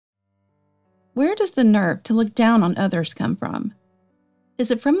Where does the nerve to look down on others come from?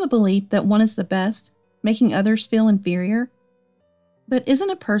 Is it from the belief that one is the best, making others feel inferior? But isn't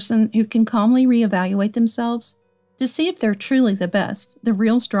a person who can calmly reevaluate themselves to see if they're truly the best, the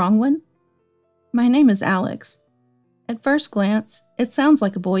real strong one? My name is Alex. At first glance, it sounds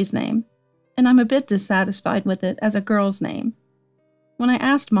like a boy's name, and I'm a bit dissatisfied with it as a girl's name. When I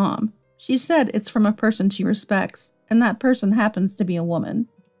asked Mom, she said it's from a person she respects, and that person happens to be a woman.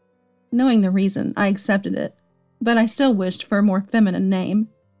 Knowing the reason, I accepted it, but I still wished for a more feminine name.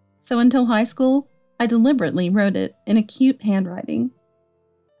 So until high school, I deliberately wrote it in a cute handwriting.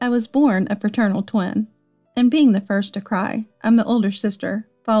 I was born a fraternal twin, and being the first to cry, I'm the older sister,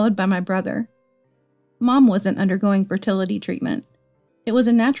 followed by my brother. Mom wasn't undergoing fertility treatment. It was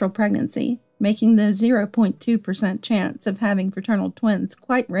a natural pregnancy, making the 0.2% chance of having fraternal twins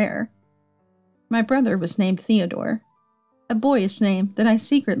quite rare. My brother was named Theodore, a boyish name that I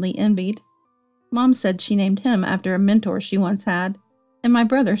secretly envied. Mom said she named him after a mentor she once had, and my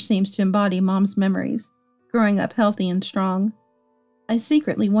brother seems to embody Mom's memories, growing up healthy and strong. I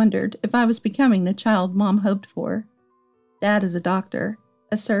secretly wondered if I was becoming the child Mom hoped for. Dad is a doctor,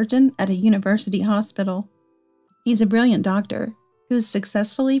 a surgeon at a university hospital. He's a brilliant doctor who has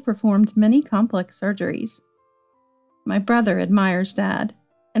successfully performed many complex surgeries. My brother admires Dad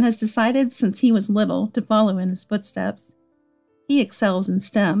and has decided since he was little to follow in his footsteps. He excels in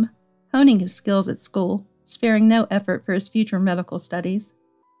STEM, honing his skills at school, sparing no effort for his future medical studies.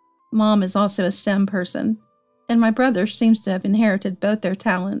 Mom is also a STEM person, and my brother seems to have inherited both their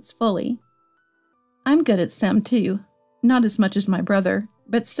talents fully. I'm good at STEM too, not as much as my brother,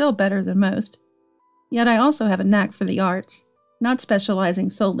 but still better than most. Yet I also have a knack for the arts, not specializing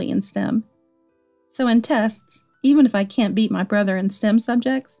solely in STEM. So in tests, even if I can't beat my brother in STEM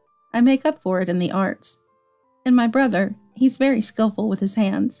subjects, I make up for it in the arts. And my brother, he's very skillful with his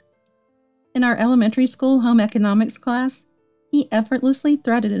hands. In our elementary school home economics class, he effortlessly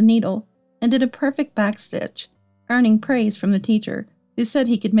threaded a needle and did a perfect backstitch, earning praise from the teacher, who said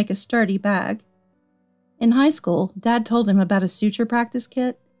he could make a sturdy bag. In high school, Dad told him about a suture practice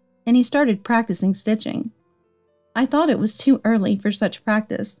kit, and he started practicing stitching. I thought it was too early for such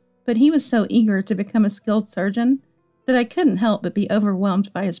practice, but he was so eager to become a skilled surgeon that I couldn't help but be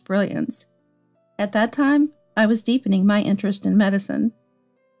overwhelmed by his brilliance. At that time, I was deepening my interest in medicine,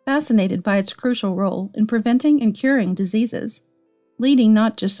 fascinated by its crucial role in preventing and curing diseases. Leading,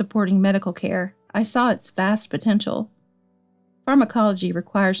 not just supporting medical care, I saw its vast potential. Pharmacology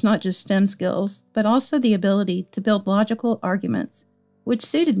requires not just STEM skills, but also the ability to build logical arguments, which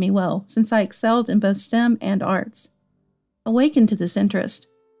suited me well since I excelled in both STEM and arts. Awakened to this interest,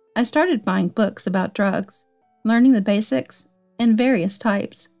 I started buying books about drugs, learning the basics, and various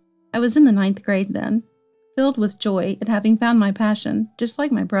types. I was in the 9th grade then, filled with joy at having found my passion, just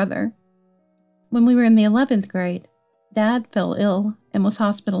like my brother. When we were in the 11th grade, Dad fell ill and was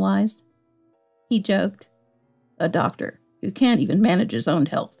hospitalized. He joked, "A doctor who can't even manage his own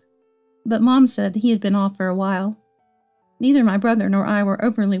health." But Mom said he had been off for a while. Neither my brother nor I were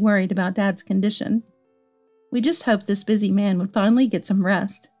overly worried about Dad's condition. We just hoped this busy man would finally get some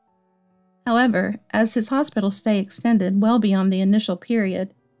rest. However, as his hospital stay extended well beyond the initial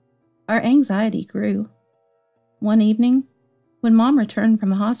period, our anxiety grew. One evening, when Mom returned from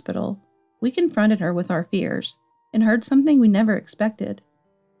the hospital, we confronted her with our fears and heard something we never expected.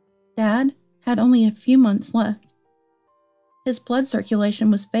 Dad had only a few months left. His blood circulation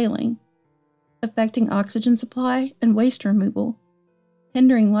was failing, affecting oxygen supply and waste removal,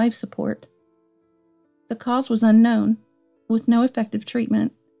 hindering life support. The cause was unknown, with no effective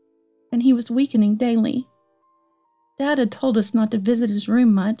treatment, and he was weakening daily. Dad had told us not to visit his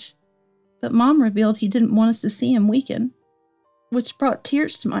room much, but Mom revealed he didn't want us to see him weaken, which brought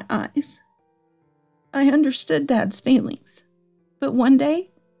tears to my eyes. I understood Dad's feelings, but one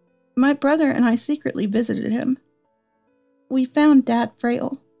day, my brother and I secretly visited him. We found Dad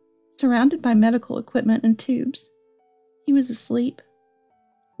frail, surrounded by medical equipment and tubes. He was asleep,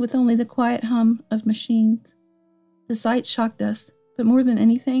 with only the quiet hum of machines. The sight shocked us, but more than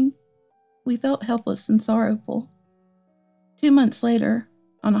anything, we felt helpless and sorrowful. 2 months later,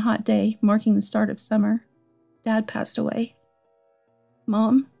 on a hot day marking the start of summer, Dad passed away.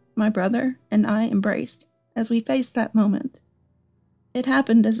 Mom, my brother, and I embraced as we faced that moment. It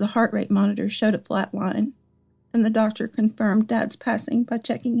happened as the heart rate monitor showed a flat line, and the doctor confirmed Dad's passing by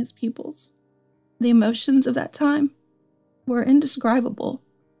checking his pupils. The emotions of that time were indescribable,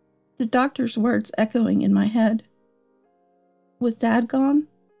 the doctor's words echoing in my head. With Dad gone,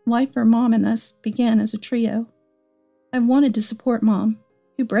 life for Mom and us began as a trio. I wanted to support Mom,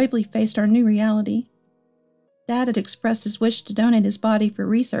 who bravely faced our new reality. Dad had expressed his wish to donate his body for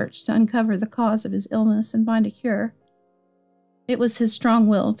research to uncover the cause of his illness and find a cure. It was his strong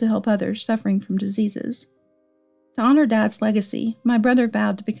will to help others suffering from diseases. To honor Dad's legacy, my brother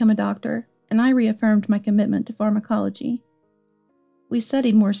vowed to become a doctor, and I reaffirmed my commitment to pharmacology. We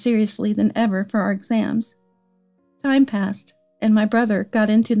studied more seriously than ever for our exams. Time passed, and my brother got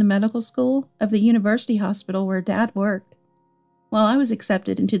into the medical school of the university hospital where Dad worked, while I was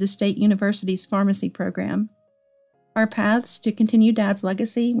accepted into the state university's pharmacy program. Our paths to continue Dad's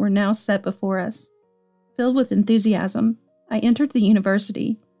legacy were now set before us. Filled with enthusiasm, I entered the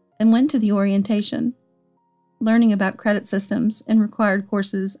university and went to the orientation. Learning about credit systems and required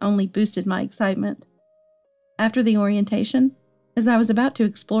courses only boosted my excitement. After the orientation, as I was about to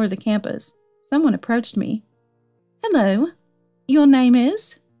explore the campus, someone approached me. "Hello, your name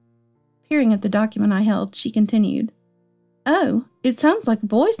is?" Peering at the document I held, she continued. "Oh, it sounds like a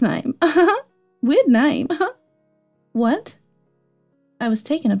boy's name. Weird name. What?" I was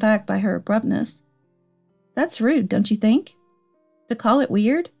taken aback by her abruptness. "That's rude, don't you think? To call it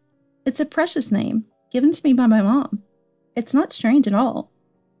weird? It's a precious name, given to me by my mom. It's not strange at all."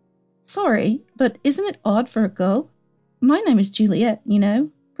 "Sorry, but isn't it odd for a girl? My name is Juliet, you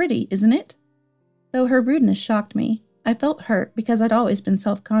know. Pretty, isn't it?" Though her rudeness shocked me, I felt hurt because I'd always been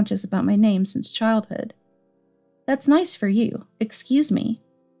self-conscious about my name since childhood. "That's nice for you. Excuse me."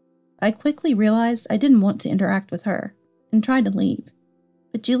 I quickly realized I didn't want to interact with her, and tried to leave.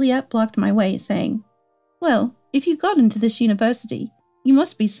 But Juliet blocked my way, saying, "Well, if you got into this university, you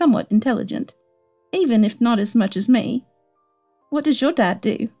must be somewhat intelligent, even if not as much as me. What does your dad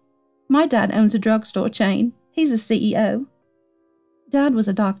do?" "My dad owns a drugstore chain. He's a CEO." Dad was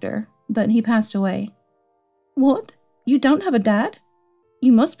a doctor, but he passed away. "What? You don't have a dad?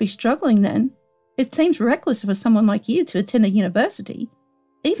 You must be struggling then. It seems reckless for someone like you to attend a university,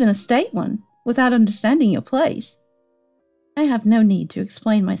 even a state one, without understanding your place." I have no need to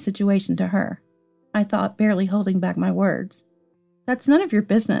explain my situation to her, I thought, barely holding back my words. "That's none of your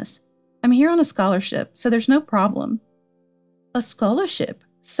business. I'm here on a scholarship, so there's no problem." "A scholarship?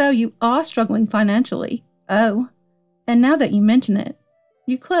 So you are struggling financially? Oh, and now that you mention it,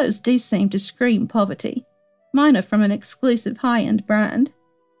 your clothes do seem to scream poverty. Mine are from an exclusive high-end brand."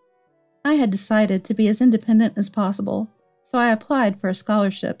 I had decided to be as independent as possible, so I applied for a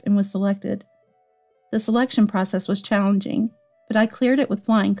scholarship and was selected. The selection process was challenging, but I cleared it with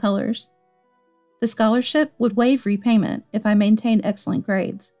flying colors. The scholarship would waive repayment if I maintained excellent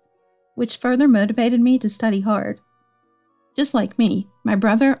grades, which further motivated me to study hard. Just like me, my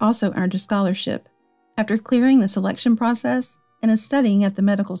brother also earned a scholarship after clearing the selection process and is studying at the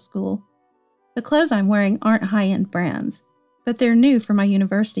medical school. The clothes I'm wearing aren't high-end brands, but they're new for my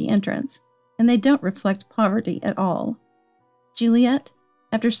university entrance, and they don't reflect poverty at all. Juliet,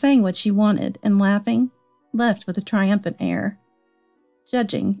 after saying what she wanted and laughing, left with a triumphant air,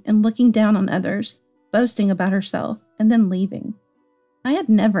 judging and looking down on others, boasting about herself, and then leaving. I had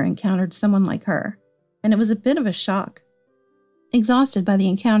never encountered someone like her, and it was a bit of a shock. Exhausted by the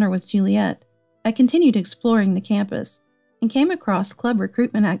encounter with Juliet, I continued exploring the campus and came across club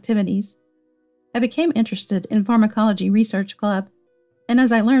recruitment activities. I became interested in Pharmacology Research Club, and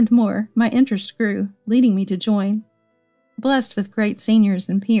as I learned more, my interest grew, leading me to join. Blessed with great seniors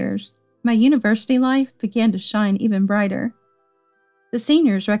and peers, my university life began to shine even brighter. The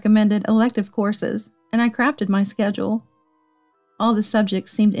seniors recommended elective courses, and I crafted my schedule. All the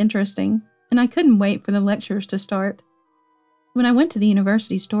subjects seemed interesting, and I couldn't wait for the lectures to start. When I went to the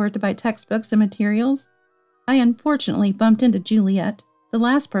university store to buy textbooks and materials, I unfortunately bumped into Juliet, the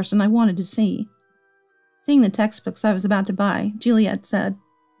last person I wanted to see. Seeing the textbooks I was about to buy, Juliet said,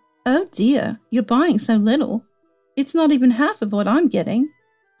 "Oh dear, you're buying so little. It's not even half of what I'm getting.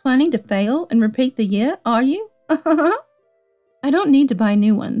 Planning to fail and repeat the year, are you?" I don't need to buy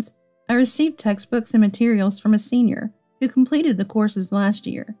new ones. I received textbooks and materials from a senior who completed the courses last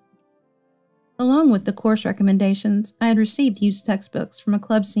year. Along with the course recommendations, I had received used textbooks from a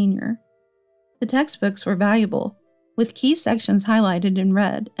club senior. The textbooks were valuable, with key sections highlighted in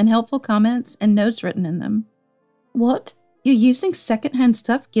red and helpful comments and notes written in them. "What? You're using second-hand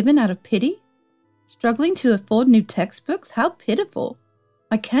stuff given out of pity? Struggling to afford new textbooks? How pitiful.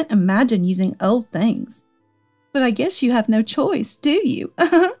 I can't imagine using old things. But I guess you have no choice, do you?"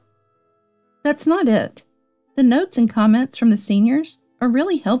 That's not it. The notes and comments from the seniors are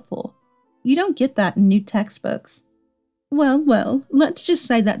really helpful. You don't get that in new textbooks. Well, let's just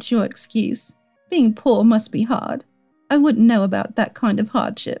say that's your excuse. Being poor must be hard. I wouldn't know about that kind of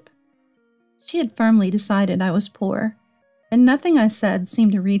hardship. She had firmly decided I was poor, and nothing I said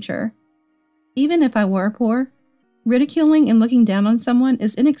seemed to reach her. Even if I were poor, ridiculing and looking down on someone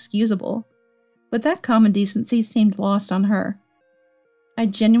is inexcusable. but that common decency seemed lost on her. I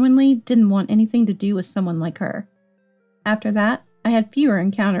genuinely didn't want anything to do with someone like her. After that, I had fewer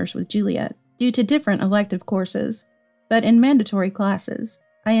encounters with Juliet due to different elective courses, but in mandatory classes,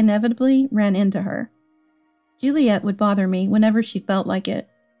 I inevitably ran into her. Juliet would bother me whenever she felt like it,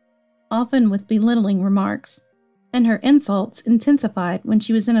 often with belittling remarks, and her insults intensified when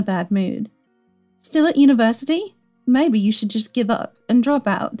she was in a bad mood. Still at university? Maybe you should just give up and drop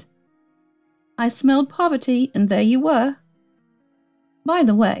out. I smelled poverty, and there you were. By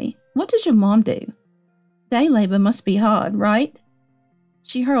the way, what does your mom do? Day labor must be hard, right?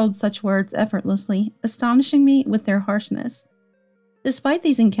 She hurled such words effortlessly, astonishing me with their harshness. Despite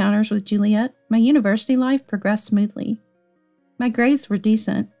these encounters with Juliet, my university life progressed smoothly. My grades were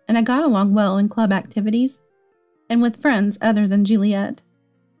decent, and I got along well in club activities and with friends other than Juliet.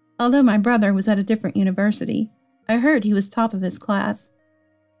 Although my brother was at a different university, I heard he was top of his class.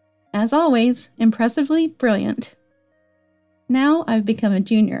 As always, impressively brilliant. Now I've become a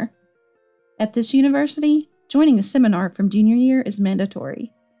junior. At this university, joining a seminar from junior year is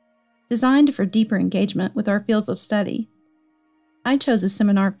mandatory, designed for deeper engagement with our fields of study. I chose a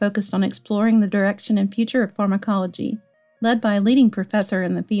seminar focused on exploring the direction and future of pharmacology, led by a leading professor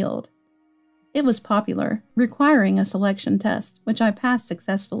in the field. It was popular, requiring a selection test, which I passed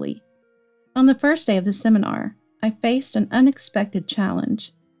successfully. On the first day of the seminar, I faced an unexpected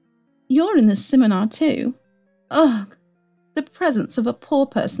challenge. You're in this seminar too? Ugh! The presence of a poor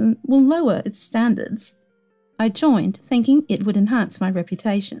person will lower its standards. I joined, thinking it would enhance my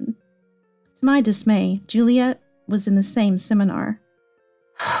reputation. To my dismay, Juliet was in the same seminar.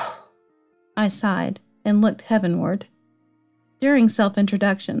 I sighed and looked heavenward. During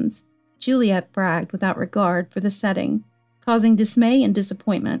self-introductions, Juliet bragged without regard for the setting, causing dismay and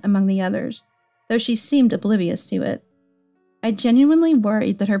disappointment among the others, though she seemed oblivious to it. I genuinely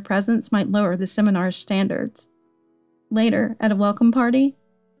worried that her presence might lower the seminar's standards. Later, at a welcome party,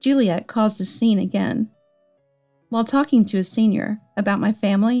 Juliet caused a scene again. While talking to a senior about my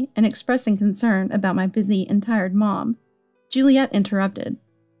family and expressing concern about my busy and tired mom, Juliet interrupted.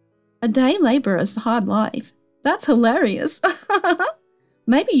 A day laborer's hard life. That's hilarious.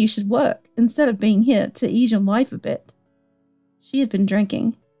 Maybe you should work instead of being here to ease your life a bit. She had been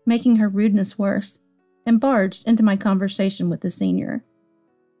drinking, making her rudeness worse, and barged into my conversation with the senior.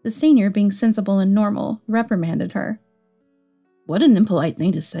 The senior, being sensible and normal, reprimanded her. What an impolite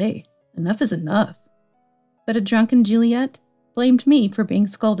thing to say. Enough is enough. But a drunken Juliet blamed me for being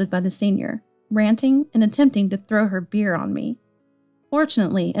scolded by the senior, ranting and attempting to throw her beer on me.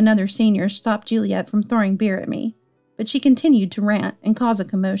 Fortunately, another senior stopped Juliet from throwing beer at me, but she continued to rant and cause a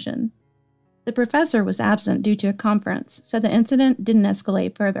commotion. The professor was absent due to a conference, so the incident didn't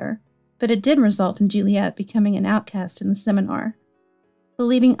escalate further, but it did result in Juliet becoming an outcast in the seminar.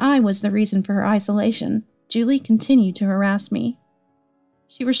 Believing I was the reason for her isolation, Julie continued to harass me.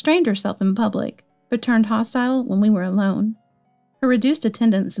 She restrained herself in public, but turned hostile when we were alone. Her reduced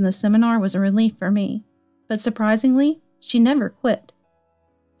attendance in the seminar was a relief for me, but surprisingly, she never quit.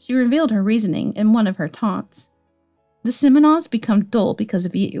 She revealed her reasoning in one of her taunts. The seminar's become dull because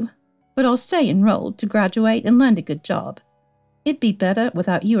of you, but I'll stay enrolled to graduate and land a good job. It'd be better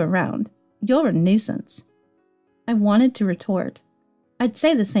without you around. You're a nuisance. I wanted to retort. I'd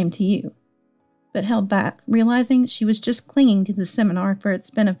say the same to you, but held back, realizing she was just clinging to the seminar for its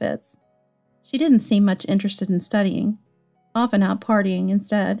benefits. She didn't seem much interested in studying, often out partying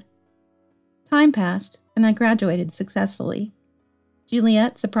instead. Time passed, and I graduated successfully.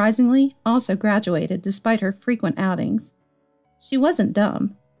 Juliet, surprisingly, also graduated despite her frequent outings. She wasn't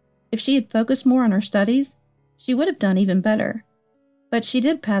dumb. If she had focused more on her studies, she would have done even better. But she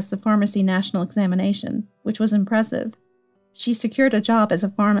did pass the pharmacy national examination, which was impressive. She secured a job as a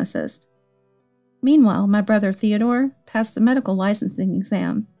pharmacist. Meanwhile, my brother Theodore passed the medical licensing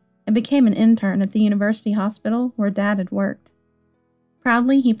exam and became an intern at the university hospital where Dad had worked.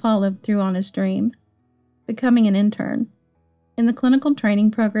 Proudly, he followed through on his dream, becoming an intern in the clinical training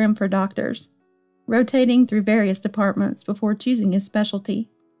program for doctors, rotating through various departments before choosing his specialty.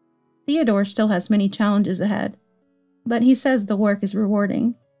 Theodore still has many challenges ahead, but he says the work is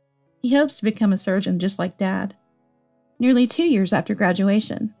rewarding. He hopes to become a surgeon just like Dad. Nearly 2 years after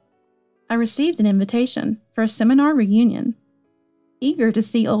graduation, I received an invitation for a seminar reunion. Eager to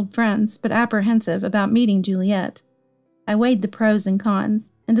see old friends, but apprehensive about meeting Juliet, I weighed the pros and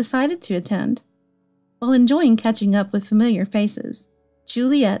cons and decided to attend. While enjoying catching up with familiar faces,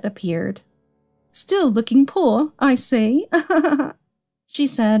 Juliet appeared. Still looking poor, I see, she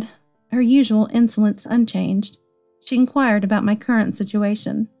said, her usual insolence unchanged. She inquired about my current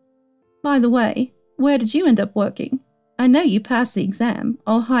situation. By the way, where did you end up working? I know you passed the exam,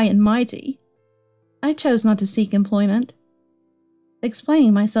 all high and mighty. I chose not to seek employment.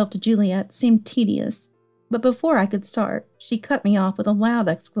 Explaining myself to Juliet seemed tedious, but before I could start, she cut me off with a loud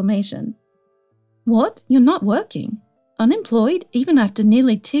exclamation. What? You're not working? Unemployed even after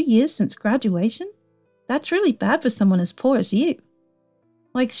nearly 2 years since graduation? That's really bad for someone as poor as you.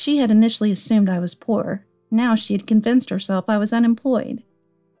 Like she had initially assumed I was poor, now she had convinced herself I was unemployed.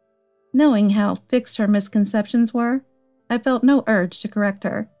 Knowing how fixed her misconceptions were, I felt no urge to correct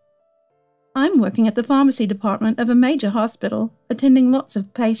her. I'm working at the pharmacy department of a major hospital, attending lots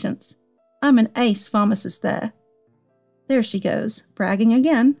of patients. I'm an ace pharmacist there. There she goes, bragging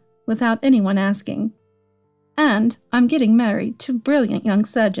again, without anyone asking. And I'm getting married to a brilliant young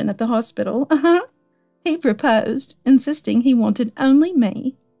surgeon at the hospital. He proposed, insisting he wanted only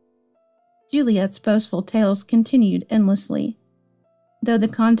me. Juliet's boastful tales continued endlessly. Though the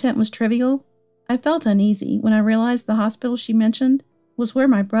content was trivial, I felt uneasy when I realized the hospital she mentioned was where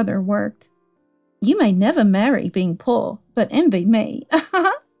my brother worked. You may never marry being poor, but envy me,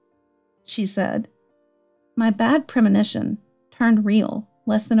 she said. My bad premonition turned real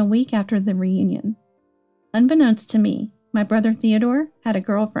less than a week after the reunion. Unbeknownst to me, my brother Theodore had a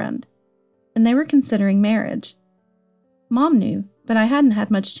girlfriend, and they were considering marriage. Mom knew, but I hadn't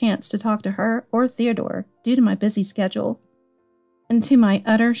had much chance to talk to her or Theodore due to my busy schedule. And to my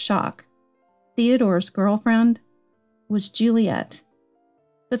utter shock, Theodore's girlfriend was Juliet.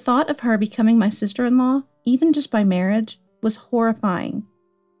 The thought of her becoming my sister-in-law, even just by marriage, was horrifying.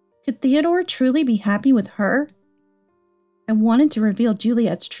 Could Theodore truly be happy with her? I wanted to reveal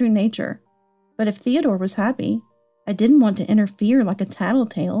Juliet's true nature, but if Theodore was happy, I didn't want to interfere like a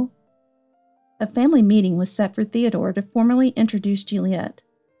tattletale. A family meeting was set for Theodore to formally introduce Juliet.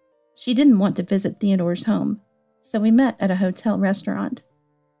 She didn't want to visit Theodore's home, so we met at a hotel restaurant.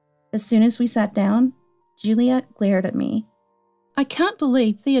 As soon as we sat down, Juliet glared at me. I can't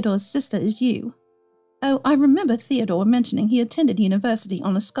believe Theodore's sister is you. Oh, I remember Theodore mentioning he attended university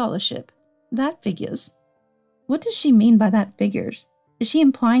on a scholarship. That figures. What does she mean by that figures? Is she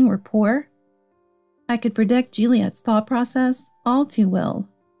implying we're poor? I could predict Juliet's thought process all too well.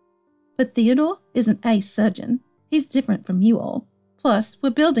 But Theodore is an ace surgeon. He's different from you all. Plus, we're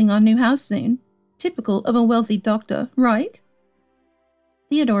building our new house soon. Typical of a wealthy doctor, right?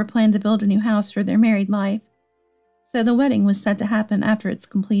 Theodore planned to build a new house for their married life, so the wedding was set to happen after its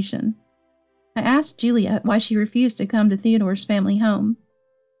completion. I asked Juliet why she refused to come to Theodore's family home.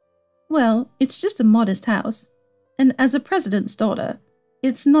 Well, it's just a modest house, and as a president's daughter,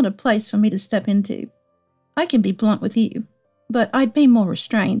 it's not a place for me to step into. I can be blunt with you, but I'd be more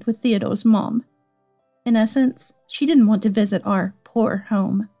restrained with Theodore's mom. In essence, she didn't want to visit our poor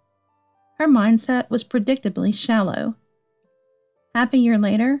home. Her mindset was predictably shallow. Half a year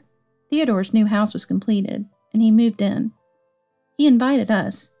later, Theodore's new house was completed, and he moved in. He invited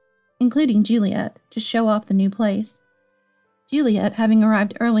us, including Juliet, to show off the new place. Juliet, having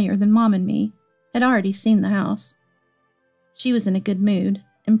arrived earlier than Mom and me, had already seen the house. She was in a good mood,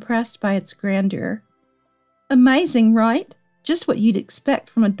 impressed by its grandeur. Amazing, right? Just what you'd expect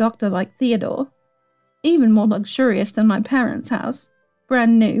from a doctor like Theodore. Even more luxurious than my parents' house.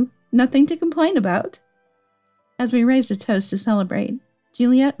 Brand new, nothing to complain about. As we raised a toast to celebrate,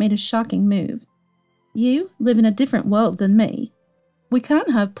 Juliet made a shocking move. You live in a different world than me. We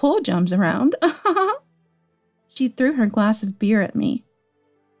can't have poor Germs around. She threw her glass of beer at me.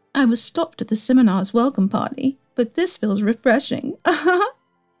 I was stopped at the seminar's welcome party, but this feels refreshing.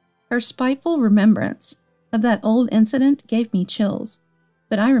 Her spiteful remembrance of that old incident gave me chills,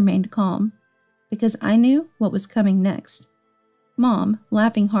 but I remained calm, because I knew what was coming next. Mom,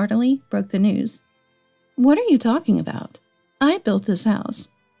 laughing heartily, broke the news. What are you talking about? I built this house.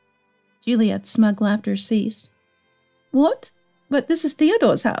 Juliet's smug laughter ceased. What? But this is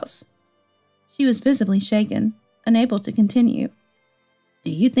Theodore's house. She was visibly shaken, unable to continue.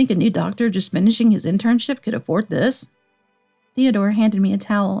 Do you think a new doctor just finishing his internship could afford this? Theodore handed me a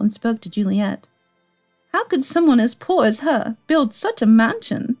towel and spoke to Juliet. How could someone as poor as her build such a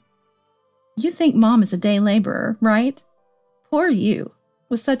mansion? You think Mom is a day laborer, right? Poor you,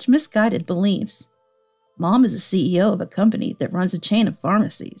 with such misguided beliefs. Mom is the CEO of a company that runs a chain of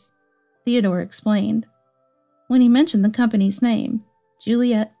pharmacies, Theodore explained. When he mentioned the company's name,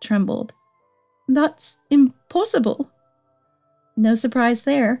 Juliet trembled. That's impossible. No surprise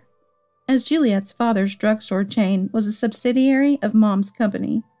there, as Juliet's father's drugstore chain was a subsidiary of Mom's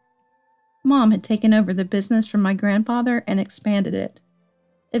company. Mom had taken over the business from my grandfather and expanded it,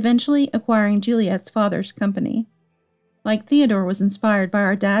 eventually acquiring Juliet's father's company. Like Theodore was inspired by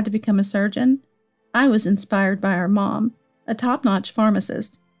our dad to become a surgeon, I was inspired by our mom, a top-notch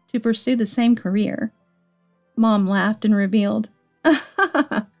pharmacist, to pursue the same career. Mom laughed and revealed,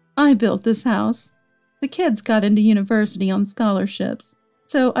 I built this house. The kids got into university on scholarships,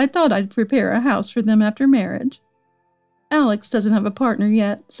 so I thought I'd prepare a house for them after marriage. Alex doesn't have a partner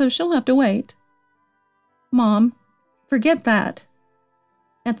yet, so she'll have to wait. Mom, forget that.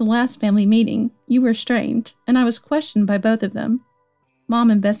 At the last family meeting, you were estranged, and I was questioned by both of them. Mom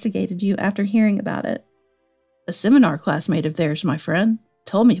investigated you after hearing about it. A seminar classmate of theirs, my friend,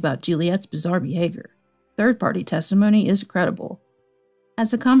 told me about Juliet's bizarre behavior. Third-party testimony is credible.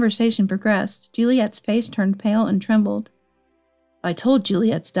 As the conversation progressed, Juliet's face turned pale and trembled. I told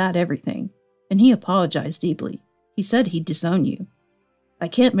Juliet's dad everything, and he apologized deeply. He said he'd disown you. I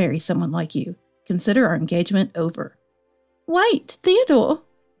can't marry someone like you. Consider our engagement over. Wait, Theodore!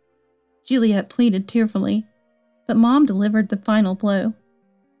 Juliet pleaded tearfully, but Mom delivered the final blow.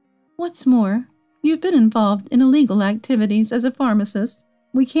 What's more, you've been involved in illegal activities as a pharmacist.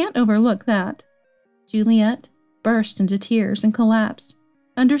 We can't overlook that. Juliet burst into tears and collapsed,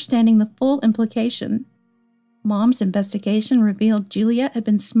 understanding the full implication. Mom's investigation revealed Juliet had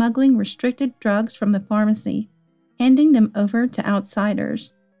been smuggling restricted drugs from the pharmacy, handing them over to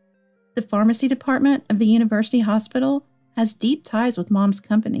outsiders. The pharmacy department of the university hospital has deep ties with Mom's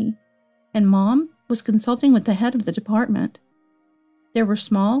company, and Mom was consulting with the head of the department. There were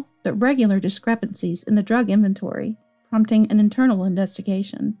small but regular discrepancies in the drug inventory, prompting an internal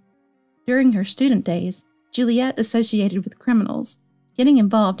investigation. During her student days, Juliet associated with criminals, getting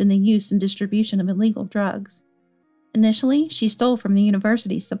involved in the use and distribution of illegal drugs. Initially, she stole from the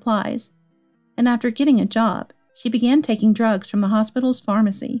university's supplies, and after getting a job, she began taking drugs from the hospital's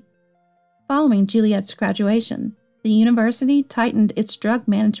pharmacy. Following Juliet's graduation, the university tightened its drug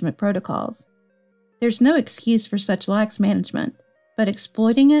management protocols. There's no excuse for such lax management, but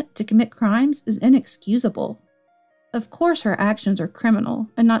exploiting it to commit crimes is inexcusable. Of course, her actions are criminal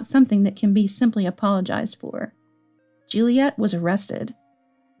and not something that can be simply apologized for. Juliet was arrested.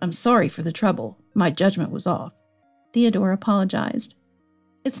 I'm sorry for the trouble. My judgment was off. Theodore apologized.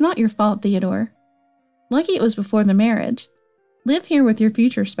 It's not your fault, Theodore. Lucky it was before the marriage. Live here with your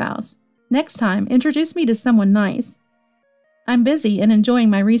future spouse. Next time, introduce me to someone nice. I'm busy and enjoying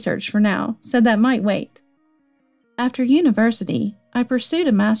my research for now, so that might wait. After university, I pursued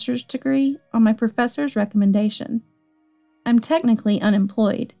a master's degree on my professor's recommendation. I'm technically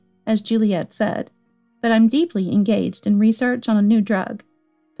unemployed, as Juliet said, but I'm deeply engaged in research on a new drug,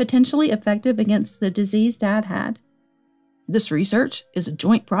 potentially effective against the disease Dad had. This research is a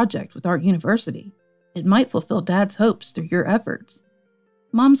joint project with our university. It might fulfill Dad's hopes through your efforts.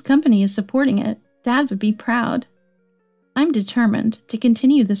 Mom's company is supporting it. Dad would be proud. I'm determined to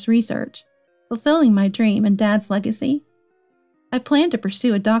continue this research, fulfilling my dream and Dad's legacy. I plan to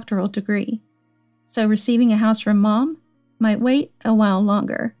pursue a doctoral degree, so receiving a house from Mom might wait a while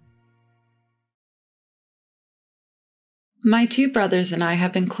longer. My two brothers and I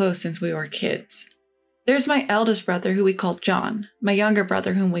have been close since we were kids. There's my eldest brother, who we call John, my younger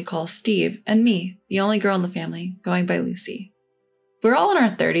brother, whom we call Steve, and me, the only girl in the family, going by Lucy. We're all in our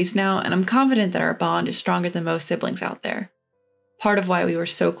 30s now, and I'm confident that our bond is stronger than most siblings out there. Part of why we were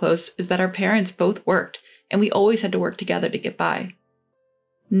so close is that our parents both worked, and we always had to work together to get by.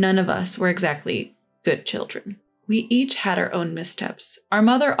 None of us were exactly good children. We each had our own missteps. Our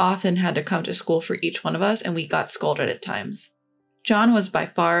mother often had to come to school for each one of us, and we got scolded at times. John was by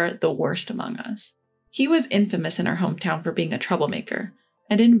far the worst among us. He was infamous in our hometown for being a troublemaker,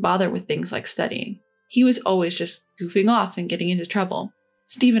 and didn't bother with things like studying. He was always just goofing off and getting into trouble.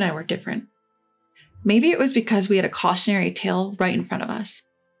 Steve and I were different. Maybe it was because we had a cautionary tale right in front of us,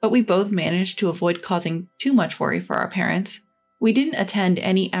 but we both managed to avoid causing too much worry for our parents. We didn't attend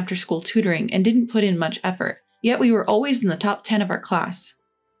any after-school tutoring and didn't put in much effort, yet we were always in the top 10 of our class.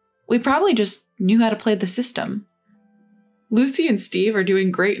 We probably just knew how to play the system. Lucy and Steve are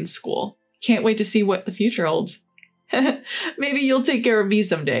doing great in school. Can't wait to see what the future holds. Maybe you'll take care of me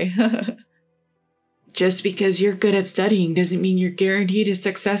someday. Just because you're good at studying doesn't mean you're guaranteed a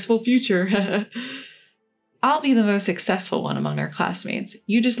successful future. I'll be the most successful one among our classmates.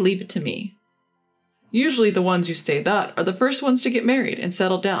 You just leave it to me. Usually the ones who say that are the first ones to get married and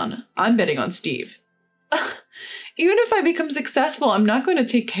settle down. I'm betting on Steve. Even if I become successful, I'm not going to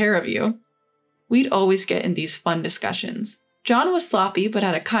take care of you. We'd always get in these fun discussions. John was sloppy but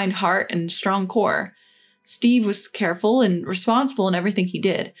had a kind heart and strong core. Steve was careful and responsible in everything he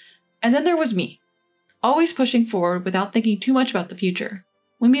did. And then there was me, always pushing forward without thinking too much about the future.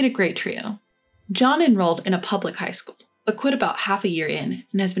 We made a great trio. John enrolled in a public high school, but quit about half a year in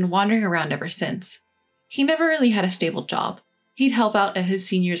and has been wandering around ever since. He never really had a stable job. He'd help out at his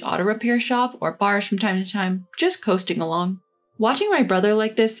senior's auto repair shop or bars from time to time, just coasting along. Watching my brother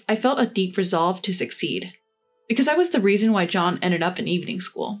like this, I felt a deep resolve to succeed, because I was the reason why John ended up in evening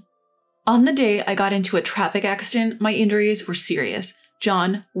school. On the day I got into a traffic accident, my injuries were serious.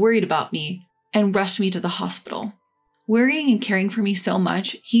 John worried about me and rushed me to the hospital. Worrying and caring for me so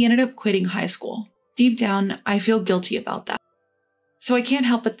much, he ended up quitting high school. Deep down, I feel guilty about that. So I can't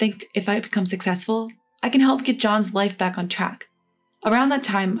help but think if I become successful, I can help get John's life back on track. Around that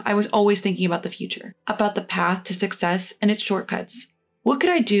time, I was always thinking about the future, about the path to success and its shortcuts. What could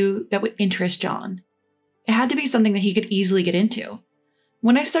I do that would interest John? It had to be something that he could easily get into.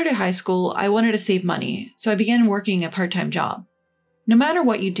 When I started high school, I wanted to save money, so I began working a part-time job. No matter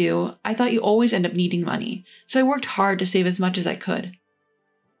what you do, I thought you always end up needing money, so I worked hard to save as much as I could.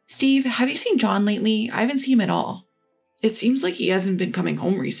 Steve, have you seen John lately? I haven't seen him at all. It seems like he hasn't been coming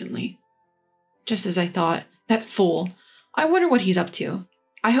home recently. Just as I thought. That fool. I wonder what he's up to.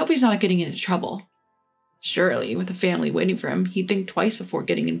 I hope he's not getting into trouble. Surely, with a family waiting for him, he'd think twice before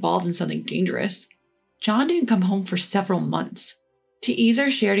getting involved in something dangerous. John didn't come home for several months. To ease our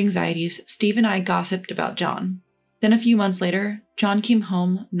shared anxieties, Steve and I gossiped about John. Then a few months later, John came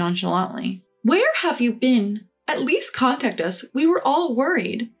home nonchalantly. Where have you been? At least contact us. We were all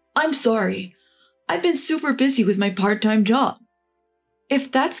worried. I'm sorry. I've been super busy with my part-time job.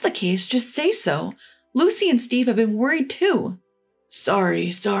 If that's the case, just say so. Lucy and Steve have been worried too.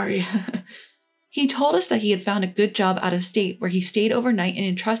 Sorry. He told us that he had found a good job out of state where he stayed overnight and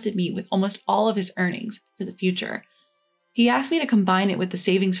entrusted me with almost all of his earnings for the future. He asked me to combine it with the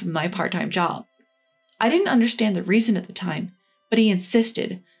savings from my part-time job. I didn't understand the reason at the time, but he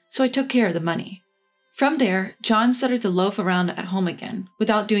insisted, so I took care of the money. From there, John started to loaf around at home again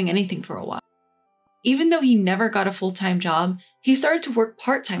without doing anything for a while. Even though he never got a full-time job, he started to work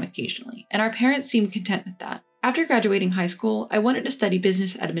part-time occasionally, and our parents seemed content with that. After graduating high school, I wanted to study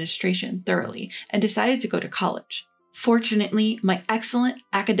business administration thoroughly and decided to go to college. Fortunately, my excellent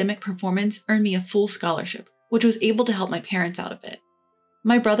academic performance earned me a full scholarship, which was able to help my parents out a bit.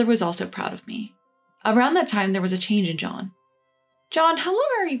 My brother was also proud of me. Around that time, there was a change in John. John, how long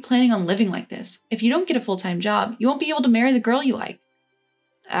are you planning on living like this? If you don't get a full-time job, you won't be able to marry the girl you like.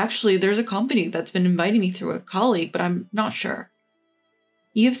 Actually, there's a company that's been inviting me through a colleague, but I'm not sure.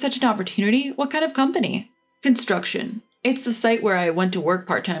 You have such an opportunity? What kind of company? Construction. It's the site where I went to work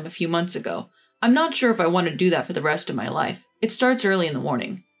part-time a few months ago. I'm not sure if I want to do that for the rest of my life. It starts early in the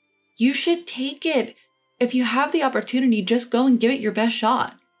morning. You should take it. If you have the opportunity, just go and give it your best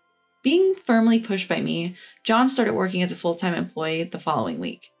shot. Being firmly pushed by me, John started working as a full-time employee the following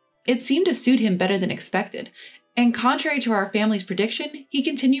week. It seemed to suit him better than expected, and contrary to our family's prediction, he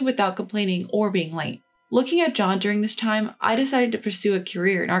continued without complaining or being late. Looking at John during this time, I decided to pursue a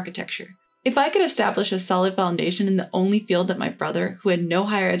career in architecture. If I could establish a solid foundation in the only field that my brother, who had no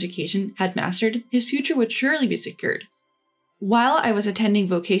higher education, had mastered, his future would surely be secured. While I was attending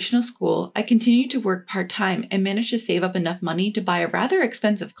vocational school, I continued to work part-time and managed to save up enough money to buy a rather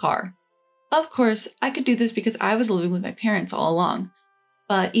expensive car. Of course, I could do this because I was living with my parents all along,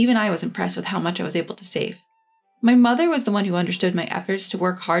 but even I was impressed with how much I was able to save. My mother was the one who understood my efforts to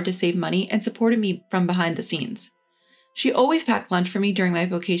work hard to save money and supported me from behind the scenes. She always packed lunch for me during my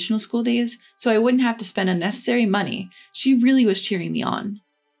vocational school days, so I wouldn't have to spend unnecessary money. She really was cheering me on.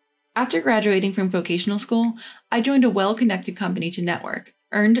 After graduating from vocational school, I joined a well-connected company to network,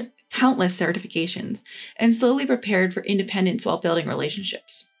 earned countless certifications, and slowly prepared for independence while building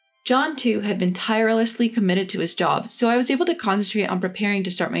relationships. John, too, had been tirelessly committed to his job, so I was able to concentrate on preparing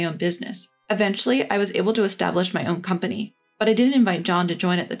to start my own business. Eventually, I was able to establish my own company, but I didn't invite John to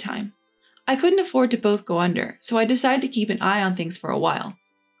join at the time. I couldn't afford to both go under, so I decided to keep an eye on things for a while.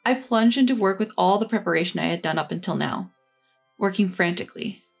 I plunged into work with all the preparation I had done up until now, working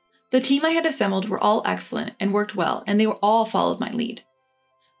frantically. The team I had assembled were all excellent and worked well, and they all followed my lead.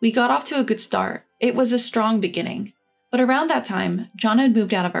 We got off to a good start. It was a strong beginning. But around that time, John had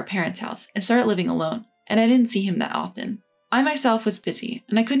moved out of our parents' house and started living alone, and I didn't see him that often. I myself was busy,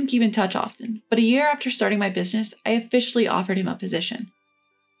 and I couldn't keep in touch often, but a year after starting my business, I officially offered him a position.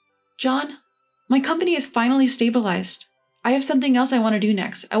 John, my company is finally stabilized. I have something else I want to do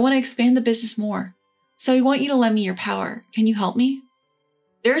next. I want to expand the business more. So I want you to lend me your power. Can you help me?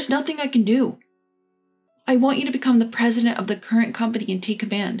 There's nothing I can do. I want you to become the president of the current company and take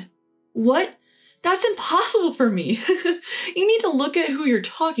command. What? That's impossible for me. You need to look at who you're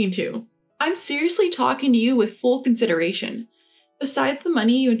talking to. I'm seriously talking to you with full consideration. Besides the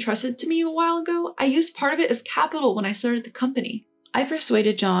money you entrusted to me a while ago, I used part of it as capital when I started the company. I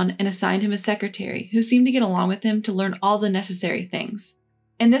persuaded John and assigned him a secretary who seemed to get along with him to learn all the necessary things.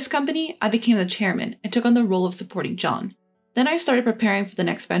 In this company, I became the chairman and took on the role of supporting John. Then I started preparing for the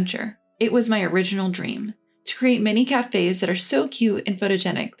next venture. It was my original dream, to create mini cafes that are so cute and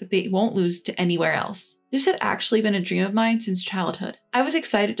photogenic that they won't lose to anywhere else. This had actually been a dream of mine since childhood. I was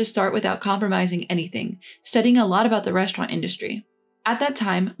excited to start without compromising anything, studying a lot about the restaurant industry. At that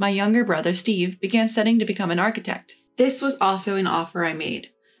time, my younger brother, Steve, began studying to become an architect. This was also an offer I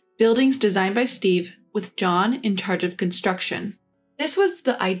made. Buildings designed by Steve, with John in charge of construction. This was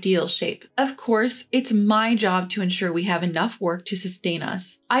the ideal shape. Of course, it's my job to ensure we have enough work to sustain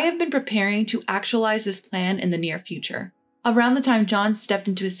us. I have been preparing to actualize this plan in the near future. Around the time John stepped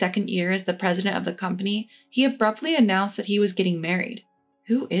into his second year as the president of the company, he abruptly announced that he was getting married.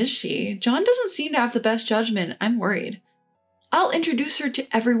 Who is she? John doesn't seem to have the best judgment. I'm worried. I'll introduce her to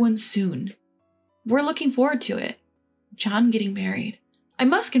everyone soon. We're looking forward to it. John getting married. I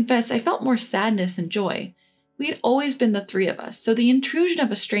must confess, I felt more sadness than joy. We had always been the three of us, so the intrusion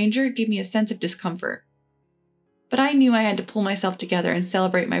of a stranger gave me a sense of discomfort. But I knew I had to pull myself together and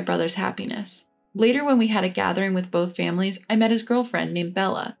celebrate my brother's happiness. Later, when we had a gathering with both families, I met his girlfriend named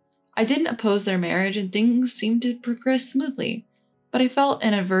Bella. I didn't oppose their marriage and things seemed to progress smoothly, but I felt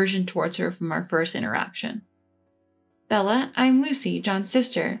an aversion towards her from our first interaction. Bella, I'm Lucy, John's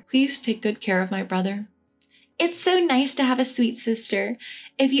sister. Please take good care of my brother. It's so nice to have a sweet sister.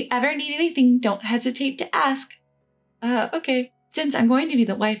 If you ever need anything, don't hesitate to ask. Okay. Since I'm going to be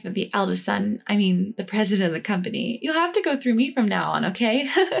the wife of the eldest son, the president of the company, you'll have to go through me from now on, okay?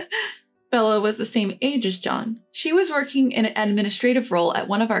 Bella was the same age as John. She was working in an administrative role at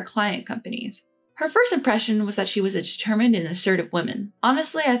one of our client companies. Her first impression was that she was a determined and assertive woman.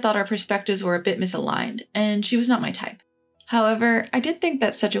 Honestly, I thought our perspectives were a bit misaligned, and she was not my type. However, I did think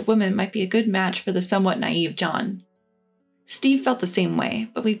that such a woman might be a good match for the somewhat naive John. Steve felt the same way,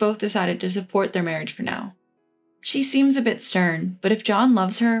 but we both decided to support their marriage for now. She seems a bit stern, but if John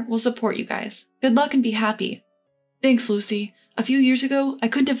loves her, we'll support you guys. Good luck and be happy. Thanks, Lucy. A few years ago, I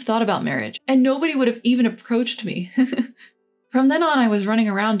couldn't have thought about marriage, and nobody would have even approached me. From then on, I was running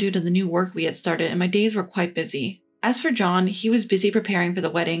around due to the new work we had started, and my days were quite busy. As for John, he was busy preparing for the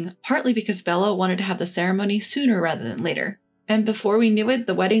wedding, partly because Bella wanted to have the ceremony sooner rather than later. And before we knew it,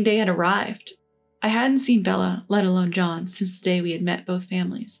 the wedding day had arrived. I hadn't seen Bella, let alone John, since the day we had met both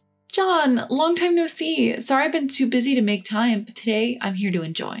families. John, long time no see. Sorry I've been too busy to make time, but today I'm here to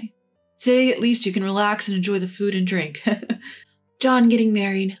enjoy. Today, at least you can relax and enjoy the food and drink. John getting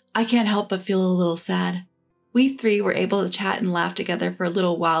married. I can't help but feel a little sad. We three were able to chat and laugh together for a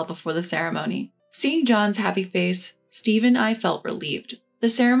little while before the ceremony. Seeing John's happy face, Steve and I felt relieved. The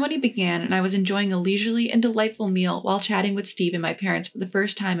ceremony began and I was enjoying a leisurely and delightful meal while chatting with Steve and my parents for the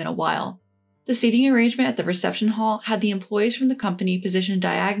first time in a while. The seating arrangement at the reception hall had the employees from the company positioned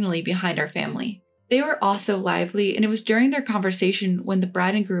diagonally behind our family. They were also lively, and it was during their conversation when the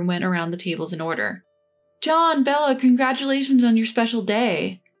bride and groom went around the tables in order. John, Bella, congratulations on your special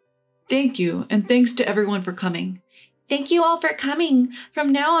day. Thank you, and thanks to everyone for coming. Thank you all for coming.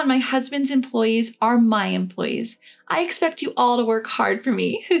 From now on, my husband's employees are my employees. I expect you all to work hard for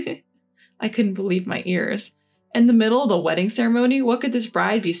me. I couldn't believe my ears. In the middle of the wedding ceremony, what could this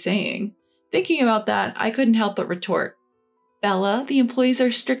bride be saying? Thinking about that, I couldn't help but retort. Bella, the employees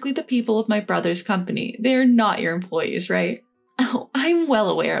are strictly the people of my brother's company. They are not your employees, right? Oh, I'm well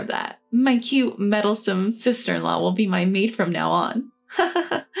aware of that. My cute, meddlesome sister-in-law will be my maid from now on.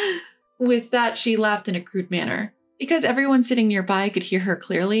 With that, she laughed in a crude manner. Because everyone sitting nearby could hear her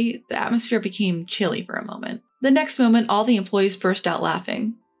clearly, the atmosphere became chilly for a moment. The next moment, all the employees burst out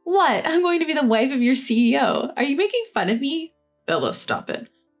laughing. What? I'm going to be the wife of your CEO. Are you making fun of me? Bella, stop it.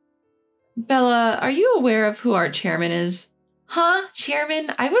 Bella, are you aware of who our chairman is? Huh?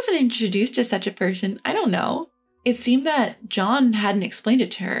 Chairman? I wasn't introduced to such a person. I don't know. It seemed that John hadn't explained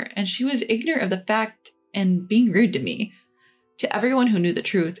it to her, and she was ignorant of the fact and being rude to me. To everyone who knew the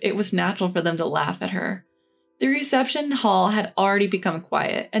truth, it was natural for them to laugh at her. The reception hall had already become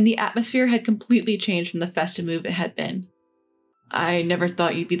quiet, and the atmosphere had completely changed from the festive mood it had been. I never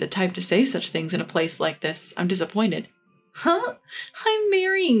thought you'd be the type to say such things in a place like this. I'm disappointed. Huh? I'm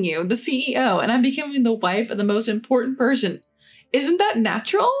marrying you, the CEO, and I'm becoming the wife of the most important person. Isn't that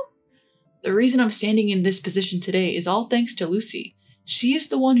natural? The reason I'm standing in this position today is all thanks to Lucy. She is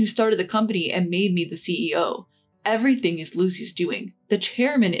the one who started the company and made me the CEO. Everything is Lucy's doing. The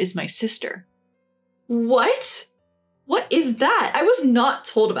chairman is my sister. What? What is that? I was not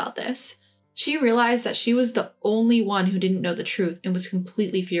told about this. She realized that she was the only one who didn't know the truth and was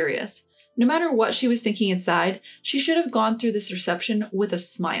completely furious. No matter what she was thinking inside, she should have gone through this reception with a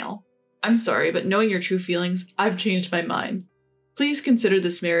smile. I'm sorry, but knowing your true feelings, I've changed my mind. Please consider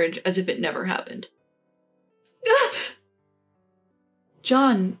this marriage as if it never happened.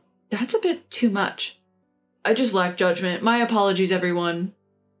 John, that's a bit too much. I just lack judgment. My apologies, everyone.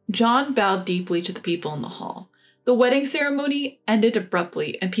 John bowed deeply to the people in the hall. The wedding ceremony ended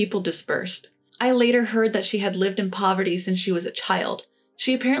abruptly and people dispersed. I later heard that she had lived in poverty since she was a child.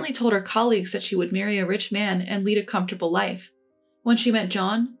 She apparently told her colleagues that she would marry a rich man and lead a comfortable life. When she met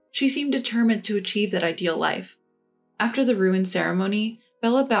John, she seemed determined to achieve that ideal life. After the ruined ceremony,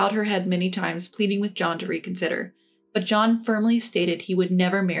 Bella bowed her head many times, pleading with John to reconsider, but John firmly stated he would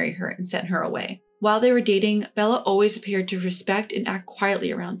never marry her and sent her away. While they were dating, Bella always appeared to respect and act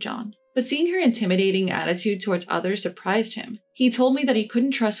quietly around John. But seeing her intimidating attitude towards others surprised him. He told me that he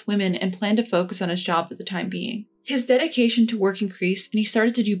couldn't trust women and planned to focus on his job for the time being. His dedication to work increased and he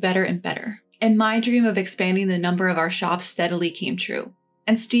started to do better and better. And my dream of expanding the number of our shops steadily came true.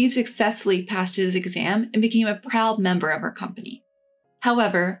 And Steve successfully passed his exam and became a proud member of our company.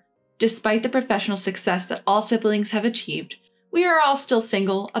 However, despite the professional success that all siblings have achieved, we are all still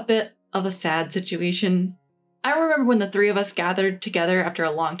single, a bit of a sad situation. I remember when the three of us gathered together after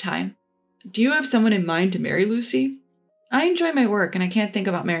a long time. Do you have someone in mind to marry, Lucy? I enjoy my work and I can't think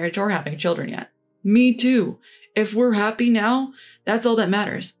about marriage or having children yet. Me too. If we're happy now, that's all that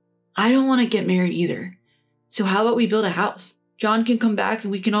matters. I don't want to get married either. So how about we build a house? John can come back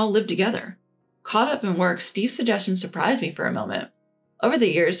and we can all live together. Caught up in work, Steve's suggestion surprised me for a moment. Over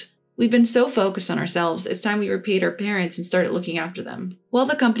the years, we've been so focused on ourselves, it's time we repaid our parents and started looking after them. While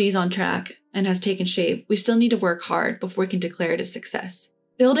the company is on track and has taken shape, we still need to work hard before we can declare it a success.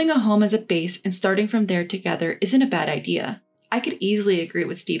 Building a home as a base and starting from there together isn't a bad idea. I could easily agree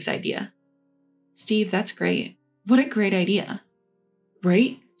with Steve's idea. Steve, that's great. What a great idea.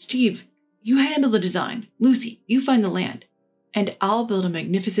 Right? Steve, you handle the design. Lucy, you find the land. And I'll build a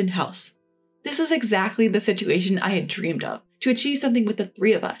magnificent house. This was exactly the situation I had dreamed of, to achieve something with the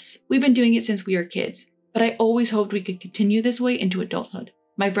three of us. We've been doing it since we were kids, but I always hoped we could continue this way into adulthood.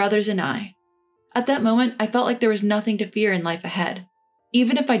 My brothers and I. At that moment, I felt like there was nothing to fear in life ahead.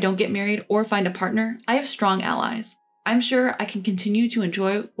 Even if I don't get married or find a partner, I have strong allies. I'm sure I can continue to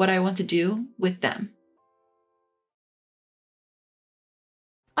enjoy what I want to do with them.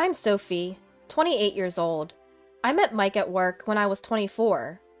 I'm Sophie, 28 years old. I met Mike at work when I was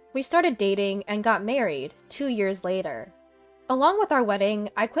 24. We started dating and got married 2 years later. Along with our wedding,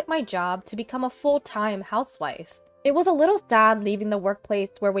 I quit my job to become a full-time housewife. It was a little sad leaving the workplace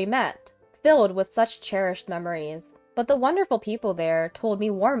where we met, filled with such cherished memories. But the wonderful people there told me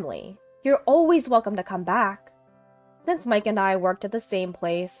warmly, "You're always welcome to come back." Since Mike and I worked at the same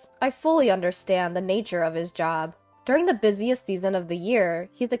place, I fully understand the nature of his job. During the busiest season of the year,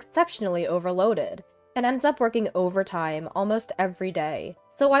 he's exceptionally overloaded and ends up working overtime almost every day.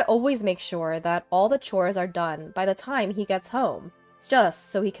 So I always make sure that all the chores are done by the time he gets home, just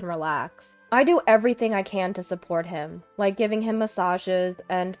so he can relax. I do everything I can to support him, like giving him massages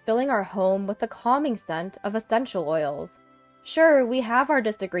and filling our home with the calming scent of essential oils. Sure, we have our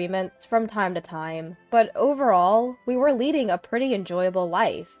disagreements from time to time, but overall, we were leading a pretty enjoyable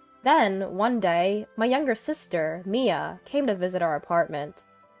life. Then, one day, my younger sister, Mia, came to visit our apartment.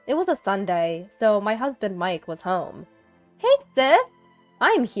 It was a Sunday, so my husband Mike was home. "Hey sis,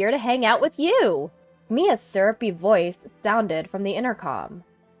 I'm here to hang out with you!" Mia's syrupy voice sounded from the intercom.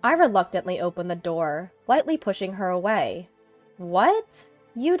 I reluctantly opened the door, lightly pushing her away. "What?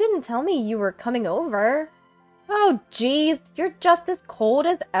 You didn't tell me you were coming over." "Oh geez, you're just as cold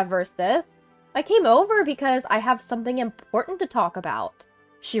as ever, sis. I came over because I have something important to talk about,"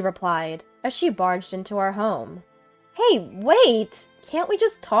 she replied as she barged into our home. "Hey, wait! Can't we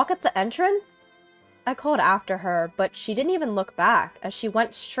just talk at the entrance?" I called after her, but she didn't even look back as she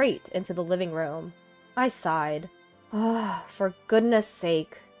went straight into the living room. I sighed. For goodness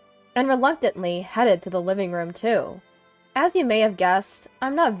sake. And reluctantly headed to the living room too. As you may have guessed,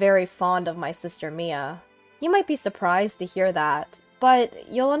 I'm not very fond of my sister Mia. You might be surprised to hear that, but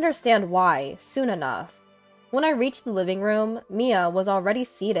you'll understand why soon enough. When I reached the living room, Mia was already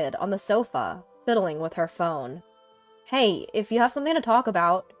seated on the sofa, fiddling with her phone. "Hey, if you have something to talk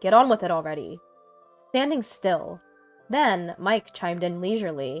about, get on with it already." Standing still. Then Mike chimed in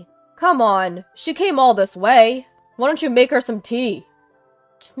leisurely. "Come on, she came all this way. Why don't you make her some tea?"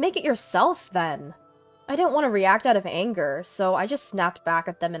 "Just make it yourself, then." I didn't want to react out of anger, so I just snapped back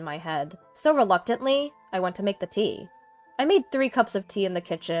at them in my head. So reluctantly, I went to make the tea. I made 3 cups of tea in the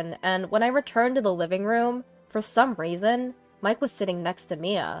kitchen, and when I returned to the living room, for some reason, Mike was sitting next to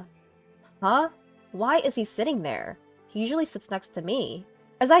Mia. Huh? Why is he sitting there? He usually sits next to me.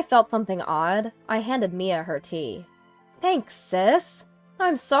 As I felt something odd, I handed Mia her tea. "Thanks, sis.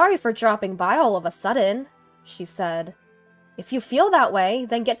 I'm sorry for dropping by all of a sudden," she said. "If you feel that way,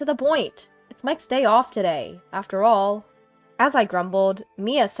 then get to the point. It's Mike's day off today, after all." As I grumbled,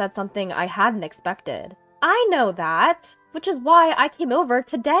 Mia said something I hadn't expected. I know that, which is why I came over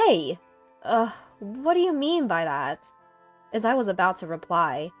today. What do you mean by that? As I was about to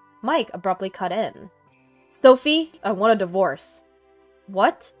reply, Mike abruptly cut in. Sophie, I want a divorce.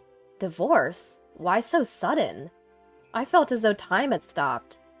 What? Divorce? Why so sudden? I felt as though time had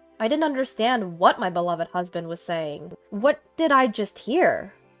stopped. I didn't understand what my beloved husband was saying. What did I just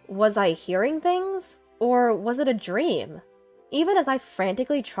hear? Was I hearing things? Or was it a dream? Even as I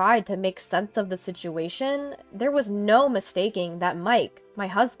frantically tried to make sense of the situation, there was no mistaking that Mike, my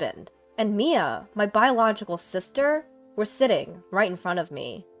husband, and Mia, my biological sister, were sitting right in front of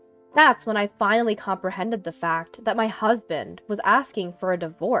me. That's when I finally comprehended the fact that my husband was asking for a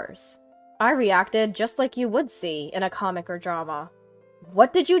divorce. I reacted just like you would see in a comic or drama.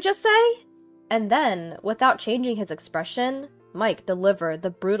 What did you just say? And then, without changing his expression, Mike delivered the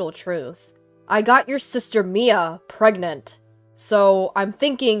brutal truth. I got your sister Mia pregnant. So I'm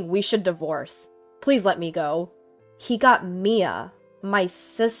thinking we should divorce. Please let me go. He got Mia, my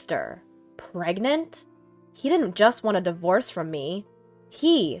sister, pregnant? He didn't just want a divorce from me.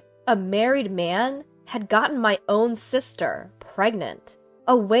 He, a married man, had gotten my own sister pregnant.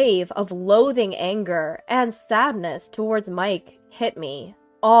 A wave of loathing anger and sadness towards Mike hit me,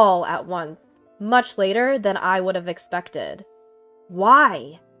 all at once, much later than I would have expected.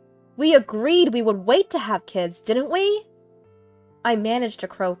 Why? We agreed we would wait to have kids, didn't we? I managed to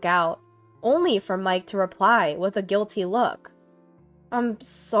croak out, only for Mike to reply with a guilty look. I'm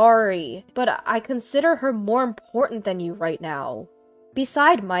sorry, but I consider her more important than you right now.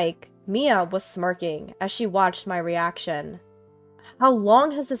 Beside Mike, Mia was smirking as she watched my reaction. How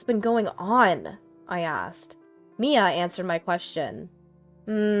long has this been going on? I asked. Mia answered my question.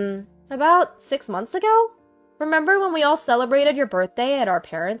 About 6 months ago? Remember when we all celebrated your birthday at our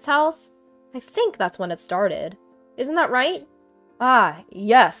parents' house? I think that's when it started. Isn't that right? Ah,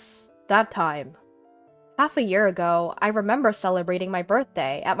 yes, that time. Half a year ago, I remember celebrating my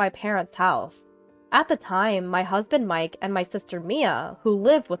birthday at my parents' house. At the time, my husband Mike and my sister Mia, who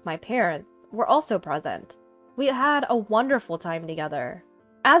lived with my parents, were also present. We had a wonderful time together.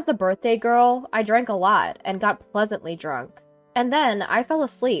 As the birthday girl, I drank a lot and got pleasantly drunk. And then I fell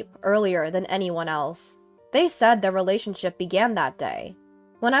asleep earlier than anyone else. They said their relationship began that day.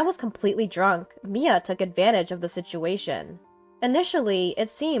 When I was completely drunk, Mia took advantage of the situation. Initially, it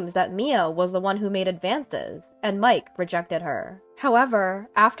seems that Mia was the one who made advances, and Mike rejected her. However,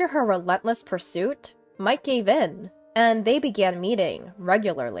 after her relentless pursuit, Mike gave in, and they began meeting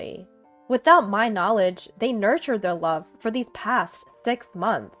regularly. Without my knowledge, they nurtured their love for these past 6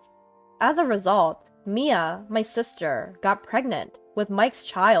 months. As a result, Mia, my sister, got pregnant with Mike's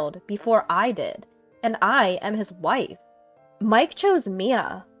child before I did, and I am his wife. Mike chose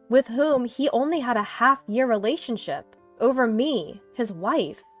Mia, with whom he only had a half-year relationship, over me, his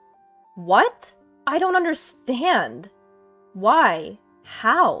wife. What? I don't understand. Why?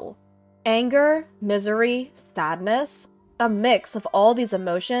 How? Anger, misery, sadness, a mix of all these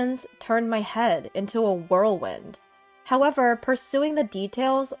emotions turned my head into a whirlwind. However, pursuing the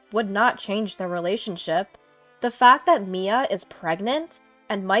details would not change their relationship. The fact that Mia is pregnant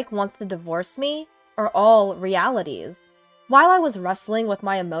and Mike wants to divorce me are all realities. While I was wrestling with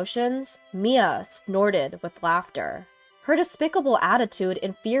my emotions, Mia snorted with laughter. Her despicable attitude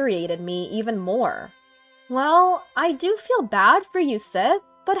infuriated me even more. Well, I do feel bad for you, sis,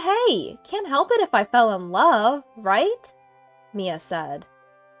 but hey, can't help it if I fell in love, right? Mia said.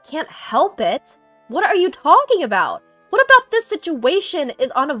 Can't help it? What are you talking about? What about this situation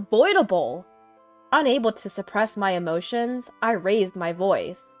is unavoidable? Unable to suppress my emotions, I raised my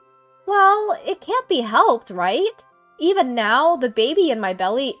voice. Well, it can't be helped, right? Even now, the baby in my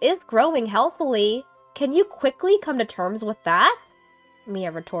belly is growing healthily. Can you quickly come to terms with that?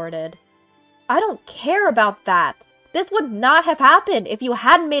 Mia retorted. I don't care about that. This would not have happened if you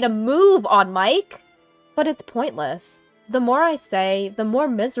hadn't made a move on Mike. But it's pointless. The more I say, the more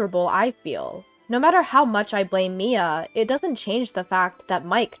miserable I feel. No matter how much I blame Mia, it doesn't change the fact that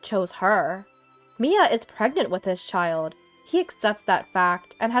Mike chose her. Mia is pregnant with his child. He accepts that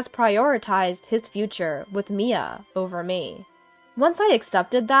fact and has prioritized his future with Mia over me. Once I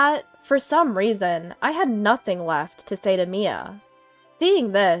accepted that, for some reason, I had nothing left to say to Mia.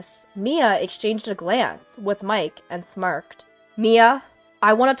 Seeing this, Mia exchanged a glance with Mike and smirked. Mia,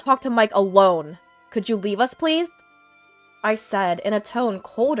 I want to talk to Mike alone. Could you leave us, please? I said in a tone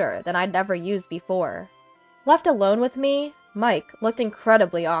colder than I'd ever used before. Left alone with me, Mike looked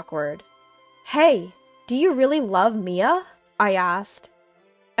incredibly awkward. Hey, do you really love Mia? I asked.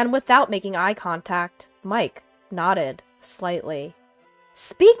 And without making eye contact, Mike nodded slightly.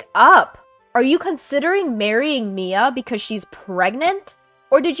 Speak up! Are you considering marrying Mia because she's pregnant?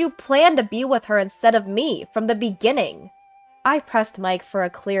 Or did you plan to be with her instead of me from the beginning? I pressed Mike for a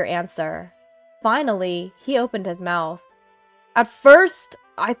clear answer. Finally, he opened his mouth. At first,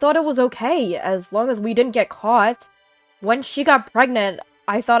 I thought it was okay, as long as we didn't get caught. When she got pregnant,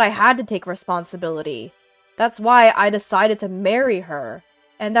 I thought I had to take responsibility. That's why I decided to marry her,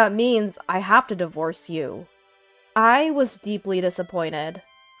 and that means I have to divorce you. I was deeply disappointed.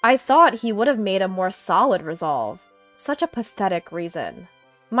 I thought he would have made a more solid resolve. Such a pathetic reason.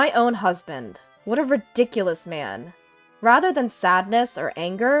 My own husband. What a ridiculous man. Rather than sadness or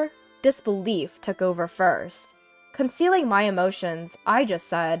anger, disbelief took over first. Concealing my emotions, I just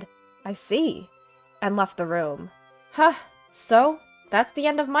said, "I see," and left the room. Huh, so that's the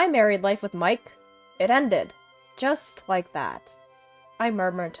end of my married life with Mike. It ended. Just like that. I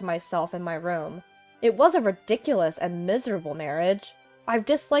murmured to myself in my room. It was a ridiculous and miserable marriage. I've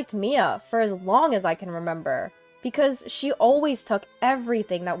disliked Mia for as long as I can remember, because she always took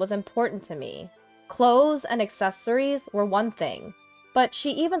everything that was important to me. Clothes and accessories were one thing, but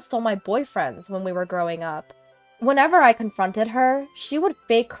she even stole my boyfriends when we were growing up. Whenever I confronted her, she would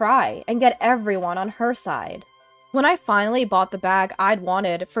fake cry and get everyone on her side. When I finally bought the bag I'd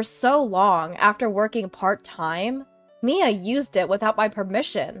wanted for so long after working part-time, Mia used it without my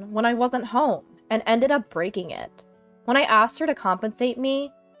permission when I wasn't home and ended up breaking it. When I asked her to compensate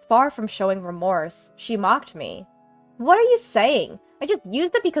me, far from showing remorse, she mocked me. "What are you saying? I just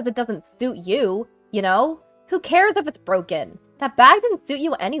used it because it doesn't suit you, you know? Who cares if it's broken? That bag didn't suit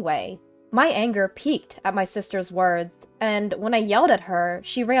you anyway." My anger peaked at my sister's words, and when I yelled at her,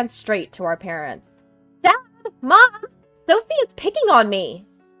 she ran straight to our parents. "Dad! Mom! Sophie is picking on me!"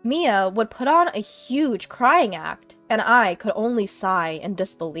 Mia would put on a huge crying act, and I could only sigh in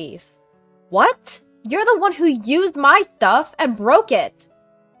disbelief. "What? You're the one who used my stuff and broke it!"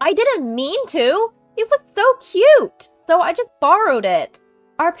 "I didn't mean to! It was so cute, so I just borrowed it."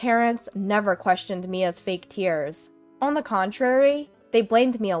 Our parents never questioned Mia's fake tears. On the contrary, they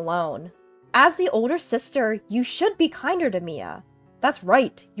blamed me alone. As the older sister, you should be kinder to Mia. That's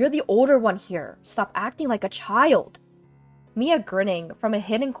right, you're the older one here. Stop acting like a child. Mia grinning from a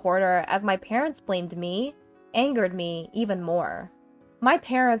hidden corner as my parents blamed me angered me even more. My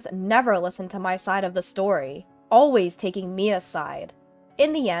parents never listened to my side of the story, always taking Mia's side.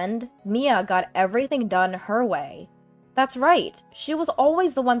 In the end, Mia got everything done her way. That's right, she was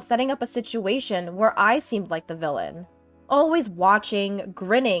always the one setting up a situation where I seemed like the villain. Always watching,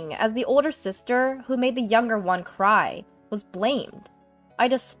 grinning as the older sister, who made the younger one cry, was blamed. I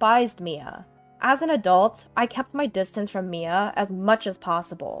despised Mia. As an adult, I kept my distance from Mia as much as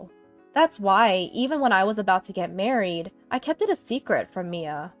possible. That's why, even when I was about to get married, I kept it a secret from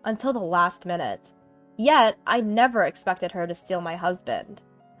Mia until the last minute. Yet, I never expected her to steal my husband.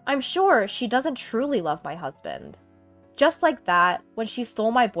 I'm sure she doesn't truly love my husband. Just like that, when she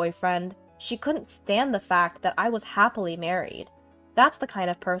stole my boyfriend, she couldn't stand the fact that I was happily married. That's the kind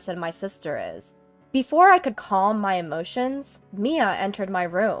of person my sister is. Before I could calm my emotions, Mia entered my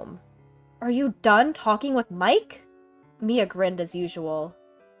room. "Are you done talking with Mike?" Mia grinned as usual.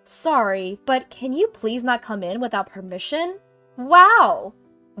 "Sorry, but can you please not come in without permission?" "Wow!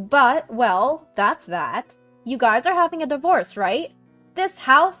 But, well, that's that. You guys are having a divorce, right? This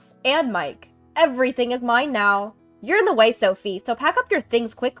house and Mike. Everything is mine now. You're in the way, Sophie, so pack up your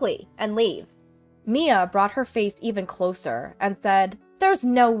things quickly and leave." Mia brought her face even closer and said, "There's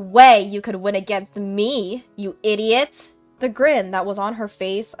no way you could win against me, you idiot!" The grin that was on her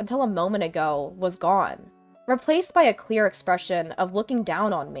face until a moment ago was gone, replaced by a clear expression of looking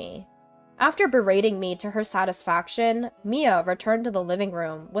down on me. After berating me to her satisfaction, Mia returned to the living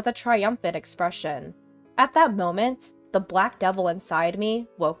room with a triumphant expression. At that moment, the black devil inside me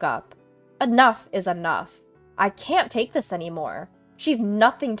woke up. Enough is enough. I can't take this anymore. She's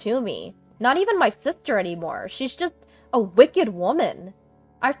nothing to me. Not even my sister anymore. She's just a wicked woman.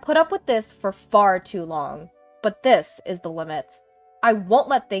 I've put up with this for far too long. But this is the limit. I won't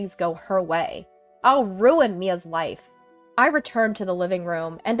let things go her way. I'll ruin Mia's life. I returned to the living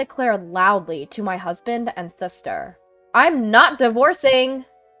room and declared loudly to my husband and sister, "I'm not divorcing!"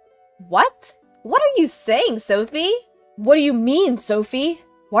 "What? What are you saying, Sophie?" "What do you mean, Sophie?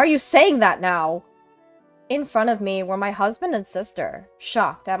 Why are you saying that now?" In front of me were my husband and sister,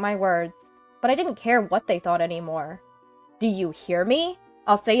 shocked at my words, but I didn't care what they thought anymore. "Do you hear me?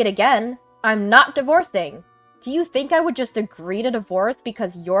 I'll say it again. I'm not divorcing. Do you think I would just agree to divorce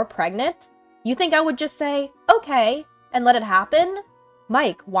because you're pregnant? You think I would just say, okay, and let it happen?"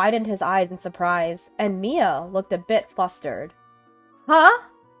 Mike widened his eyes in surprise, and Mia looked a bit flustered. "Huh?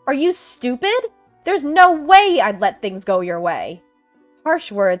 Are you stupid? There's no way I'd let things go your way."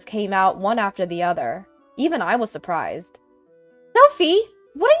 Harsh words came out one after the other. Even I was surprised. "Sophie,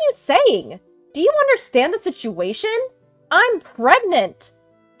 What are you saying? Do you understand the situation? I'm pregnant!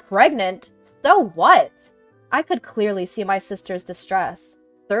 Pregnant? So what? I could clearly see my sister's distress.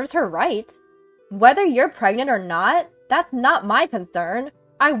 Serves her right. Whether you're pregnant or not, that's not my concern.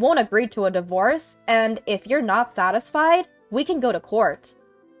 I won't agree to a divorce, and if you're not satisfied, we can go to court.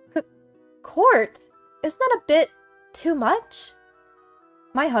 Court? Isn't that a bit too much?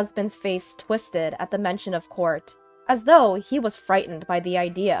 My husband's face twisted at the mention of court, as though he was frightened by the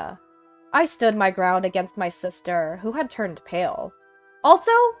idea. I stood my ground against my sister, who had turned pale.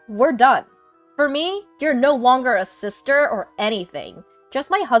 Also, we're done. For me, you're no longer a sister or anything, just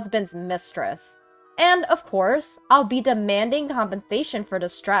my husband's mistress. And, of course, I'll be demanding compensation for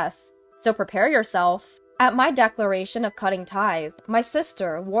distress, so prepare yourself. At my declaration of cutting ties, my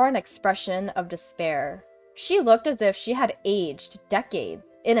sister wore an expression of despair. She looked as if she had aged decades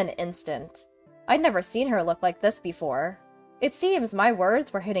in an instant. I'd never seen her look like this before. It seems my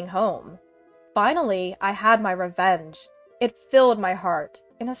words were hitting home. Finally, I had my revenge. It filled my heart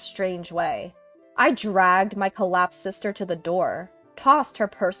in a strange way. I dragged my collapsed sister to the door, tossed her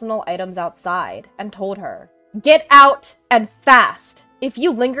personal items outside, and told her, "Get out, and fast! If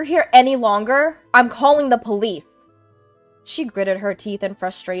you linger here any longer, I'm calling the police." She gritted her teeth in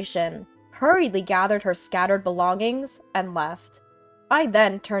frustration, hurriedly gathered her scattered belongings, and left. I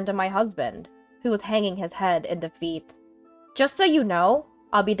then turned to my husband, who was hanging his head in defeat. "Just so you know,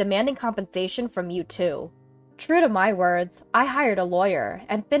 I'll be demanding compensation from you too." True to my words, I hired a lawyer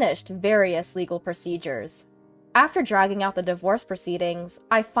and finished various legal procedures. After dragging out the divorce proceedings,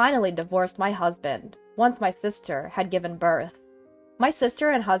 I finally divorced my husband once my sister had given birth. My sister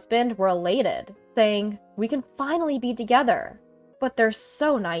and husband were elated, saying, "We can finally be together." But they're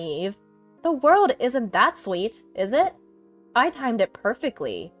so naive. The world isn't that sweet, is it? I timed it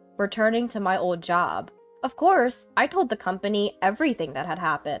perfectly, returning to my old job. Of course, I told the company everything that had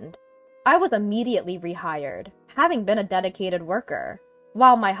happened. I was immediately rehired, having been a dedicated worker,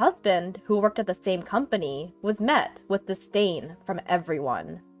 while my husband, who worked at the same company, was met with disdain from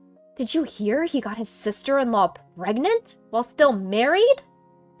everyone. Did you hear he got his sister-in-law pregnant while still married?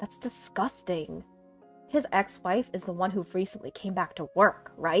 That's disgusting. His ex-wife is the one who recently came back to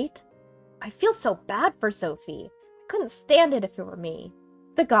work, right? I feel so bad for Sophie. I couldn't stand it if it were me.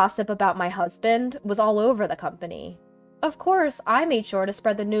 The gossip about my husband was all over the company. Of course, I made sure to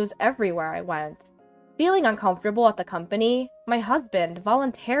spread the news everywhere I went. Feeling uncomfortable at the company, my husband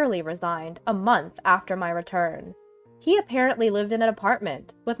voluntarily resigned a month after my return. He apparently lived in an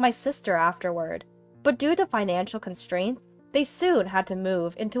apartment with my sister afterward, but due to financial constraints, they soon had to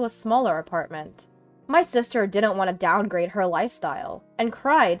move into a smaller apartment. My sister didn't want to downgrade her lifestyle and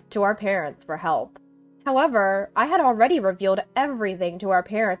cried to our parents for help. However, I had already revealed everything to our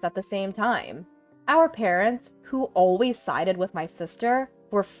parents at the same time. Our parents, who always sided with my sister,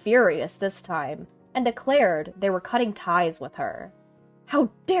 were furious this time and declared they were cutting ties with her. "How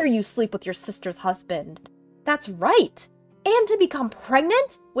dare you sleep with your sister's husband?" "That's right! And to become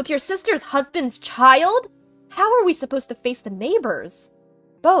pregnant with your sister's husband's child? How are we supposed to face the neighbors?"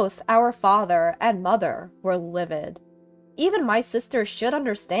 Both our father and mother were livid. Even my sister should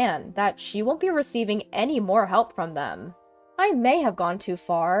understand that she won't be receiving any more help from them. I may have gone too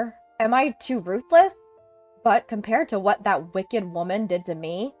far. Am I too ruthless? But compared to what that wicked woman did to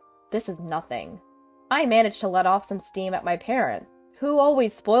me, this is nothing. I managed to let off some steam at my parents, who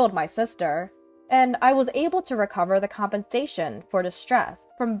always spoiled my sister, and I was able to recover the compensation for distress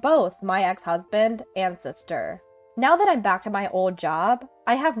from both my ex-husband and sister. Now that I'm back to my old job,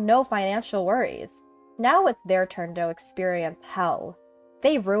 I have no financial worries. Now it's their turn to experience hell.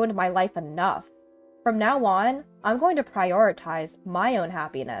 They ruined my life enough. From now on, I'm going to prioritize my own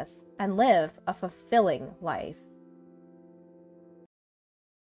happiness and live a fulfilling life.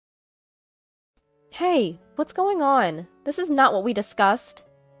 Hey, what's going on? This is not what we discussed.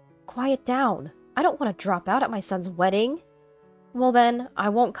 Quiet down. I don't want to drop out at my son's wedding. Well then, I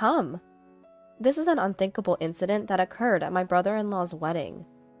won't come. This is an unthinkable incident that occurred at my brother-in-law's wedding.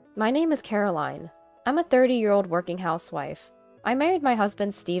 My name is Caroline. I'm a 30-year-old working housewife. I married my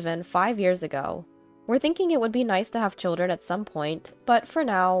husband Steven 5 years ago. We're thinking it would be nice to have children at some point, but for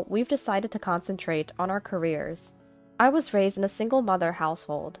now, we've decided to concentrate on our careers. I was raised in a single-mother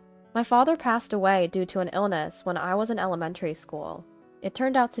household. My father passed away due to an illness when I was in elementary school. It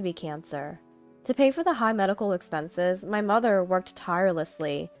turned out to be cancer. To pay for the high medical expenses, my mother worked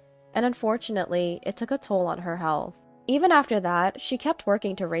tirelessly, and unfortunately, it took a toll on her health. Even after that, she kept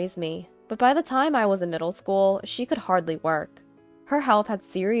working to raise me, but by the time I was in middle school, she could hardly work. Her health had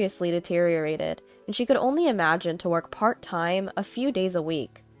seriously deteriorated, and she could only imagine to work part-time a few days a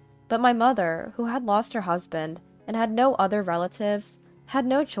week. But my mother, who had lost her husband and had no other relatives, had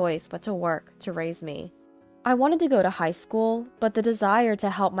no choice but to work to raise me. I wanted to go to high school, but the desire to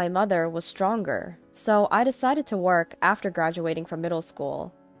help my mother was stronger, so I decided to work after graduating from middle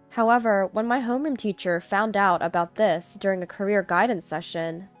school. However, when my homeroom teacher found out about this during a career guidance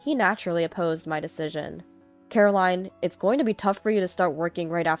session, he naturally opposed my decision. "Caroline, it's going to be tough for you to start working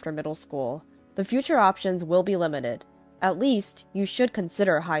right after middle school. The future options will be limited. At least, you should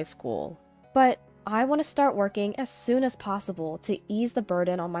consider high school." "But I want to start working as soon as possible to ease the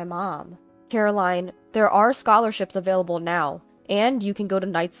burden on my mom." "Caroline, there are scholarships available now, and you can go to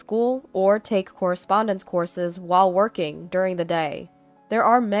night school or take correspondence courses while working during the day. There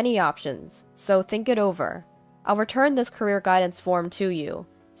are many options, so think it over. I'll return this career guidance form to you,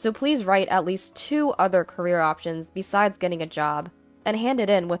 so please write at least 2 other career options besides getting a job, and hand it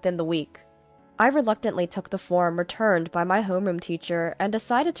in within the week." I reluctantly took the form returned by my homeroom teacher and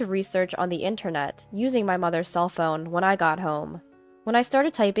decided to research on the internet using my mother's cell phone when I got home. When I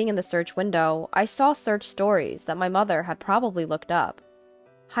started typing in the search window, I saw search stories that my mother had probably looked up.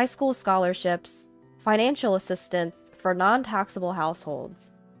 High school scholarships, financial assistance for non-taxable households,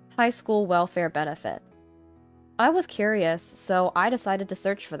 high school welfare benefits. I was curious, so I decided to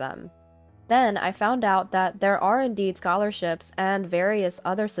search for them. Then I found out that there are indeed scholarships and various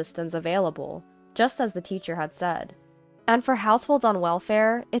other systems available, just as the teacher had said. And for households on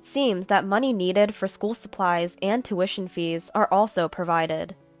welfare, it seems that money needed for school supplies and tuition fees are also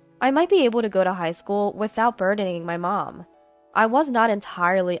provided. I might be able to go to high school without burdening my mom. I was not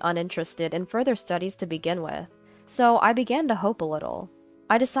entirely uninterested in further studies to begin with, so I began to hope a little.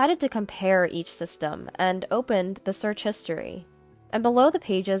 I decided to compare each system and opened the search history. And below the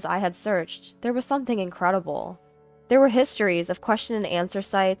pages I had searched, there was something incredible. There were histories of question and answer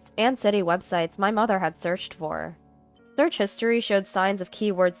sites and city websites my mother had searched for. Search history showed signs of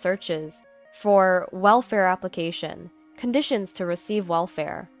keyword searches for welfare application, conditions to receive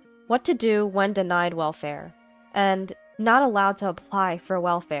welfare, what to do when denied welfare, and not allowed to apply for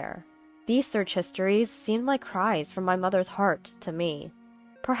welfare. These search histories seemed like cries from my mother's heart to me.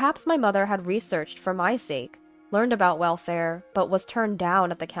 Perhaps my mother had researched for my sake, learned about welfare, but was turned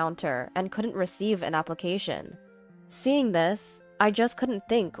down at the counter and couldn't receive an application. Seeing this, I just couldn't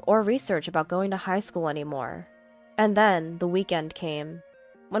think or research about going to high school anymore. And then the weekend came.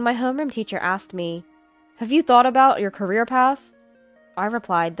 When my homeroom teacher asked me, "Have you thought about your career path?" I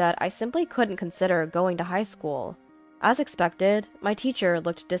replied that I simply couldn't consider going to high school. As expected, my teacher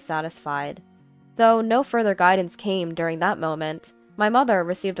looked dissatisfied. Though no further guidance came during that moment, my mother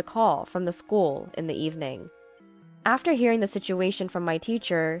received a call from the school in the evening. After hearing the situation from my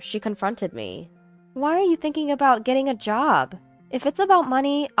teacher, she confronted me. "Why are you thinking about getting a job? If it's about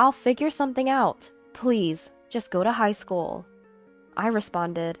money, I'll figure something out. Please, just go to high school." I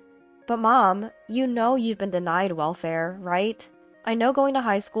responded, "But Mom, you know you've been denied welfare, right? I know going to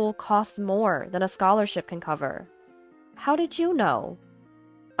high school costs more than a scholarship can cover." "How did you know?"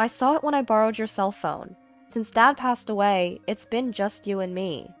 "I saw it when I borrowed your cell phone. Since Dad passed away, it's been just you and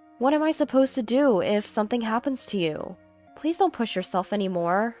me. What am I supposed to do if something happens to you? Please don't push yourself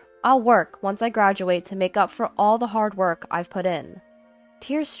anymore. I'll work once I graduate to make up for all the hard work I've put in."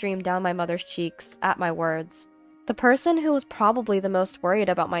 Tears streamed down my mother's cheeks at my words. The person who was probably the most worried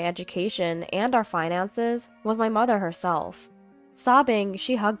about my education and our finances was my mother herself. Sobbing,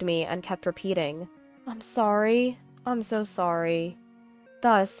 she hugged me and kept repeating, "I'm sorry. I'm so sorry."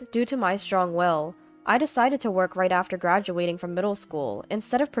 Thus, due to my strong will, I decided to work right after graduating from middle school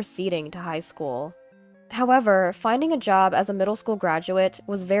instead of proceeding to high school. However, finding a job as a middle school graduate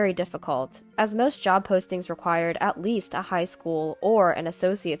was very difficult, as most job postings required at least a high school or an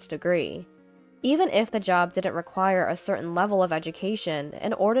associate's degree. Even if the job didn't require a certain level of education,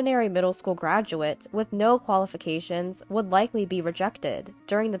 an ordinary middle school graduate with no qualifications would likely be rejected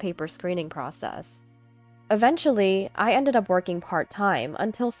during the paper screening process. Eventually, I ended up working part-time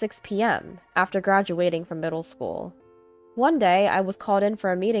until 6 p.m. after graduating from middle school. One day, I was called in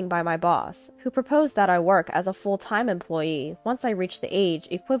for a meeting by my boss, who proposed that I work as a full-time employee once I reached the age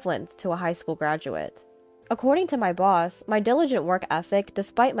equivalent to a high school graduate. According to my boss, my diligent work ethic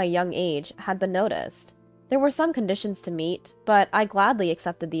despite my young age had been noticed. There were some conditions to meet, but I gladly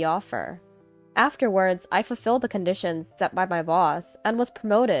accepted the offer. Afterwards, I fulfilled the conditions set by my boss and was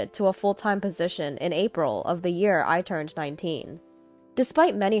promoted to a full-time position in April of the year I turned 19.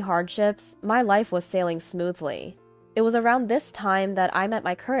 Despite many hardships, my life was sailing smoothly. It was around this time that I met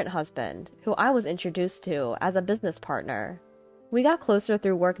my current husband, who I was introduced to as a business partner. We got closer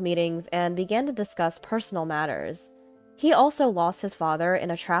through work meetings and began to discuss personal matters. He also lost his father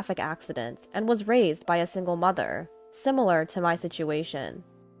in a traffic accident and was raised by a single mother, similar to my situation.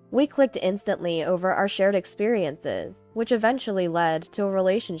 We clicked instantly over our shared experiences, which eventually led to a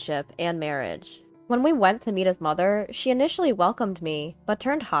relationship and marriage. When we went to meet his mother, she initially welcomed me, but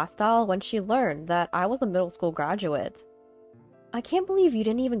turned hostile when she learned that I was a middle school graduate. I can't believe you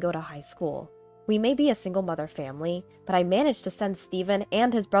didn't even go to high school. We may be a single mother family, but I managed to send Steven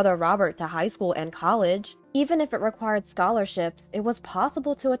and his brother Robert to high school and college. Even if it required scholarships, it was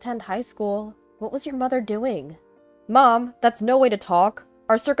possible to attend high school. What was your mother doing? Mom, that's no way to talk.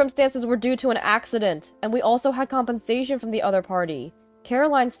 Our circumstances were due to an accident, and we also had compensation from the other party.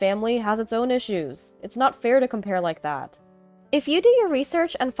 Caroline's family has its own issues. It's not fair to compare like that. If you do your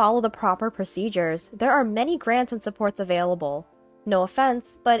research and follow the proper procedures, there are many grants and supports available. No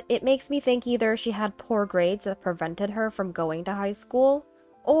offense, but it makes me think either she had poor grades that prevented her from going to high school,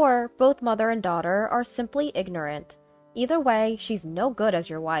 or both mother and daughter are simply ignorant. Either way, she's no good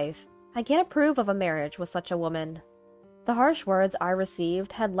as your wife. I can't approve of a marriage with such a woman. The harsh words I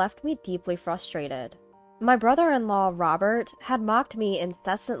received had left me deeply frustrated. My brother-in-law, Robert, had mocked me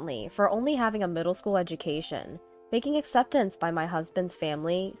incessantly for only having a middle school education, making acceptance by my husband's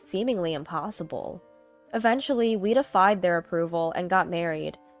family seemingly impossible. Eventually, we defied their approval and got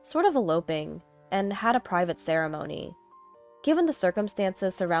married, sort of eloping, and had a private ceremony. Given the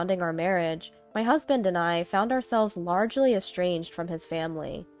circumstances surrounding our marriage, my husband and I found ourselves largely estranged from his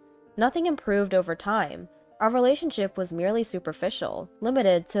family. Nothing improved over time. Our relationship was merely superficial,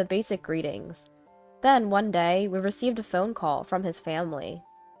 limited to basic greetings. Then, one day, we received a phone call from his family.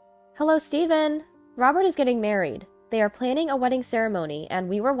 Hello, Steven. Robert is getting married. They are planning a wedding ceremony, and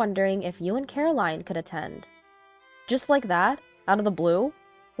we were wondering if you and Caroline could attend. Just like that? Out of the blue?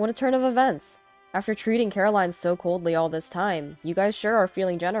 What a turn of events. After treating Caroline so coldly all this time, you guys sure are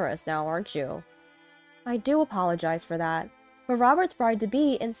feeling generous now, aren't you? I do apologize for that, but Robert's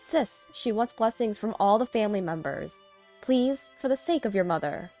bride-to-be insists she wants blessings from all the family members. Please, for the sake of your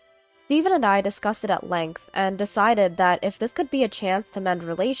mother. Stephen and I discussed it at length and decided that if this could be a chance to mend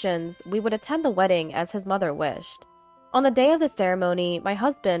relations, we would attend the wedding as his mother wished. On the day of the ceremony, my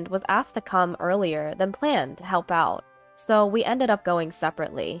husband was asked to come earlier than planned to help out, so we ended up going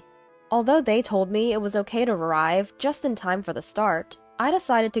separately. Although they told me it was okay to arrive just in time for the start, I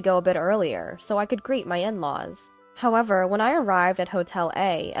decided to go a bit earlier so I could greet my in-laws. However, when I arrived at Hotel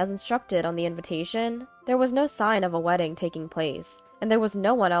A as instructed on the invitation, there was no sign of a wedding taking place, and there was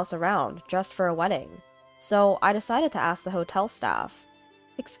no one else around dressed for a wedding. So I decided to ask the hotel staff,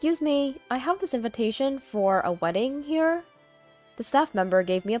 "Excuse me, I have this invitation for a wedding here?" The staff member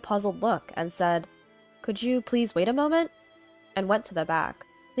gave me a puzzled look and said, "Could you please wait a moment?" and went to the back,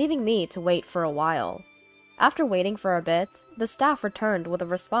 leaving me to wait for a while. After waiting for a bit, the staff returned with a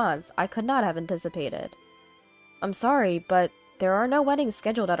response I could not have anticipated. "I'm sorry, but there are no weddings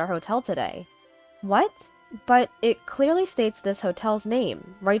scheduled at our hotel today." What? But it clearly states this hotel's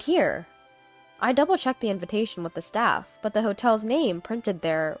name, right here. I double-checked the invitation with the staff, but the hotel's name printed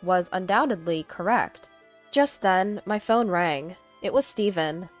there was undoubtedly correct. Just then, my phone rang. It was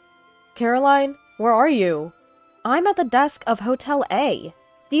Steven. "Caroline, where are you?" "I'm at the desk of Hotel A.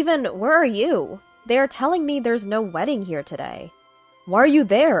 Steven, where are you? They are telling me there's no wedding here today." "Why are you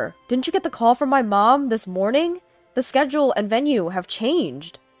there? Didn't you get the call from my mom this morning? The schedule and venue have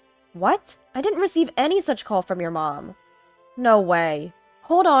changed." "What? I didn't receive any such call from your mom." "No way."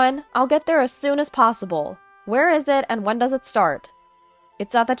 "Hold on, I'll get there as soon as possible. Where is it and when does it start?"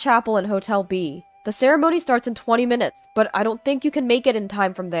 "It's at the chapel in Hotel B. The ceremony starts in 20 minutes, but I don't think you can make it in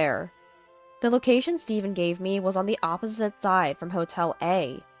time from there." The location Steven gave me was on the opposite side from Hotel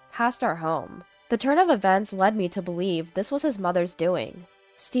A, past our home. The turn of events led me to believe this was his mother's doing.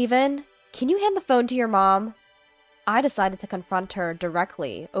 "Steven, can you hand the phone to your mom?" I decided to confront her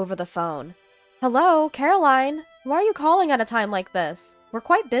directly over the phone. "Hello, Caroline. Why are you calling at a time like this? We're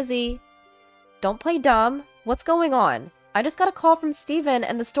quite busy." "Don't play dumb. What's going on? I just got a call from Steven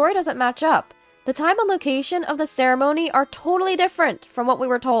and the story doesn't match up. The time and location of the ceremony are totally different from what we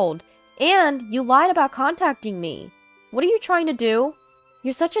were told. And you lied about contacting me. What are you trying to do?"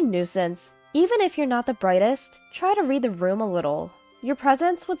 "You're such a nuisance. Even if you're not the brightest, try to read the room a little. Your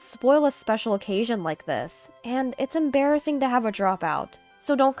presence would spoil a special occasion like this, and it's embarrassing to have a dropout,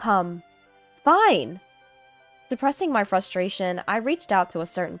 so don't come." "Fine." Suppressing my frustration, I reached out to a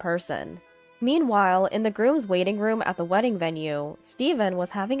certain person. Meanwhile, in the groom's waiting room at the wedding venue, Steven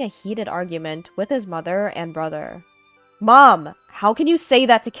was having a heated argument with his mother and brother. "Mom, how can you say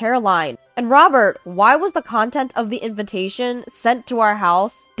that to Caroline? And Robert, why was the content of the invitation sent to our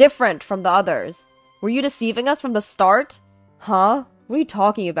house different from the others? Were you deceiving us from the start?" "Huh? What are you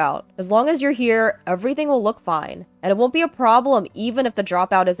talking about? As long as you're here, everything will look fine. And it won't be a problem even if the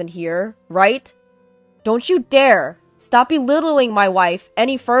dropout isn't here, right?" "Don't you dare! Stop belittling my wife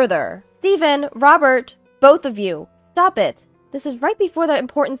any further. Stephen, Robert, both of you, stop it. This is right before the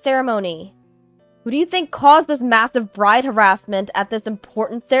important ceremony. Who do you think caused this massive bride harassment at this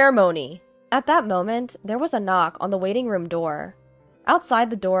important ceremony? At that moment, there was a knock on the waiting room door.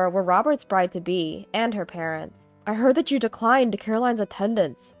 Outside the door were Robert's bride-to-be and her parents. I heard that you declined Caroline's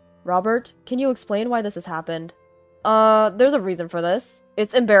attendance. Robert, can you explain why this has happened? There's a reason for this.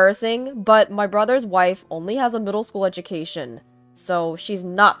 It's embarrassing, but my brother's wife only has a middle school education, so she's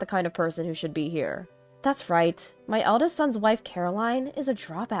not the kind of person who should be here. That's right. My eldest son's wife, Caroline, is a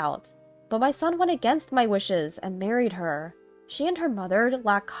dropout. But my son went against my wishes and married her. She and her mother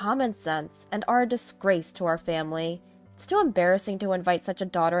lack common sense and are a disgrace to our family. It's too embarrassing to invite such a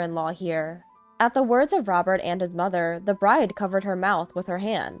daughter-in-law here. At the words of Robert and his mother, the bride covered her mouth with her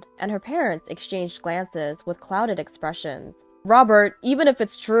hand, and her parents exchanged glances with clouded expressions. Robert, even if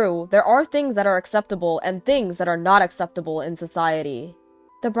it's true, there are things that are acceptable and things that are not acceptable in society.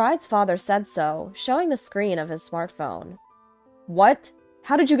 The bride's father said so, showing the screen of his smartphone. What?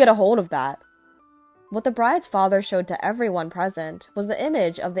 How did you get a hold of that? What the bride's father showed to everyone present was the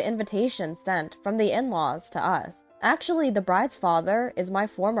image of the invitation sent from the in-laws to us. Actually, the bride's father is my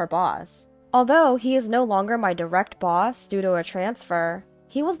former boss. Although he is no longer my direct boss due to a transfer,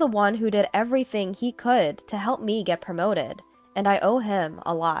 he was the one who did everything he could to help me get promoted, and I owe him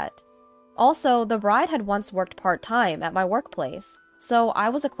a lot. Also, the bride had once worked part-time at my workplace, so I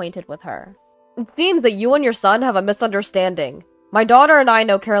was acquainted with her. It seems that you and your son have a misunderstanding. My daughter and I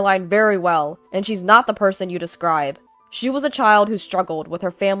know Caroline very well, and she's not the person you describe. She was a child who struggled with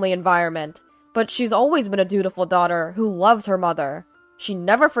her family environment, but she's always been a dutiful daughter who loves her mother. She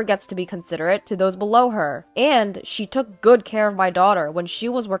never forgets to be considerate to those below her, and she took good care of my daughter when she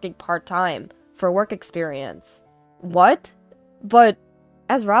was working part-time for work experience. What? But...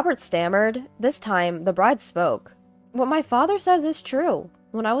 As Robert stammered, this time the bride spoke. What my father says is true.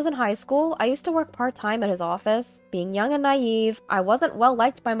 When I was in high school, I used to work part-time at his office. Being young and naive, I wasn't well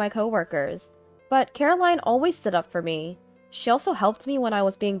liked by my coworkers. But Caroline always stood up for me. She also helped me when I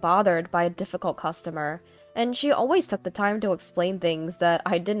was being bothered by a difficult customer, and she always took the time to explain things that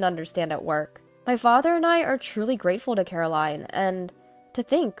I didn't understand at work. My father and I are truly grateful to Caroline, and to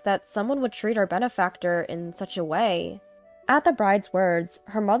think that someone would treat our benefactor in such a way. At the bride's words,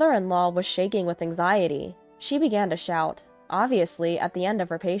 her mother-in-law was shaking with anxiety. She began to shout, obviously at the end of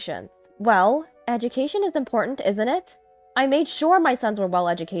her patience. Well, education is important, isn't it? I made sure my sons were well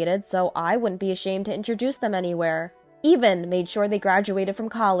educated, so I wouldn't be ashamed to introduce them anywhere. Even made sure they graduated from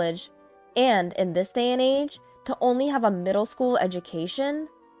college. And in this day and age, to only have a middle school education?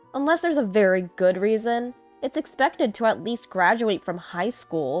 Unless there's a very good reason, it's expected to at least graduate from high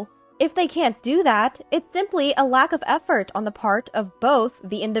school. If they can't do that, it's simply a lack of effort on the part of both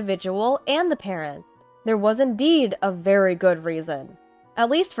the individual and the parents. There was indeed a very good reason. At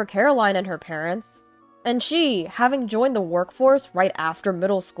least for Caroline and her parents. And she, having joined the workforce right after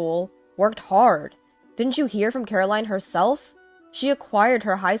middle school, worked hard. Didn't you hear from Caroline herself? She acquired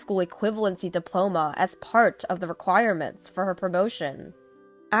her high school equivalency diploma as part of the requirements for her promotion.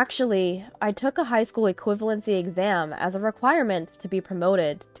 Actually, I took a high school equivalency exam as a requirement to be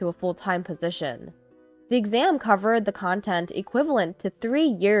promoted to a full-time position. The exam covered the content equivalent to 3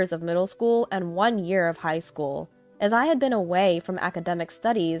 years of middle school and 1 year of high school. As I had been away from academic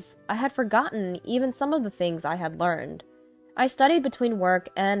studies, I had forgotten even some of the things I had learned. I studied between work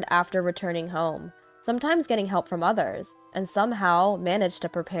and after returning home, sometimes getting help from others, and somehow managed to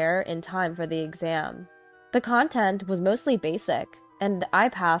prepare in time for the exam. The content was mostly basic, and I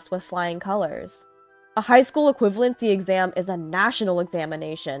passed with flying colors. A high school equivalency exam is a national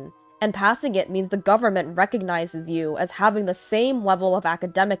examination, and passing it means the government recognizes you as having the same level of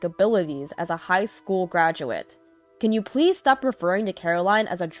academic abilities as a high school graduate. Can you please stop referring to Caroline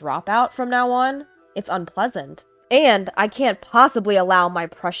as a dropout from now on? It's unpleasant. And I can't possibly allow my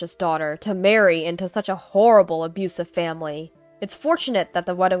precious daughter to marry into such a horrible, abusive family. It's fortunate that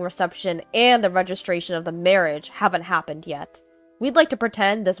the wedding reception and the registration of the marriage haven't happened yet. We'd like to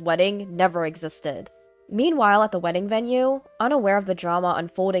pretend this wedding never existed. Meanwhile, at the wedding venue, unaware of the drama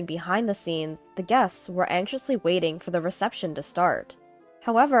unfolding behind the scenes, the guests were anxiously waiting for the reception to start.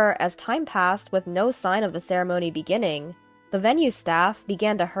 However, as time passed with no sign of the ceremony beginning, the venue staff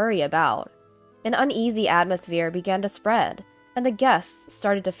began to hurry about. An uneasy atmosphere began to spread, and the guests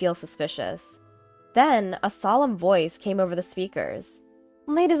started to feel suspicious. Then, a solemn voice came over the speakers.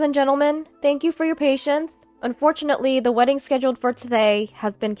 Ladies and gentlemen, thank you for your patience. Unfortunately, the wedding scheduled for today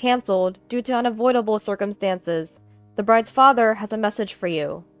has been cancelled due to unavoidable circumstances. The bride's father has a message for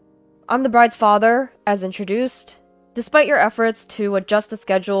you. I'm the bride's father, as introduced. Despite your efforts to adjust the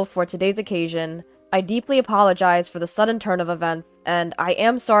schedule for today's occasion, I deeply apologize for the sudden turn of events, and I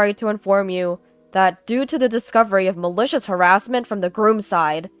am sorry to inform you that due to the discovery of malicious harassment from the groom's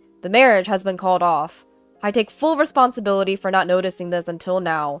side, the marriage has been called off. I take full responsibility for not noticing this until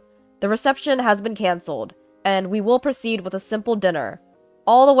now. The reception has been cancelled, and we will proceed with a simple dinner.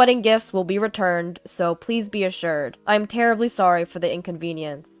 All the wedding gifts will be returned, so please be assured. I am terribly sorry for the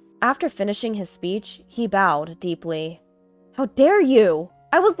inconvenience. After finishing his speech, he bowed deeply. How dare you!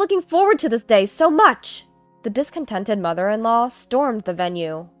 I was looking forward to this day so much! The discontented mother-in-law stormed the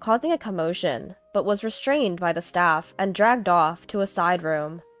venue, causing a commotion, but was restrained by the staff and dragged off to a side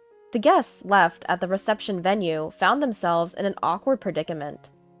room. The guests left at the reception venue found themselves in an awkward predicament.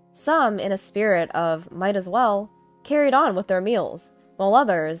 Some, in a spirit of might as well, carried on with their meals, while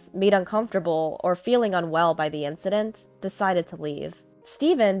others, made uncomfortable or feeling unwell by the incident, decided to leave.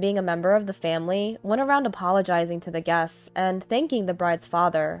 Stephen, being a member of the family, went around apologizing to the guests and thanking the bride's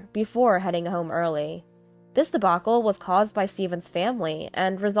father before heading home early. This debacle was caused by Stephen's family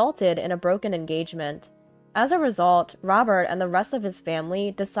and resulted in a broken engagement. As a result, Robert and the rest of his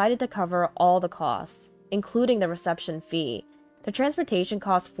family decided to cover all the costs, including the reception fee, the transportation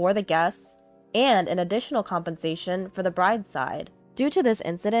costs for the guests, and an additional compensation for the bride's side. Due to this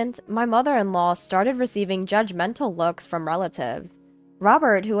incident, my mother-in-law started receiving judgmental looks from relatives.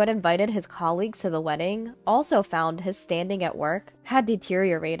 Robert, who had invited his colleagues to the wedding, also found his standing at work had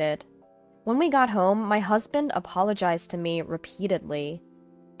deteriorated. When we got home, my husband apologized to me repeatedly.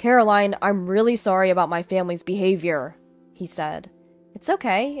 "Caroline, I'm really sorry about my family's behavior," he said. "It's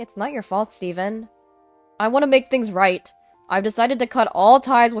okay. It's not your fault, Stephen. I want to make things right. I've decided to cut all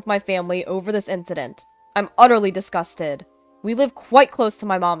ties with my family over this incident. I'm utterly disgusted. We live quite close to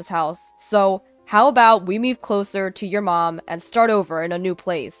my mom's house, so how about we move closer to your mom and start over in a new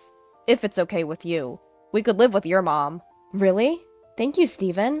place? If it's okay with you. We could live with your mom." "Really? Thank you,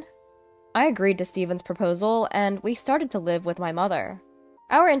 Stephen." I agreed to Stephen's proposal, and we started to live with my mother.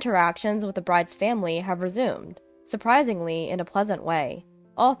 Our interactions with the bride's family have resumed, surprisingly in a pleasant way,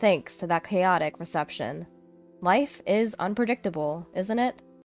 all thanks to that chaotic reception. Life is unpredictable, isn't it?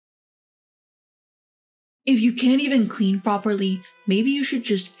 If you can't even clean properly, maybe you should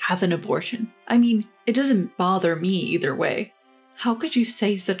just have an abortion. I mean, it doesn't bother me either way. How could you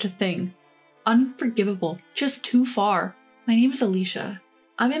say such a thing? Unforgivable, just too far. My name is Alicia.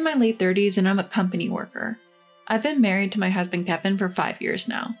 I'm in my late 30s and I'm a company worker. I've been married to my husband Kevin for 5 years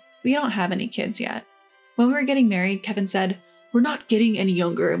now. We don't have any kids yet. When we were getting married, Kevin said, "We're not getting any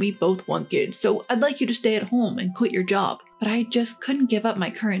younger and we both want kids, so I'd like you to stay at home and quit your job." But I just couldn't give up my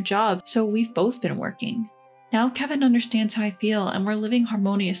current job, so we've both been working. Now Kevin understands how I feel and we're living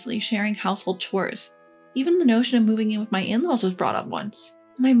harmoniously, sharing household chores. Even the notion of moving in with my in-laws was brought up once.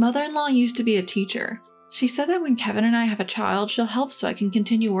 My mother-in-law used to be a teacher. She said that when Kevin and I have a child, she'll help so I can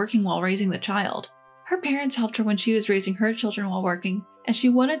continue working while raising the child. Her parents helped her when she was raising her children while working, and she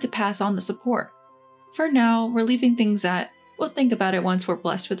wanted to pass on the support. For now, we're leaving things at, we'll think about it once we're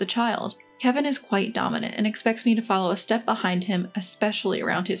blessed with a child. Kevin is quite dominant and expects me to follow a step behind him, especially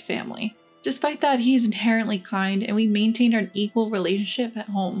around his family. Despite that, he is inherently kind and we maintained an equal relationship at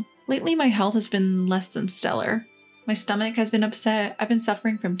home. Lately, my health has been less than stellar. My stomach has been upset, I've been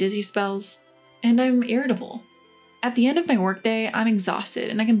suffering from dizzy spells, and I'm irritable. At the end of my workday, I'm exhausted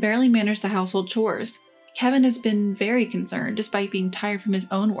and I can barely manage the household chores. Kevin has been very concerned despite being tired from his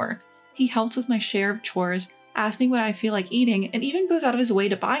own work. He helps with my share of chores, asks me what I feel like eating, and even goes out of his way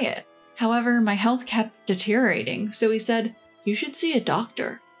to buy it. However, my health kept deteriorating, so he said, "You should see a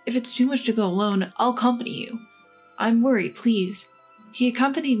doctor. If it's too much to go alone, I'll accompany you. I'm worried, please." He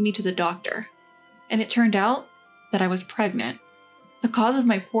accompanied me to the doctor, and it turned out that I was pregnant. The cause of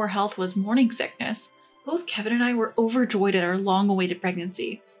my poor health was morning sickness. Both Kevin and I were overjoyed at our long-awaited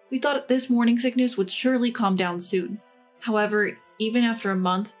pregnancy. We thought this morning sickness would surely calm down soon. However, even after a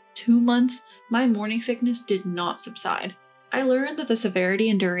month, 2 months, my morning sickness did not subside. I learned that the severity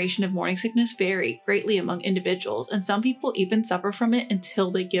and duration of morning sickness vary greatly among individuals, and some people even suffer from it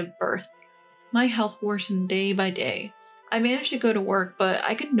until they give birth. My health worsened day by day. I managed to go to work, but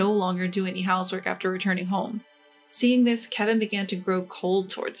I could no longer do any housework after returning home. Seeing this, Kevin began to grow cold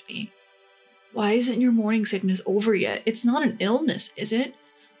towards me. "Why isn't your morning sickness over yet? It's not an illness, is it?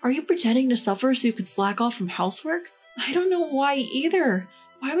 Are you pretending to suffer so you can slack off from housework?" "I don't know why either.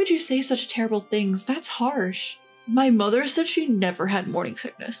 Why would you say such terrible things? That's harsh." "My mother said she never had morning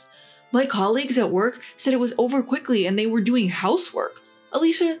sickness. My colleagues at work said it was over quickly and they were doing housework.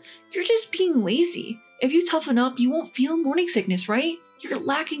 Alicia, you're just being lazy. If you toughen up, you won't feel morning sickness, right? You're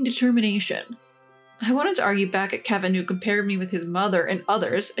lacking determination." I wanted to argue back at Kevin, who compared me with his mother and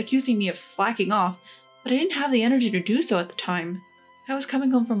others, accusing me of slacking off, but I didn't have the energy to do so at the time. I was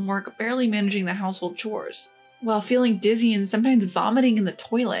coming home from work barely managing the household chores, while feeling dizzy and sometimes vomiting in the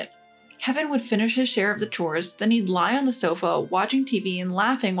toilet. Kevin would finish his share of the chores, then he'd lie on the sofa watching TV and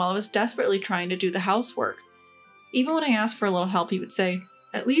laughing while I was desperately trying to do the housework. Even when I asked for a little help, he would say,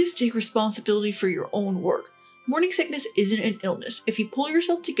 "At least take responsibility for your own work. Morning sickness isn't an illness. If you pull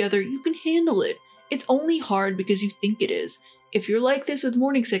yourself together, you can handle it. It's only hard because you think it is. If you're like this with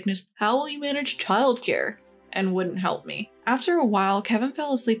morning sickness, how will you manage childcare?" And wouldn't help me. After a while, Kevin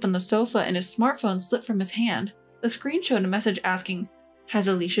fell asleep on the sofa and his smartphone slipped from his hand. The screen showed a message asking, "Has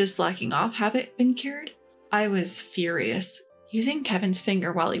Alicia's slacking off habit been cured?" I was furious. Using Kevin's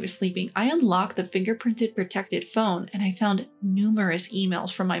finger while he was sleeping, I unlocked the fingerprinted protected phone and I found numerous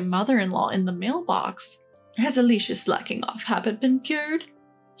emails from my mother-in-law in the mailbox. "Has Alicia's slacking off habit been cured?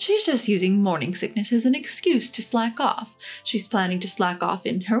 She's just using morning sickness as an excuse to slack off. She's planning to slack off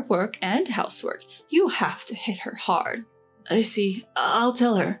in her work and housework. You have to hit her hard." "I see. I'll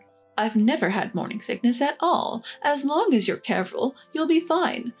tell her. I've never had morning sickness at all. As long as you're careful, you'll be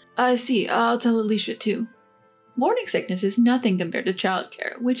fine." "I see. I'll tell Alicia too." Morning sickness is nothing compared to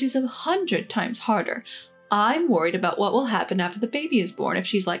childcare, which is 100 times harder. I'm worried about what will happen after the baby is born if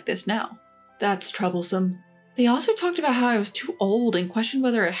she's like this now. That's troublesome. They also talked about how I was too old and questioned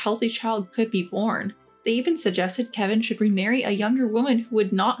whether a healthy child could be born. They even suggested Kevin should remarry a younger woman who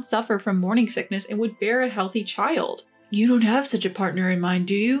would not suffer from morning sickness and would bear a healthy child. "You don't have such a partner in mind,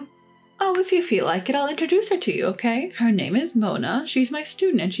 do you?" "Oh, if you feel like it, I'll introduce her to you, okay? Her name is Mona. She's my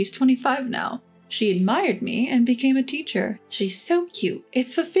student and she's 25 now. She admired me and became a teacher. She's so cute.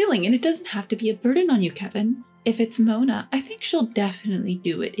 It's fulfilling and it doesn't have to be a burden on you, Kevin. If it's Mona, I think she'll definitely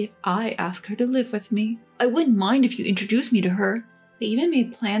do it if I ask her to live with me." "I wouldn't mind if you introduced me to her." They even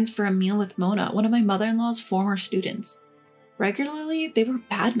made plans for a meal with Mona, one of my mother-in-law's former students. Regularly, they were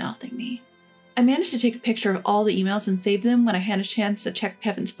bad-mouthing me. I managed to take a picture of all the emails and save them when I had a chance to check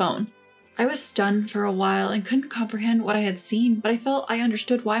Kevin's phone. I was stunned for a while and couldn't comprehend what I had seen, but I felt I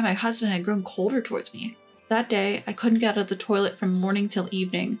understood why my husband had grown colder towards me. That day, I couldn't get out of the toilet from morning till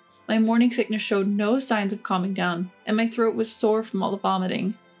evening. My morning sickness showed no signs of calming down, and my throat was sore from all the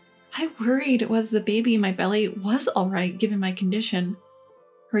vomiting. I worried whether the baby in my belly was alright given my condition.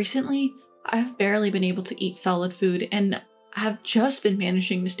 Recently, I've barely been able to eat solid food and have just been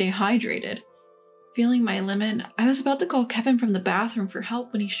managing to stay hydrated. Feeling my limit, I was about to call Kevin from the bathroom for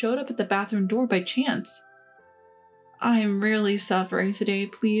help when he showed up at the bathroom door by chance. "I'm really suffering today.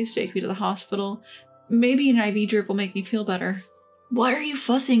 Please take me to the hospital. Maybe an IV drip will make me feel better." "Why are you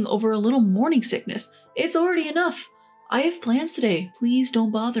fussing over a little morning sickness? It's already enough. I have plans today. Please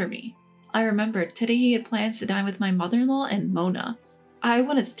don't bother me." I remembered today he had plans to dine with my mother-in-law and Mona. I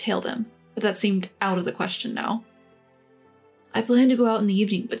wanted to tail them, but that seemed out of the question now. "I plan to go out in the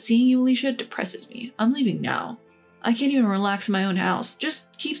evening, but seeing you, Alicia, depresses me. I'm leaving now. I can't even relax in my own house.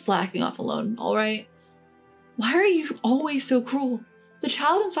 Just keep slacking off alone, alright?" "Why are you always so cruel? The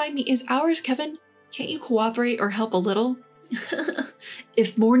child inside me is ours, Kevin. Can't you cooperate or help a little?"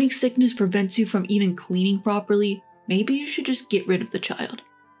 "If morning sickness prevents you from even cleaning properly, maybe you should just get rid of the child.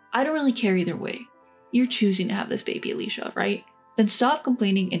 I don't really care either way. You're choosing to have this baby, Alicia, right? Then stop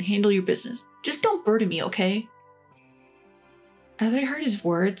complaining and handle your business. Just don't burden me, okay?" As I heard his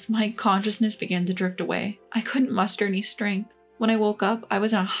words, my consciousness began to drift away. I couldn't muster any strength. When I woke up, I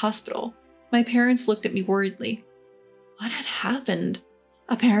was in a hospital. My parents looked at me worriedly. What had happened?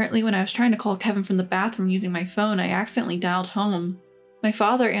 Apparently, when I was trying to call Kevin from the bathroom using my phone, I accidentally dialed home. My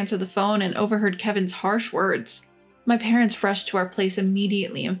father answered the phone and overheard Kevin's harsh words. My parents rushed to our place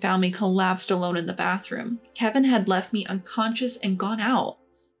immediately and found me collapsed alone in the bathroom. Kevin had left me unconscious and gone out.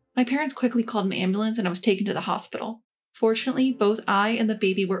 My parents quickly called an ambulance and I was taken to the hospital. Fortunately, both I and the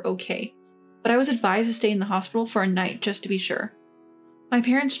baby were okay, but I was advised to stay in the hospital for a night just to be sure. My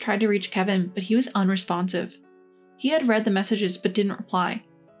parents tried to reach Kevin, but he was unresponsive. He had read the messages but didn't reply.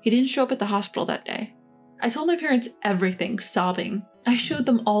 He didn't show up at the hospital that day. I told my parents everything, sobbing. I showed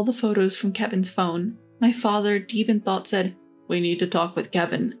them all the photos from Kevin's phone. My father, deep in thought, said, "We need to talk with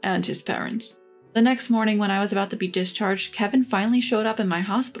Kevin and his parents." The next morning, when I was about to be discharged, Kevin finally showed up in my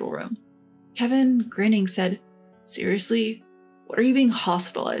hospital room. Kevin, grinning, said, "Seriously? What are you being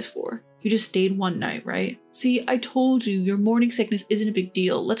hospitalized for? You just stayed one night, right? See, I told you your morning sickness isn't a big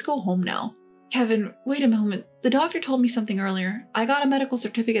deal. Let's go home now." "Kevin, wait a moment. The doctor told me something earlier. I got a medical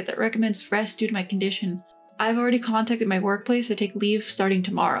certificate that recommends rest due to my condition. I've already contacted my workplace to take leave starting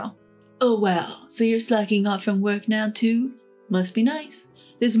tomorrow." "Oh wow, so you're slacking off from work now too? Must be nice.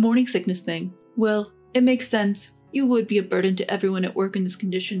 This morning sickness thing. Well, it makes sense. You would be a burden to everyone at work in this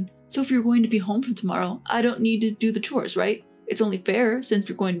condition. So if you're going to be home from tomorrow, I don't need to do the chores, right? It's only fair since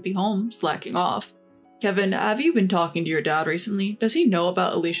you're going to be home, slacking off." Kevin, have you been talking to your dad recently? Does he know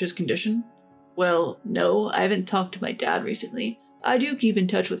about Alicia's condition? Well, no, I haven't talked to my dad recently. I do keep in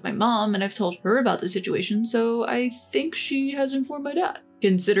touch with my mom, and I've told her about the situation, so I think she has informed my dad.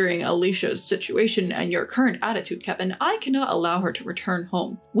 Considering Alicia's situation and your current attitude, Kevin, I cannot allow her to return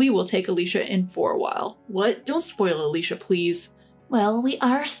home. We will take Alicia in for a while. What? Don't spoil Alicia, please. Well, we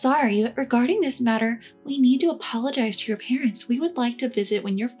are sorry, but regarding this matter, we need to apologize to your parents. We would like to visit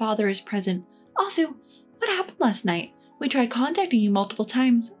when your father is present. Also, what happened last night? We tried contacting you multiple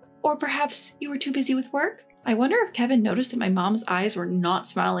times, or perhaps you were too busy with work? I wonder if Kevin noticed that my mom's eyes were not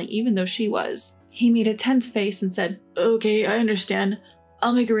smiling even though she was. He made a tense face and said, Okay, I understand.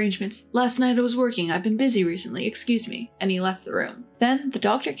 I'll make arrangements. Last night I was working. I've been busy recently. Excuse me. and he left the room. Then the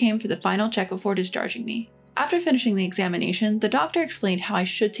doctor came for the final check before discharging me. After finishing the examination, the doctor explained how I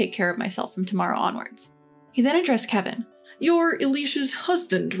should take care of myself from tomorrow onwards. He then addressed Kevin. You're Alicia's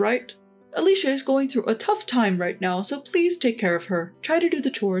husband, right? Alicia is going through a tough time right now, so please take care of her. Try to do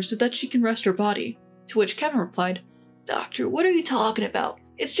the chores so that she can rest her body. To which Kevin replied, Doctor, what are you talking about?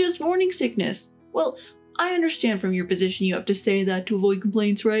 It's just morning sickness. Well, I understand from your position you have to say that to avoid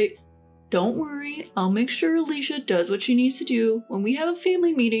complaints, right? Don't worry, I'll make sure Alicia does what she needs to do. When we have a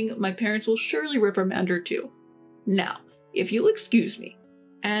family meeting, my parents will surely reprimand her too. Now, if you'll excuse me.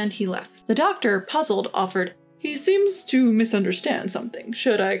 And he left. The doctor, puzzled, offered, He seems to misunderstand something.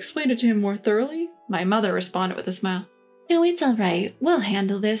 Should I explain it to him more thoroughly? My mother responded with a smile. No, it's all right. We'll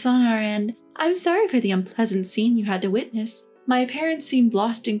handle this on our end. I'm sorry for the unpleasant scene you had to witness. My parents seemed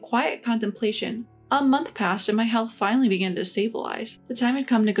lost in quiet contemplation. A month passed and my health finally began to stabilize. The time had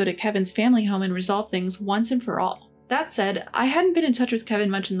come to go to Kevin's family home and resolve things once and for all. That said, I hadn't been in touch with Kevin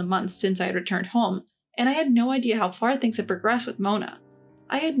much in the months since I had returned home, and I had no idea how far things had progressed with Mona.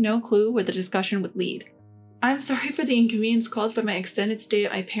 I had no clue where the discussion would lead. I'm sorry for the inconvenience caused by my extended stay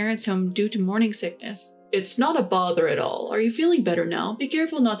at my parents' home due to morning sickness. It's not a bother at all. Are you feeling better now? Be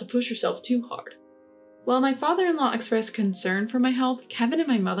careful not to push yourself too hard. While my father-in-law expressed concern for my health, Kevin and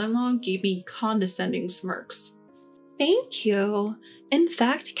my mother-in-law gave me condescending smirks. Thank you. In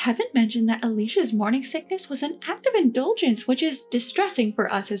fact, Kevin mentioned that Alicia's morning sickness was an act of indulgence, which is distressing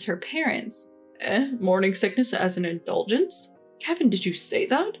for us as her parents. Morning sickness as an indulgence? Kevin, did you say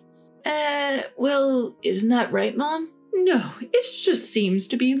that? Well, isn't that right, Mom? No, it just seems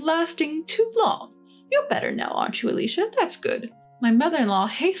to be lasting too long. You're better now, aren't you, Alicia? That's good. My mother-in-law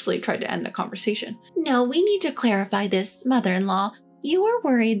hastily tried to end the conversation. No, we need to clarify this, mother-in-law. You are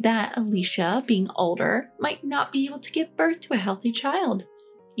worried that Alicia, being older, might not be able to give birth to a healthy child.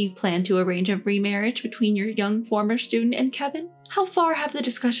 You plan to arrange a remarriage between your young former student and Kevin? How far have the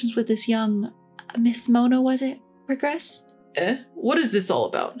discussions with this young Miss Mona, was it, progressed? What is this all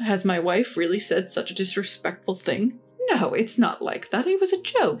about? Has my wife really said such a disrespectful thing? No, it's not like that. It was a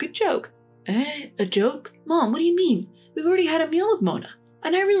joke, A joke? Mom, what do you mean? We've already had a meal with Mona,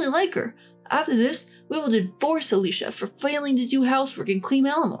 and I really like her. After this, we will divorce Alicia for failing to do housework and claim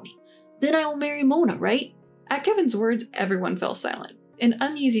alimony. Then I will marry Mona, right? At Kevin's words, everyone fell silent. An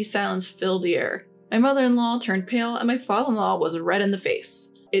uneasy silence filled the air. My mother-in-law turned pale, and my father-in-law was red in the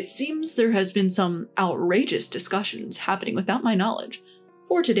face. It seems there has been some outrageous discussions happening without my knowledge.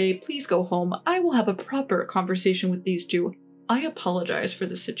 For today, please go home. I will have a proper conversation with these two. I apologize for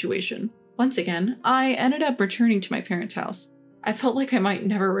the situation. Once again, I ended up returning to my parents' house. I felt like I might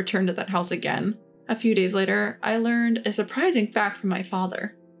never return to that house again. A few days later, I learned a surprising fact from my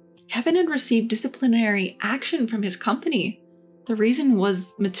father. Kevin had received disciplinary action from his company. The reason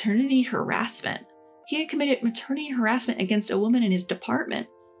was maternity harassment. He had committed maternity harassment against a woman in his department.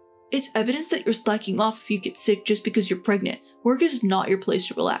 It's evidence that you're slacking off if you get sick just because you're pregnant. Work is not your place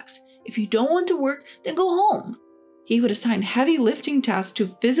to relax. If you don't want to work, then go home. He would assign heavy lifting tasks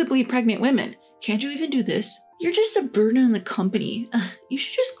to visibly pregnant women. Can't you even do this? You're just a burden on the company. You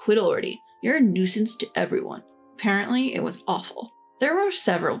should just quit already. You're a nuisance to everyone. Apparently, it was awful. There were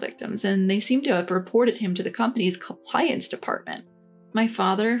several victims, and they seemed to have reported him to the company's compliance department. My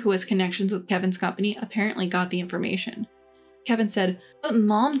father, who has connections with Kevin's company, apparently got the information. Kevin said, "But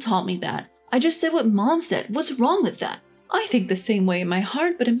Mom taught me that. I just said what Mom said. What's wrong with that?" I think the same way in my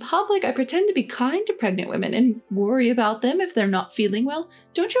heart, but in public I pretend to be kind to pregnant women and worry about them if they're not feeling well.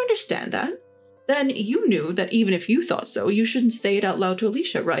 Don't you understand that? Then you knew that even if you thought so, you shouldn't say it out loud to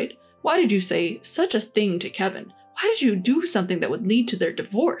Alicia, right? Why did you say such a thing to Kevin? Why did you do something that would lead to their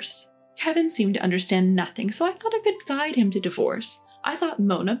divorce? Kevin seemed to understand nothing, so I thought I could guide him to divorce. I thought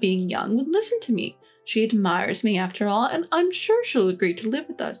Mona, being young, would listen to me. She admires me after all, and I'm sure she'll agree to live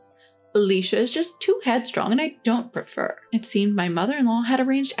with us. Alicia is just too headstrong and I don't prefer. It seemed my mother-in-law had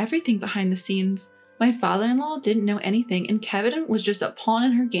arranged everything behind the scenes. My father-in-law didn't know anything and Kevin was just a pawn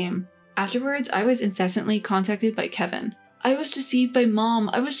in her game. Afterwards, I was incessantly contacted by Kevin. I was deceived by Mom.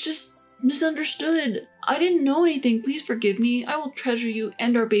 I was just misunderstood. I didn't know anything. Please forgive me. I will treasure you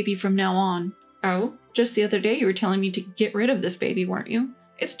and our baby from now on. Oh, just the other day you were telling me to get rid of this baby, weren't you?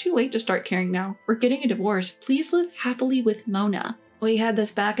 It's too late to start caring now. We're getting a divorce. Please live happily with Mona. We had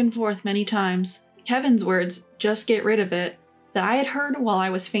this back and forth many times. Kevin's words, just get rid of it, that I had heard while I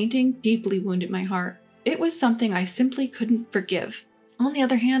was fainting deeply wounded my heart. It was something I simply couldn't forgive. On the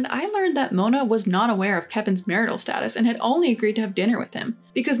other hand, I learned that Mona was not aware of Kevin's marital status and had only agreed to have dinner with him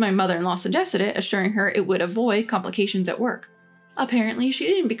because my mother-in-law suggested it, assuring her it would avoid complications at work. Apparently, she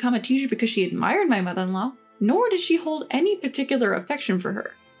didn't become a teacher because she admired my mother-in-law, nor did she hold any particular affection for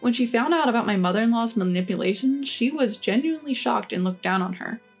her. When she found out about my mother-in-law's manipulation, she was genuinely shocked and looked down on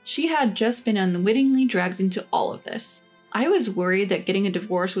her. She had just been unwittingly dragged into all of this. I was worried that getting a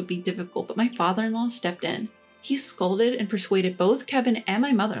divorce would be difficult, but my father-in-law stepped in. He scolded and persuaded both Kevin and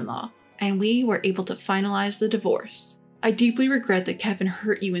my mother-in-law, and we were able to finalize the divorce. I deeply regret that Kevin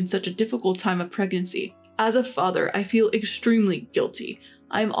hurt you in such a difficult time of pregnancy. As a father, I feel extremely guilty.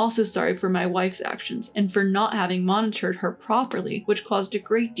 I am also sorry for my wife's actions and for not having monitored her properly, which caused a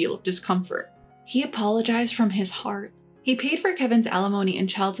great deal of discomfort. He apologized from his heart. He paid for Kevin's alimony and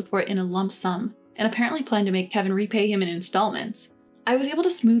child support in a lump sum, and apparently planned to make Kevin repay him in installments. I was able to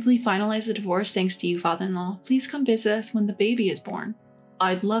smoothly finalize the divorce thanks to you, father-in-law. Please come visit us when the baby is born.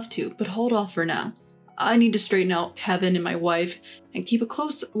 I'd love to, but hold off for now. I need to straighten out Kevin and my wife and keep a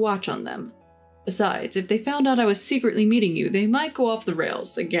close watch on them. Besides, if they found out I was secretly meeting you, they might go off the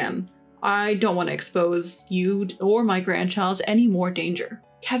rails again. I don't want to expose you or my grandchild to any more danger.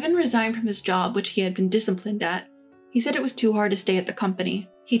 Kevin resigned from his job, which he had been disciplined at. He said it was too hard to stay at the company.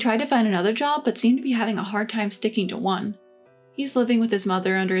 He tried to find another job, but seemed to be having a hard time sticking to one. He's living with his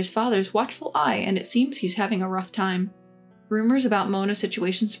mother under his father's watchful eye, and it seems he's having a rough time. Rumors about Mona's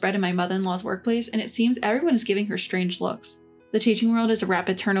situation spread in my mother-in-law's workplace, and it seems everyone is giving her strange looks. The teaching world is a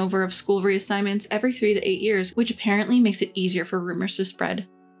rapid turnover of school reassignments every 3 to 8 years, which apparently makes it easier for rumors to spread.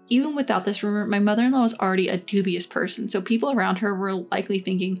 Even without this rumor, my mother-in-law was already a dubious person, so people around her were likely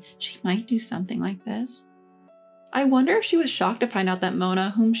thinking she might do something like this. I wonder if she was shocked to find out that Mona,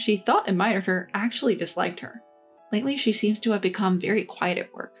 whom she thought admired her, actually disliked her. Lately, she seems to have become very quiet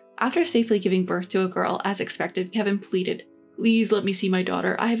at work. After safely giving birth to a girl, as expected, Kevin pleaded, "Please let me see my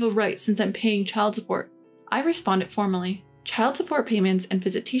daughter. I have a right since I'm paying child support." I responded formally. Child support payments and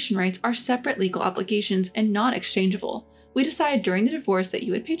visitation rights are separate legal obligations and not exchangeable. We decided during the divorce that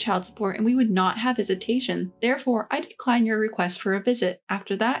you would pay child support and we would not have visitation. Therefore, I declined your request for a visit.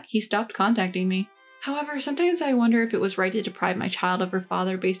 After that, he stopped contacting me. However, sometimes I wonder if it was right to deprive my child of her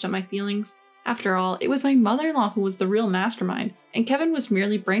father based on my feelings. After all, it was my mother-in-law who was the real mastermind, and Kevin was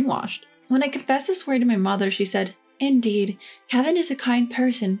merely brainwashed. When I confessed this story to my mother, she said, "Indeed, Kevin is a kind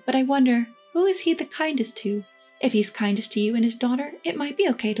person, but I wonder, who is he the kindest to? If he's kindest to you and his daughter, it might be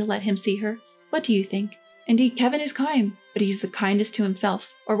okay to let him see her. What do you think? Indeed, Kevin is kind, but he's the kindest to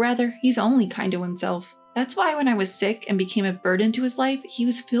himself. Or rather, he's only kind to himself. That's why when I was sick and became a burden to his life, he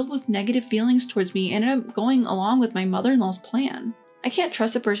was filled with negative feelings towards me and ended up going along with my mother-in-law's plan. I can't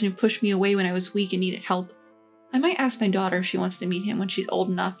trust a person who pushed me away when I was weak and needed help. I might ask my daughter if she wants to meet him when she's old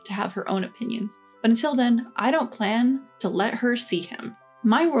enough to have her own opinions, but until then, I don't plan to let her see him."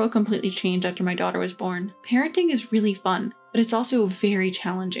 My world completely changed after my daughter was born. Parenting is really fun, but it's also very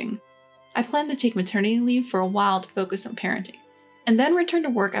challenging. I plan to take maternity leave for a while to focus on parenting, and then return to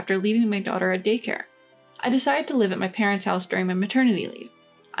work after leaving my daughter at daycare. I decided to live at my parents' house during my maternity leave.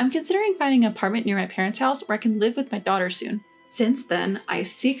 I'm considering finding an apartment near my parents' house where I can live with my daughter soon. Since then, I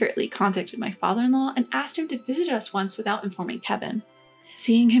secretly contacted my father-in-law and asked him to visit us once without informing Kevin.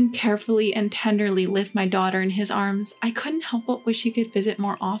 Seeing him carefully and tenderly lift my daughter in his arms, I couldn't help but wish he could visit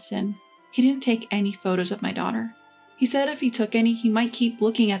more often. He didn't take any photos of my daughter. He said if he took any, he might keep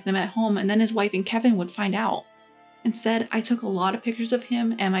looking at them at home and then his wife and Kevin would find out. Instead, I took a lot of pictures of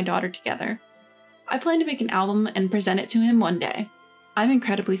him and my daughter together. I plan to make an album and present it to him one day. I'm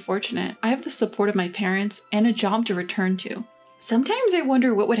incredibly fortunate. I have the support of my parents and a job to return to. Sometimes I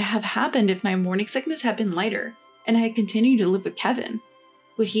wonder what would have happened if my morning sickness had been lighter and I had continued to live with Kevin.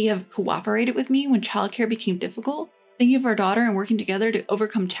 Would he have cooperated with me when childcare became difficult, thinking of our daughter and working together to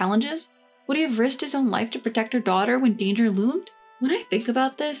overcome challenges? Would he have risked his own life to protect our daughter when danger loomed? When I think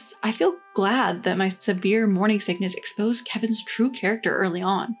about this, I feel glad that my severe morning sickness exposed Kevin's true character early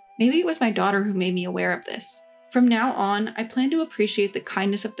on. Maybe it was my daughter who made me aware of this. From now on, I plan to appreciate the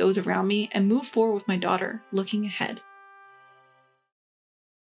kindness of those around me and move forward with my daughter, looking ahead.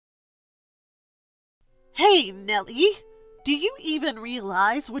 Hey, Nellie! Do you even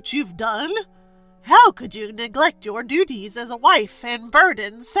realize what you've done? How could you neglect your duties as a wife and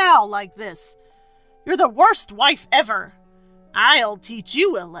burden Sal like this? You're the worst wife ever. I'll teach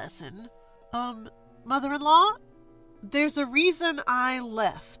you a lesson. Mother-in-law, there's a reason I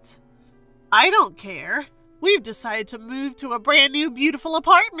left. I don't care. We've decided to move to a brand new beautiful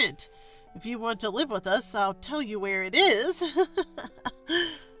apartment. If you want to live with us, I'll tell you where it is.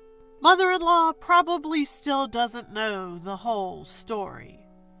 Mother-in-law probably still doesn't know the whole story.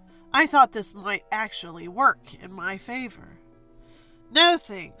 I thought this might actually work in my favor. No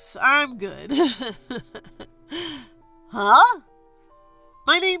thanks, I'm good. Huh?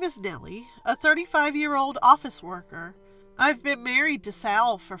 My name is Nellie, a 35-year-old office worker. I've been married to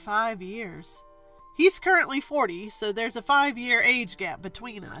Sal for 5 years. He's currently 40, so there's a 5-year age gap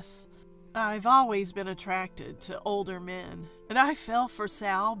between us. I've always been attracted to older men, and I fell for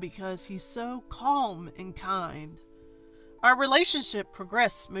Sal because he's so calm and kind. Our relationship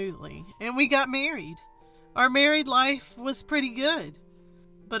progressed smoothly, and we got married. Our married life was pretty good.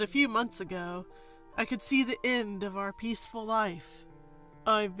 But a few months ago, I could see the end of our peaceful life.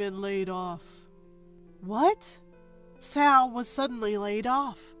 I've been laid off. What? Sal was suddenly laid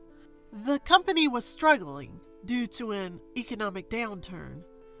off. The company was struggling due to an economic downturn.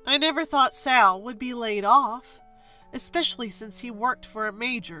 I never thought Sal would be laid off, especially since he worked for a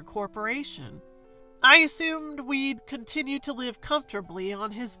major corporation. I assumed we'd continue to live comfortably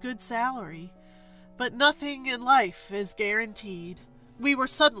on his good salary, but nothing in life is guaranteed. We were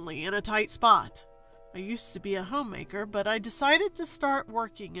suddenly in a tight spot. I used to be a homemaker, but I decided to start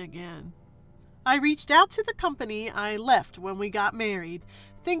working again. I reached out to the company I left when we got married,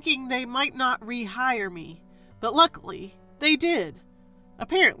 thinking they might not rehire me, but luckily they did.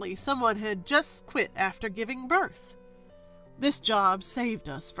 Apparently, someone had just quit after giving birth. This job saved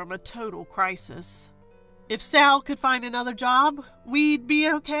us from a total crisis. If Sal could find another job, we'd be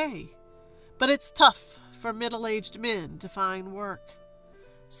okay. But it's tough for middle-aged men to find work.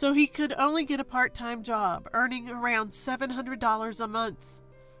 So he could only get a part-time job, earning around $700 a month.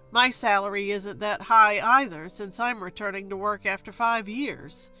 My salary isn't that high either, since I'm returning to work after 5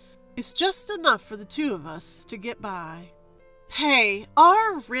 years. It's just enough for the two of us to get by. Hey,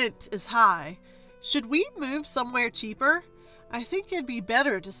 our rent is high. Should we move somewhere cheaper? I think it'd be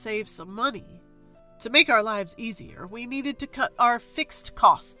better to save some money. To make our lives easier, we needed to cut our fixed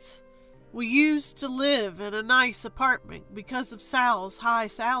costs. We used to live in a nice apartment because of Sal's high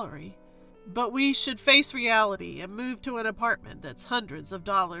salary. But we should face reality and move to an apartment that's hundreds of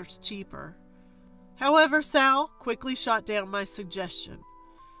dollars cheaper. However, Sal quickly shot down my suggestion.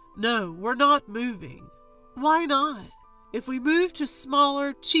 No, we're not moving. Why not? If we move to a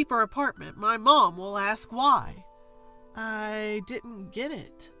smaller, cheaper apartment, my mom will ask why. I didn't get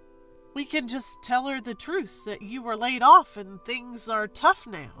it. We can just tell her the truth that you were laid off and things are tough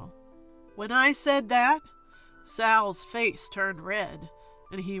now. When I said that, Sal's face turned red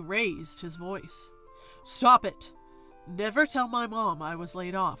and he raised his voice. Stop it! Never tell my mom I was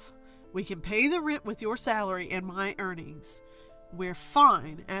laid off. We can pay the rent with your salary and my earnings. We're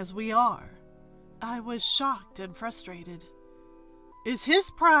fine as we are. I was shocked and frustrated. Is his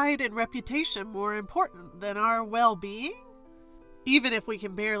pride and reputation more important than our well-being? Even if we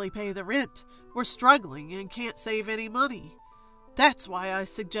can barely pay the rent, we're struggling and can't save any money. That's why I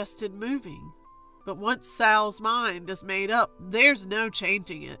suggested moving. But once Sal's mind is made up, there's no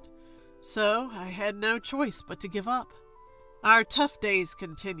changing it. So I had no choice but to give up. Our tough days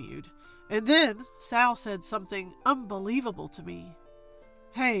continued, and then Sal said something unbelievable to me.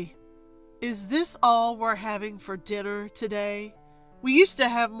 Hey, is this all we're having for dinner today? We used to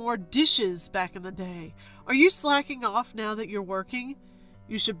have more dishes back in the day. Are you slacking off now that you're working?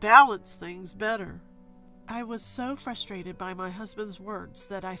 You should balance things better. I was so frustrated by my husband's words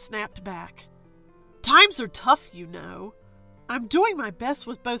that I snapped back. Times are tough, you know. I'm doing my best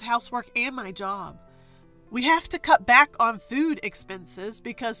with both housework and my job. We have to cut back on food expenses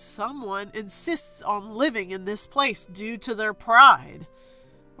because someone insists on living in this place due to their pride.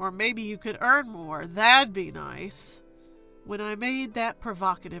 Or maybe you could earn more. That'd be nice. When I made that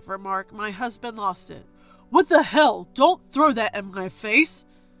provocative remark, my husband lost it. What the hell? Don't throw that in my face.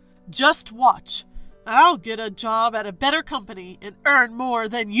 Just watch. I'll get a job at a better company and earn more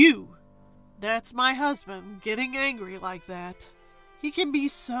than you. That's my husband getting angry like that. He can be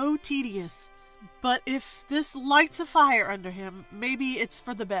so tedious, but if this lights a fire under him, maybe it's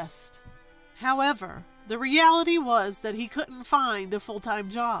for the best. However, the reality was that he couldn't find a full-time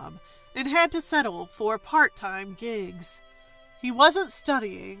job and had to settle for part-time gigs. He wasn't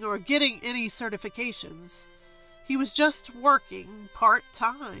studying or getting any certifications. He was just working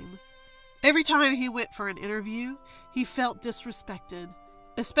part-time. Every time he went for an interview, he felt disrespected.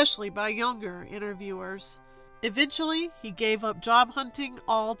 especially by younger interviewers. Eventually, he gave up job hunting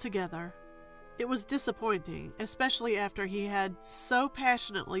altogether. It was disappointing, especially after he had so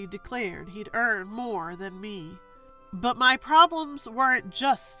passionately declared he'd earn more than me. But my problems weren't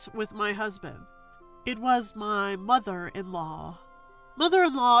just with my husband. It was my mother-in-law.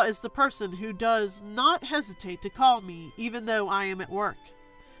 Mother-in-law is the person who does not hesitate to call me even though I am at work.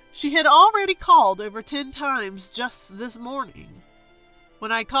 She had already called over 10 times just this morning.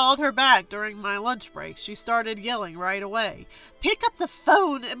 When I called her back during my lunch break, she started yelling right away. "Pick up the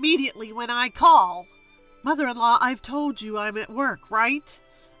phone immediately when I call!" "Mother-in-law, I've told you I'm at work, right?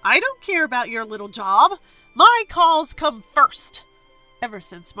 I don't care about your little job. My calls come first." Ever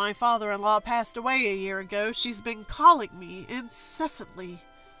since my father-in-law passed away a year ago, she's been calling me incessantly.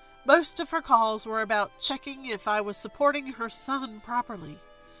 Most of her calls were about checking if I was supporting her son properly.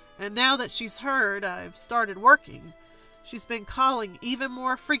 And now that she's heard I've started working, she's been calling even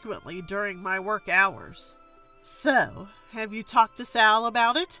more frequently during my work hours. "So, have you talked to Sal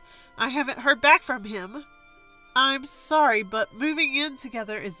about it? I haven't heard back from him." "I'm sorry, but moving in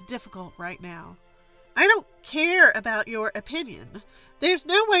together is difficult right now." "I don't care about your opinion. There's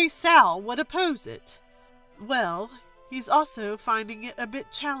no way Sal would oppose it." "Well, he's also finding it a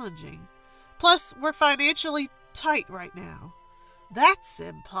bit challenging. Plus, we're financially tight right now." "That's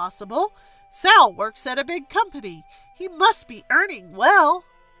impossible. Sal works at a big company. He must be earning well."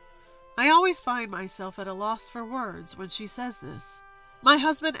 I always find myself at a loss for words when she says this. My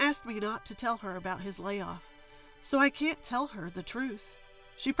husband asked me not to tell her about his layoff, so I can't tell her the truth.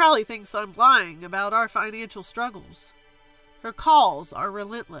 She probably thinks I'm lying about our financial struggles. Her calls are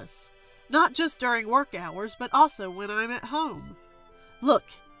relentless, not just during work hours, but also when I'm at home. "Look,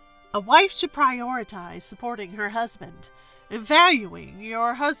 a wife should prioritize supporting her husband, and valuing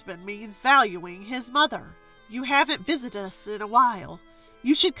your husband means valuing his mother. You haven't visited us in a while.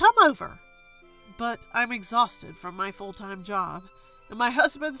 You should come over." But I'm exhausted from my full-time job, and my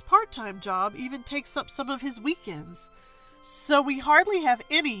husband's part-time job even takes up some of his weekends, so we hardly have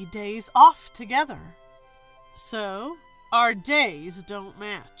any days off together. So, our days don't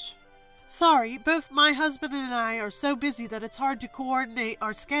match. "Sorry, both my husband and I are so busy that it's hard to coordinate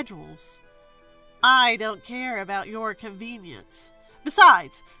our schedules." "I don't care about your convenience.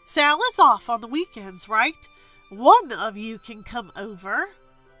 Besides, Sal is off on the weekends, right? One of you can come over."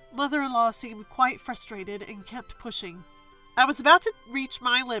 Mother-in-law seemed quite frustrated and kept pushing. I was about to reach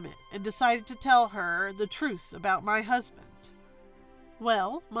my limit and decided to tell her the truth about my husband.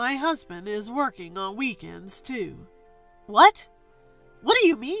 "Well, my husband is working on weekends, too." "What? What do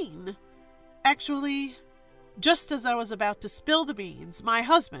you mean?" "Actually, just as I was about to spill the beans, my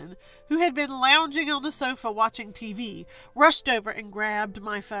husband, who had been lounging on the sofa watching TV, rushed over and grabbed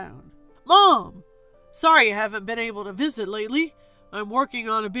my phone. "Mom! Sorry I haven't been able to visit lately. I'm working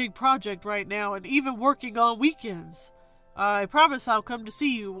on a big project right now and even working on weekends. I promise I'll come to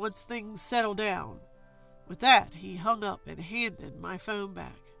see you once things settle down." With that, he hung up and handed my phone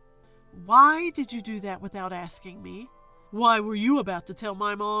back. "Why did you do that without asking me?" "Why were you about to tell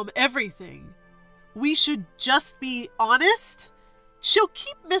my mom everything?" "We should just be honest? She'll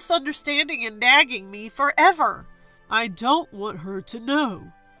keep misunderstanding and nagging me forever." "I don't want her to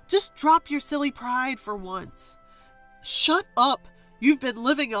know. Just drop your silly pride for once." "Shut up! You've been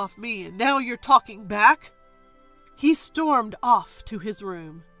living off me and now you're talking back." He stormed off to his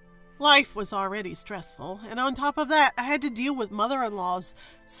room. Life was already stressful, and on top of that, I had to deal with mother-in-law's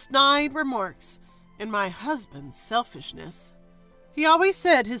snide remarks and my husband's selfishness. He always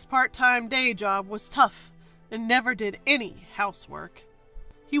said his part-time day job was tough and never did any housework.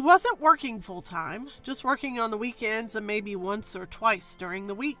 He wasn't working full-time, just working on the weekends and maybe once or twice during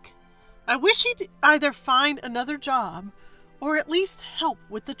the week. I wish he'd either find another job or at least help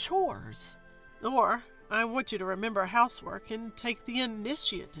with the chores. Or I want you to remember housework and take the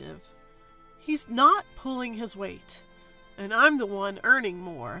initiative. He's not pulling his weight, and I'm the one earning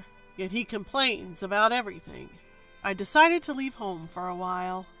more, yet he complains about everything. I decided to leave home for a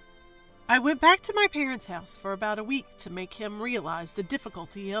while. I went back to my parents' house for about a week to make him realize the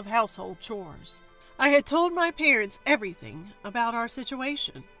difficulty of household chores. I had told my parents everything about our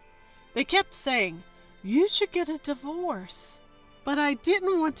situation. They kept saying, "You should get a divorce." But I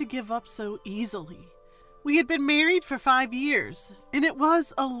didn't want to give up so easily. We had been married for 5 years, and it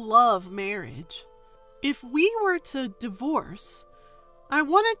was a love marriage. If we were to divorce, I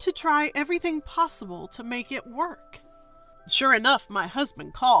wanted to try everything possible to make it work. Sure enough, my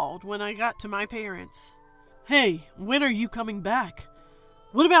husband called when I got to my parents. "Hey, when are you coming back?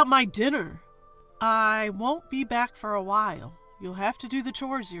 What about my dinner?" "I won't be back for a while. You'll have to do the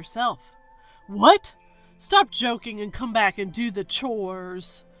chores yourself." "What? Stop joking and come back and do the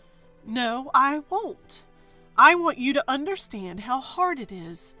chores. No, I won't. I want you to understand how hard it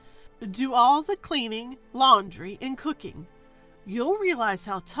is. Do all the cleaning, laundry, and cooking. You'll realize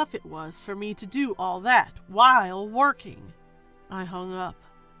how tough it was for me to do all that while working. I hung up.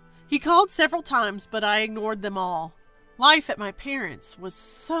 He called several times, but I ignored them all. Life at my parents' was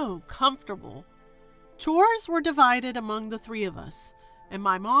so comfortable. Chores were divided among the three of us, and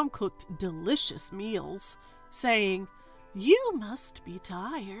my mom cooked delicious meals, saying, "You must be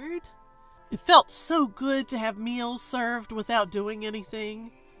tired." It felt so good to have meals served without doing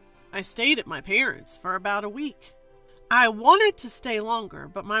anything. I stayed at my parents' for about a week. I wanted to stay longer,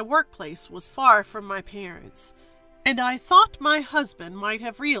 but my workplace was far from my parents', and I thought my husband might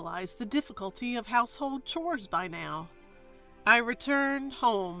have realized the difficulty of household chores by now. I returned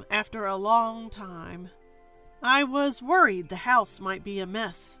home after a long time. I was worried the house might be a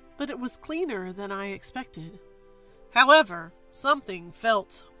mess, but it was cleaner than I expected. However, something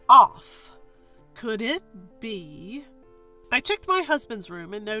felt off. Could it be? I checked my husband's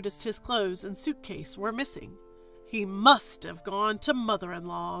room and noticed his clothes and suitcase were missing. He must have gone to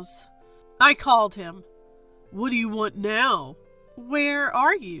mother-in-law's. I called him. "What do you want now?" "Where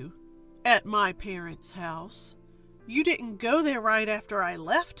are you?" "At my parents' house." "You didn't go there right after I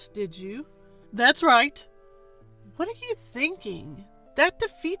left, did you?" "That's right." "What are you thinking? That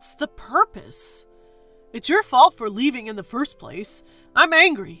defeats the purpose." "It's your fault for leaving in the first place. I'm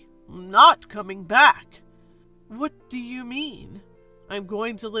angry. I'm not coming back." "What do you mean?" "I'm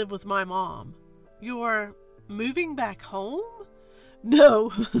going to live with my mom." "You're moving back home?"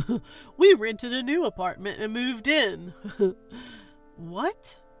 "No, we rented a new apartment and moved in."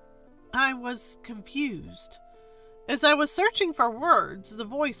 "What?" I was confused. As I was searching for words, the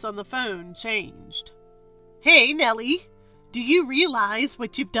voice on the phone changed. "Hey, Nellie, do you realize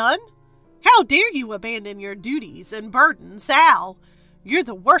what you've done? How dare you abandon your duties and burden Sal? You're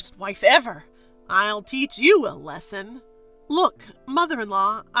the worst wife ever. I'll teach you a lesson." "Look,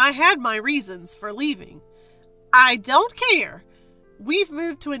 mother-in-law, I had my reasons for leaving." "I don't care. We've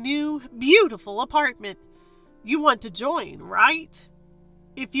moved to a new, beautiful apartment. You want to join, right?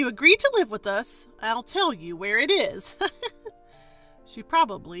 If you agree to live with us, I'll tell you where it is." She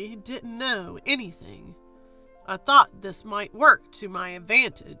probably didn't know anything. I thought this might work to my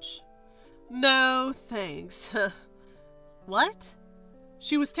advantage. "No, thanks." "What?"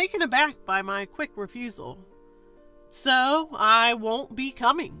 She was taken aback by my quick refusal. "So, I won't be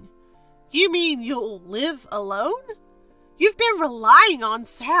coming." "You mean you'll live alone? You've been relying on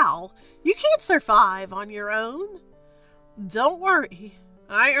Sal. You can't survive on your own." "Don't worry.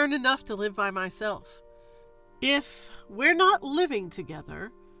 I earn enough to live by myself. If we're not living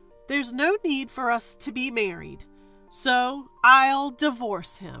together, there's no need for us to be married. So, I'll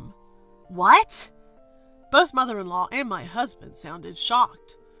divorce him." "What?" Both mother-in-law and my husband sounded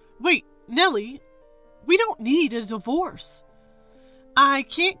shocked. "Wait, Nellie, we don't need a divorce." "I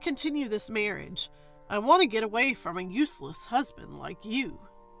can't continue this marriage. I want to get away from a useless husband like you."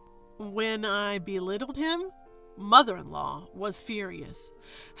 When I belittled him, mother-in-law was furious.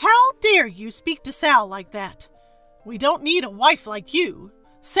 "How dare you speak to Sal like that? We don't need a wife like you.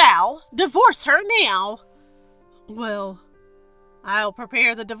 Sal, divorce her now." "Well, I'll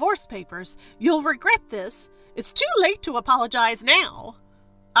prepare the divorce papers. You'll regret this. It's too late to apologize now."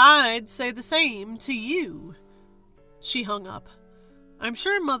 "I'd say the same to you." She hung up. I'm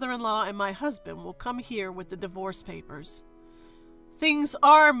sure mother-in-law and my husband will come here with the divorce papers. Things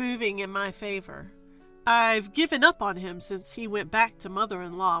are moving in my favor. I've given up on him since he went back to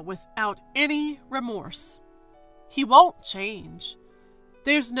mother-in-law without any remorse. He won't change.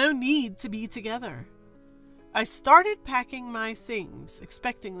 There's no need to be together. I started packing my things,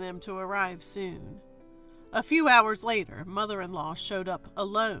 expecting them to arrive soon. A few hours later, mother-in-law showed up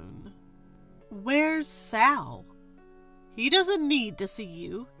alone. "Where's Sal?" "He doesn't need to see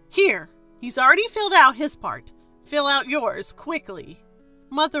you. Here, he's already filled out his part. Fill out yours quickly."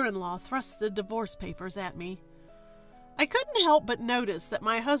 Mother-in-law thrust the divorce papers at me. I couldn't help but notice that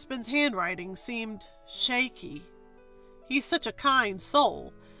my husband's handwriting seemed shaky. He's such a kind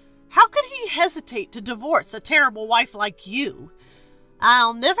soul. How could he hesitate to divorce a terrible wife like you?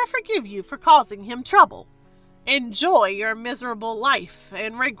 "I'll never forgive you for causing him trouble. Enjoy your miserable life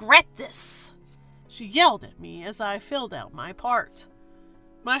and regret this." She yelled at me as I filled out my part.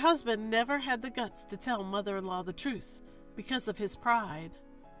 My husband never had the guts to tell mother-in-law the truth because of his pride.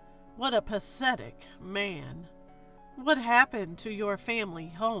 What a pathetic man. "What happened to your family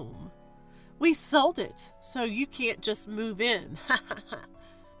home?" "We sold it, so you can't just move in."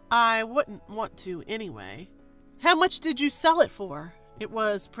 "I wouldn't want to anyway." "How much did you sell it for? It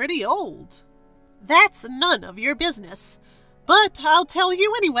was pretty old." That's none of your business. But I'll tell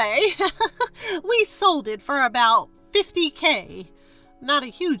you anyway. We sold it for about $50K. Not a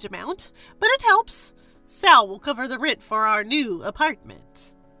huge amount, but it helps. Sal will cover the rent for our new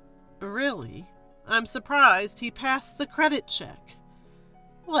apartment. Really? I'm surprised he passed the credit check.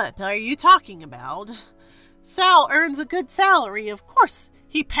 What are you talking about? Sal earns a good salary, of course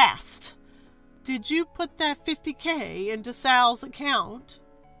he passed. Did you put that $50K into Sal's account?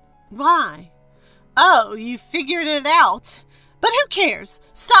 Why? Oh, you figured it out. But who cares?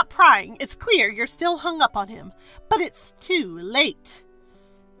 Stop prying. It's clear you're still hung up on him. But it's too late.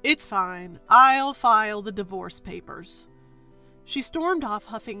 It's fine. I'll file the divorce papers. She stormed off,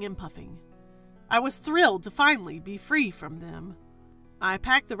 huffing and puffing. I was thrilled to finally be free from them. I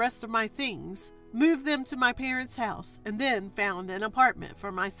packed the rest of my things, moved them to my parents' house, and then found an apartment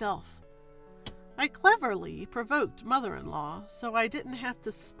for myself. I cleverly provoked mother-in-law so I didn't have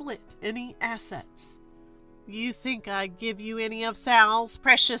to split any assets. You think I'd give you any of Sal's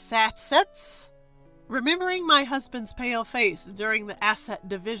precious assets? Remembering my husband's pale face during the asset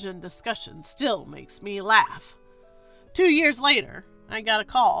division discussion still makes me laugh. 2 years later, I got a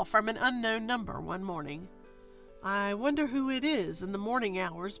call from an unknown number one morning. I wonder who it is in the morning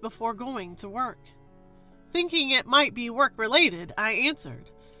hours before going to work. Thinking it might be work-related, I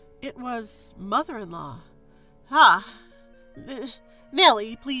answered. It was mother-in-law.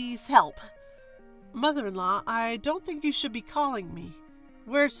 Nellie, please help. Mother-in-law, I don't think you should be calling me.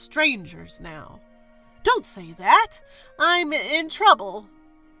 We're strangers now. Don't say that. I'm in trouble.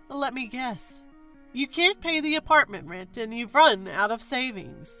 Let me guess. You can't pay the apartment rent and you've run out of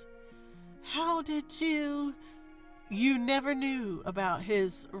savings. How did you... You never knew about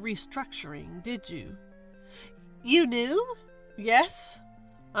his restructuring, did you? You knew? Yes.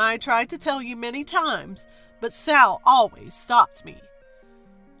 I tried to tell you many times, but Sal always stopped me.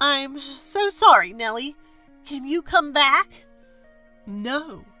 I'm so sorry, Nellie. Can you come back?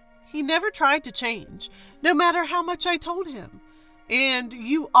 No. He never tried to change, no matter how much I told him. And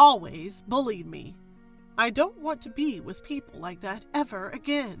you always bullied me. I don't want to be with people like that ever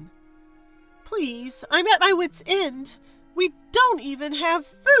again. Please, I'm at my wit's end. We don't even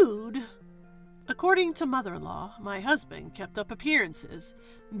have food. According to mother-in-law, my husband kept up appearances,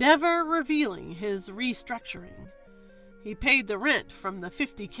 never revealing his restructuring. He paid the rent from the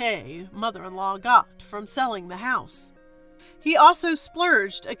 $50K mother-in-law got from selling the house. He also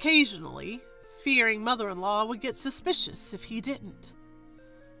splurged occasionally, fearing mother-in-law would get suspicious if he didn't.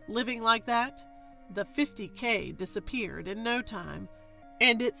 Living like that, the $50K disappeared in no time,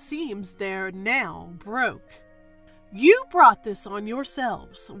 and it seems they're now broke. You brought this on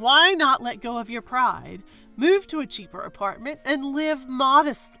yourselves. Why not let go of your pride, move to a cheaper apartment, and live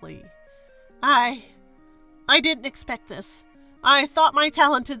modestly? I didn't expect this. I thought my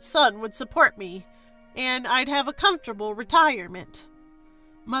talented son would support me, and I'd have a comfortable retirement.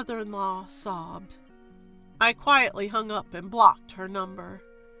 Mother-in-law sobbed. I quietly hung up and blocked her number.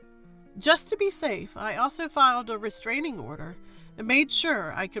 Just to be safe, I also filed a restraining order and made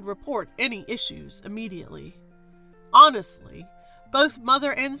sure I could report any issues immediately. Honestly, both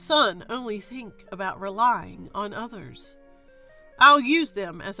mother and son only think about relying on others. I'll use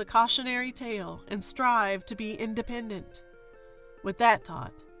them as a cautionary tale and strive to be independent. With that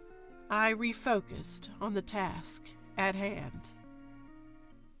thought, I refocused on the task at hand.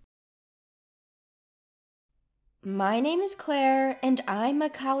 My name is Claire, and I'm a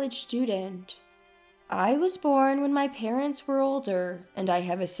college student. I was born when my parents were older, and I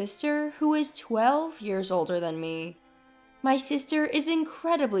have a sister who is 12 years older than me. My sister is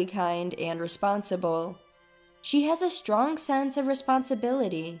incredibly kind and responsible. She has a strong sense of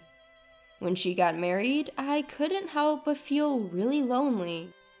responsibility. When she got married, I couldn't help but feel really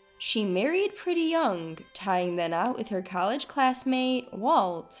lonely. She married pretty young, tying the knot with her college classmate,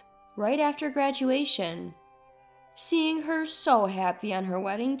 Walt, right after graduation. Seeing her so happy on her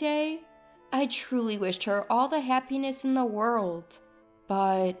wedding day, I truly wished her all the happiness in the world.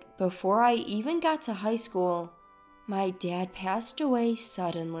 But before I even got to high school, my dad passed away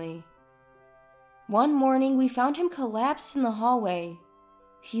suddenly. One morning, we found him collapsed in the hallway.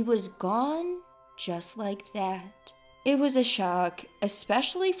 He was gone just like that. It was a shock,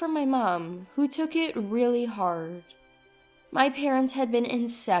 especially for my mom, who took it really hard. My parents had been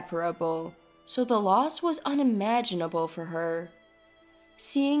inseparable, so the loss was unimaginable for her.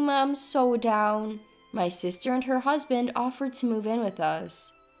 Seeing Mom so down, my sister and her husband offered to move in with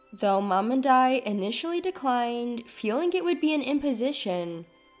us. Though Mom and I initially declined, feeling it would be an imposition,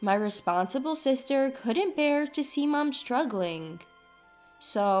 my responsible sister couldn't bear to see Mom struggling.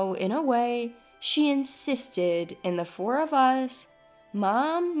 So, in a way, she insisted, and the four of us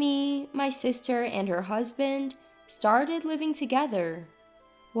Mom, me, my sister, and her husband started living together.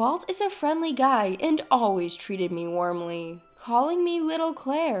 Walt is a friendly guy and always treated me warmly, calling me Little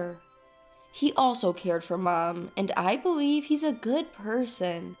Claire. He also cared for Mom, and I believe he's a good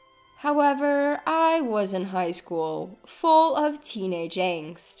person. However, I was in high school, full of teenage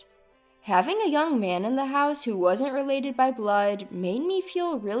angst. Having a young man in the house who wasn't related by blood made me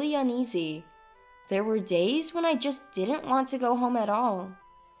feel really uneasy. There were days when I just didn't want to go home at all.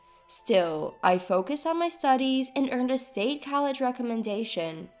 Still, I focused on my studies and earned a state college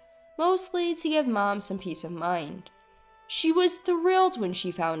recommendation, mostly to give Mom some peace of mind. She was thrilled when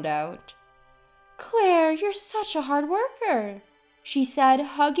she found out. "Claire, you're such a hard worker," she said,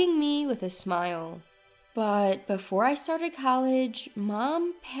 hugging me with a smile. But before I started college,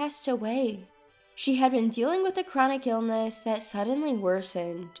 Mom passed away. She had been dealing with a chronic illness that suddenly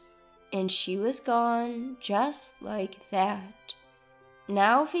worsened, and she was gone just like that.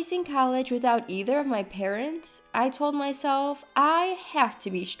 Now facing college without either of my parents, I told myself I have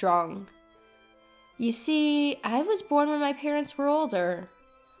to be strong. You see, I was born when my parents were older.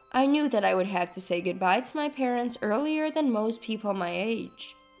 I knew that I would have to say goodbye to my parents earlier than most people my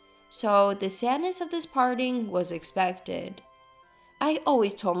age. So the sadness of this parting was expected. I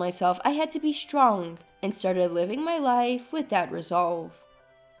always told myself I had to be strong and started living my life with that resolve.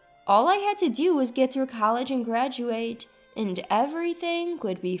 All I had to do was get through college and graduate, and everything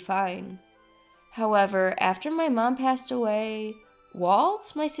would be fine. However, after my mom passed away,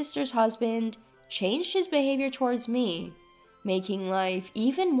 Walt, my sister's husband, changed his behavior towards me, making life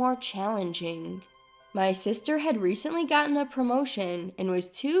even more challenging. My sister had recently gotten a promotion and was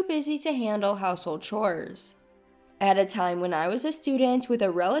too busy to handle household chores. At a time when I was a student with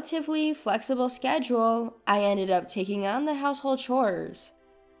a relatively flexible schedule, I ended up taking on the household chores.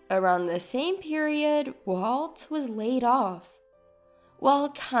 Around the same period, Walt was laid off. While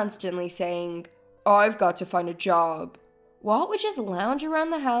constantly saying, "I've got to find a job," Walt would just lounge around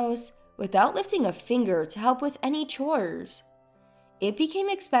the house without lifting a finger to help with any chores. It became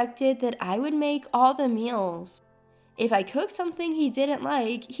expected that I would make all the meals. If I cooked something he didn't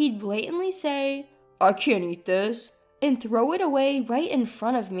like, he'd blatantly say, "I can't eat this," and throw it away right in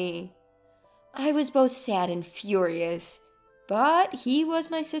front of me. I was both sad and furious, but he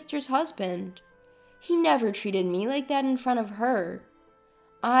was my sister's husband. He never treated me like that in front of her.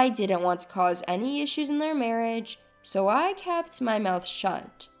 I didn't want to cause any issues in their marriage, so I kept my mouth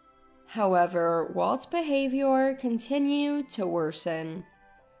shut. However, Walt's behavior continued to worsen.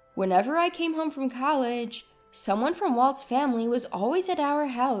 Whenever I came home from college, someone from Walt's family was always at our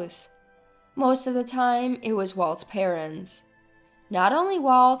house. Most of the time, it was Walt's parents. Not only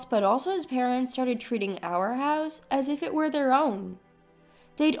Walt, but also his parents started treating our house as if it were their own.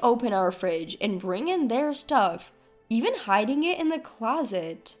 They'd open our fridge and bring in their stuff, even hiding it in the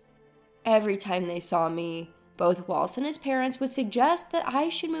closet. Every time they saw me, both Walt and his parents would suggest that I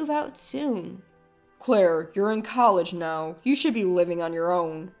should move out soon. "Claire, you're in college now. You should be living on your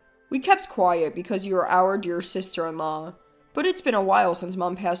own. We kept quiet because you're our dear sister-in-law. But it's been a while since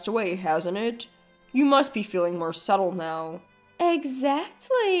Mom passed away, hasn't it? You must be feeling more settled now."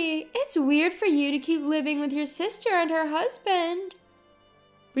 Exactly. It's weird for you to keep living with your sister and her husband.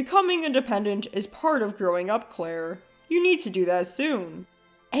 "Becoming independent is part of growing up, Claire. You need to do that soon."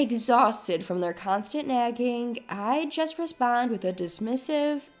 Exhausted from their constant nagging, I just respond with a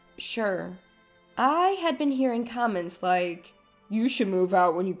dismissive, "Sure." I had been hearing comments like, "You should move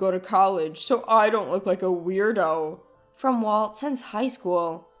out when you go to college so I don't look like a weirdo," from Walt since high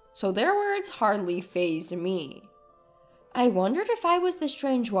school, so their words hardly fazed me. I wondered if I was the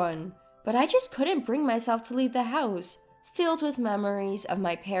strange one, but I just couldn't bring myself to leave the house, filled with memories of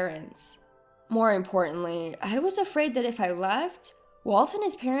my parents. More importantly, I was afraid that if I left, Walt and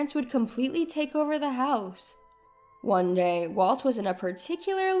his parents would completely take over the house. One day, Walt was in a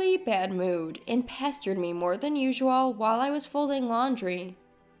particularly bad mood and pestered me more than usual while I was folding laundry.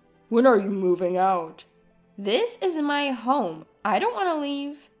 "When are you moving out?" "This is my home. I don't want to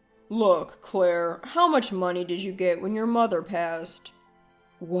leave." "Look, Claire, how much money did you get when your mother passed?"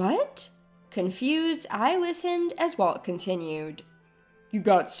 "What?" Confused, I listened as Walt continued. "You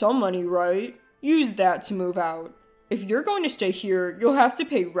got some money, right? Use that to move out. If you're going to stay here, you'll have to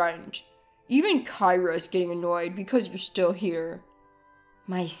pay rent. Even Kyra is getting annoyed because you're still here."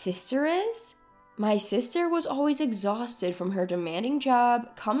 My sister is? My sister was always exhausted from her demanding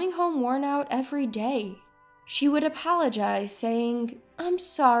job, coming home worn out every day. She would apologize, saying, "I'm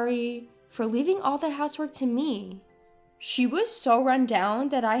sorry," for leaving all the housework to me. She was so run down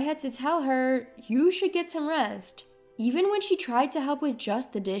that I had to tell her, "You should get some rest," even when she tried to help with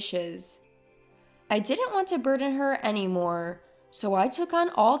just the dishes. I didn't want to burden her anymore, So I took on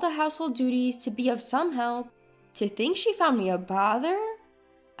all the household duties to be of some help. To think she found me a bother?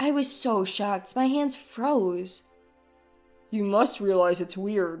 I was so shocked, my hands froze. You must realize it's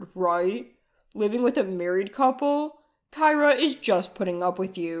weird, right? Living with a married couple? Kyra is just putting up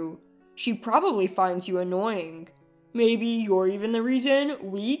with you. She probably finds you annoying. Maybe you're even the reason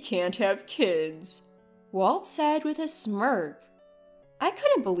we can't have kids. Walt said with a smirk. I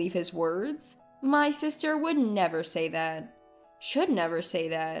couldn't believe his words. My sister would never say that. Should never say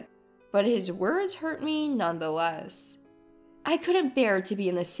that. But his words hurt me nonetheless. I couldn't bear to be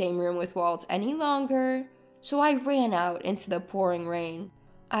in the same room with Walt any longer, so I ran out into the pouring rain.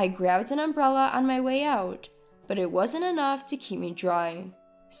 I grabbed an umbrella on my way out, but it wasn't enough to keep me dry.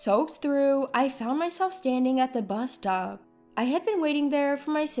 Soaked through, I found myself standing at the bus stop. I had been waiting there for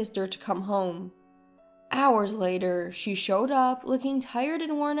my sister to come home. Hours later, she showed up looking tired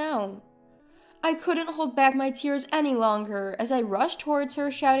and worn out. I couldn't hold back my tears any longer as I rushed towards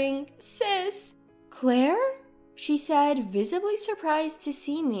her shouting, "Sis!" "Claire?" she said, visibly surprised to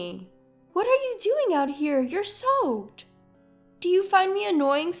see me. "What are you doing out here? You're soaked." "Do you find me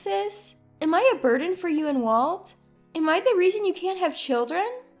annoying, sis? Am I a burden for you and Walt? Am I the reason you can't have children?"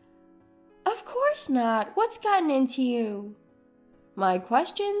 "Of course not. What's gotten into you?" My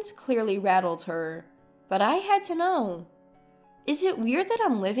questions clearly rattled her, but I had to know. "Is it weird that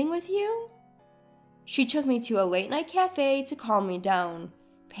I'm living with you?" She took me to a late-night cafe to calm me down,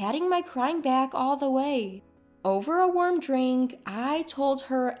 patting my crying back all the way. Over a warm drink, I told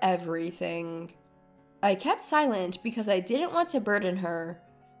her everything. I kept silent because I didn't want to burden her,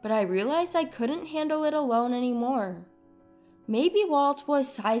 but I realized I couldn't handle it alone anymore. Maybe Walt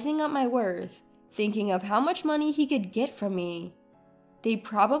was sizing up my worth, thinking of how much money he could get from me. They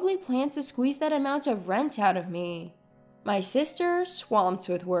probably planned to squeeze that amount of rent out of me. My sister, swamped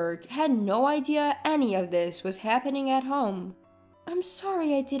with work, had no idea any of this was happening at home. "I'm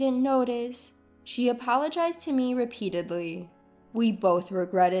sorry I didn't notice." She apologized to me repeatedly. We both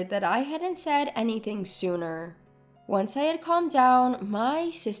regretted that I hadn't said anything sooner. Once I had calmed down, my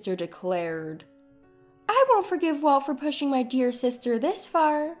sister declared, "I won't forgive Walt for pushing my dear sister this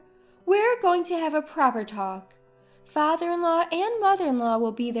far. We're going to have a proper talk. Father-in-law and mother-in-law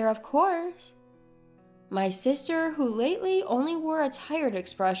will be there, of course." My sister, who lately only wore a tired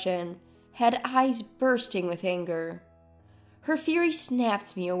expression, had eyes bursting with anger. Her fury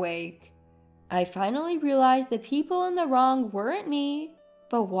snapped me awake. I finally realized the people in the wrong weren't me,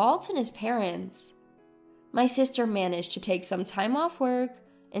 but Walt and his parents. My sister managed to take some time off work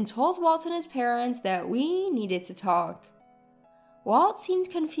and told Walt and his parents that we needed to talk. Walt seemed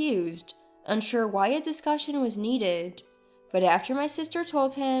confused, unsure why a discussion was needed, but after my sister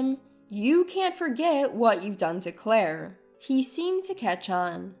told him, "You can't forget what you've done to Claire," he seemed to catch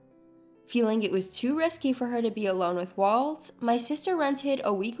on. Feeling it was too risky for her to be alone with Walt, my sister rented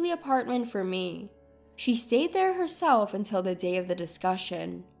a weekly apartment for me. She stayed there herself until the day of the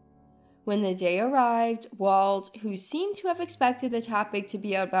discussion. When the day arrived, Walt, who seemed to have expected the topic to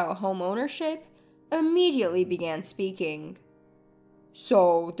be about home ownership, immediately began speaking.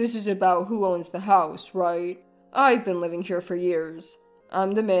 "So, this is about who owns the house, right? I've been living here for years.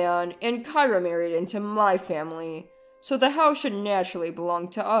 I'm the man, and Kyra married into my family, so the house should naturally belong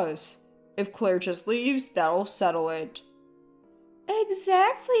to us. If Claire just leaves, that'll settle it."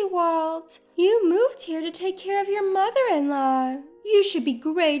 "Exactly, Walt. You moved here to take care of your mother-in-law. You should be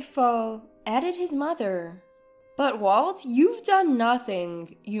grateful," added his mother. "But Walt, you've done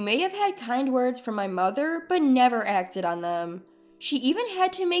nothing. You may have had kind words from my mother, but never acted on them. She even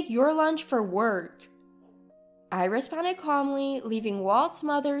had to make your lunch for work." I responded calmly, leaving Walt's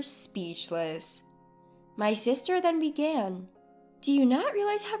mother speechless. My sister then began, "Do you not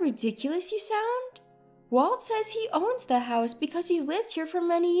realize how ridiculous you sound? Walt says he owns the house because he's lived here for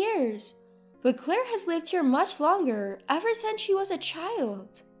many years, but Claire has lived here much longer, ever since she was a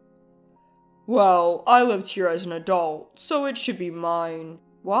child." "Well, I lived here as an adult, so it should be mine,"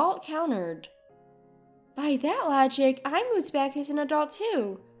 Walt countered. "By that logic, I moved back as an adult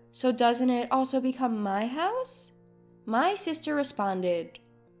too. So doesn't it also become my house?" My sister responded,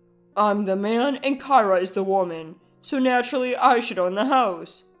 "I'm the man and Kyra is the woman, so naturally I should own the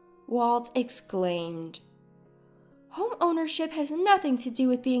house." Walt exclaimed. "Home ownership has nothing to do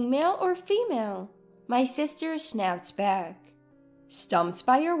with being male or female," my sister snapped back. Stumped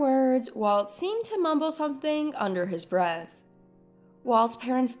by her words, Walt seemed to mumble something under his breath. Walt's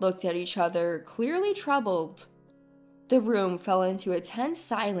parents looked at each other, clearly troubled. The room fell into a tense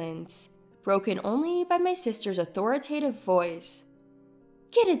silence, broken only by my sister's authoritative voice.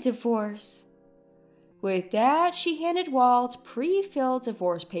 "Get a divorce." With that, she handed Walt pre-filled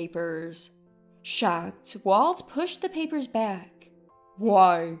divorce papers. Shocked, Walt pushed the papers back.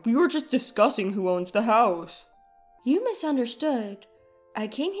 Why? We were just discussing who owns the house. You misunderstood. I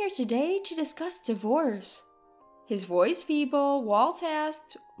came here today to discuss divorce. His voice feeble, Walt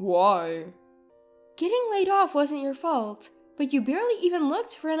asked, Why? Getting laid off wasn't your fault, but you barely even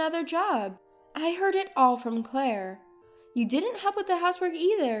looked for another job. I heard it all from Claire. You didn't help with the housework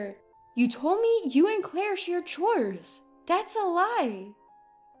either. You told me you and Claire shared chores. That's a lie.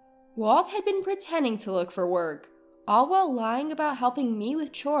 Walt had been pretending to look for work, all while lying about helping me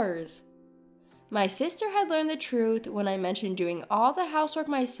with chores. My sister had learned the truth when I mentioned doing all the housework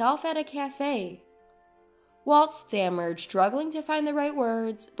myself at a cafe. Walt stammered, struggling to find the right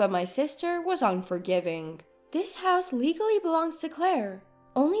words, but my sister was unforgiving. This house legally belongs to Claire.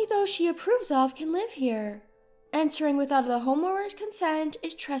 Only those she approves of can live here. Entering without the homeowner's consent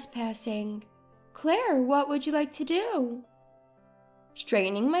is trespassing. Claire, what would you like to do?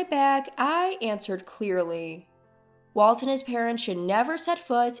 Straightening my back, I answered clearly. Walt and his parents should never set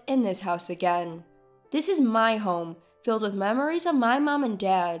foot in this house again. This is my home, filled with memories of my mom and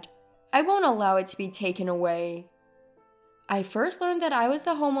dad. I won't allow it to be taken away. I first learned that I was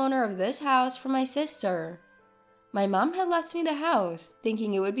the homeowner of this house from my sister. My mom had left me the house,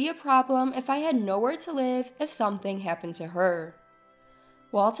 thinking it would be a problem if I had nowhere to live if something happened to her.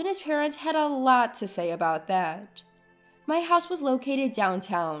 Walt and his parents had a lot to say about that. My house was located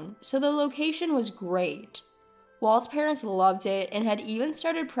downtown, so the location was great. Walt's parents loved it and had even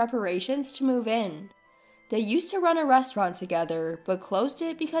started preparations to move in. They used to run a restaurant together, but closed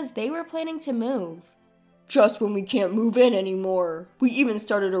it because they were planning to move. Just when we can't move in anymore. We even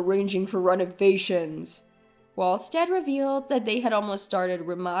started arranging for renovations. Walt's dad revealed that they had almost started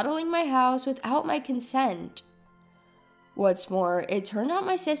remodeling my house without my consent. What's more, it turned out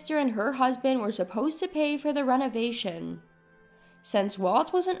my sister and her husband were supposed to pay for the renovation. Since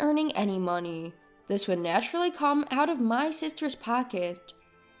Walt wasn't earning any money, this would naturally come out of my sister's pocket.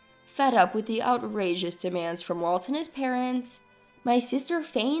 Fed up with the outrageous demands from Walt and his parents, my sister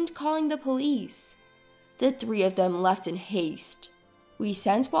feigned calling the police. The three of them left in haste. We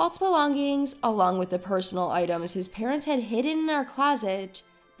sent Walt's belongings, along with the personal items his parents had hidden in our closet,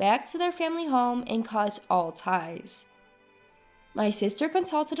 back to their family home and cut all ties. My sister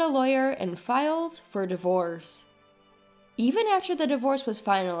consulted a lawyer and filed for divorce. Even after the divorce was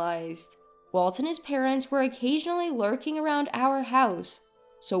finalized, Walt and his parents were occasionally lurking around our house,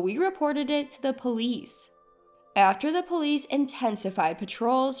 so we reported it to the police. After the police intensified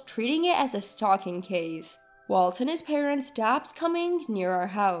patrols, treating it as a stalking case, Walt and his parents stopped coming near our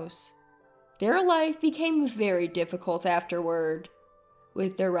house. Their life became very difficult afterward.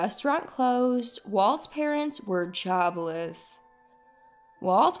 With their restaurant closed, Walt's parents were jobless.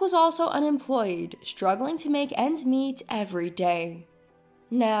 Walt was also unemployed, struggling to make ends meet every day.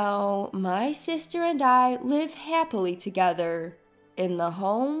 Now, my sister and I live happily together in the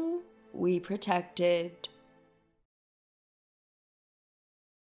home we protected.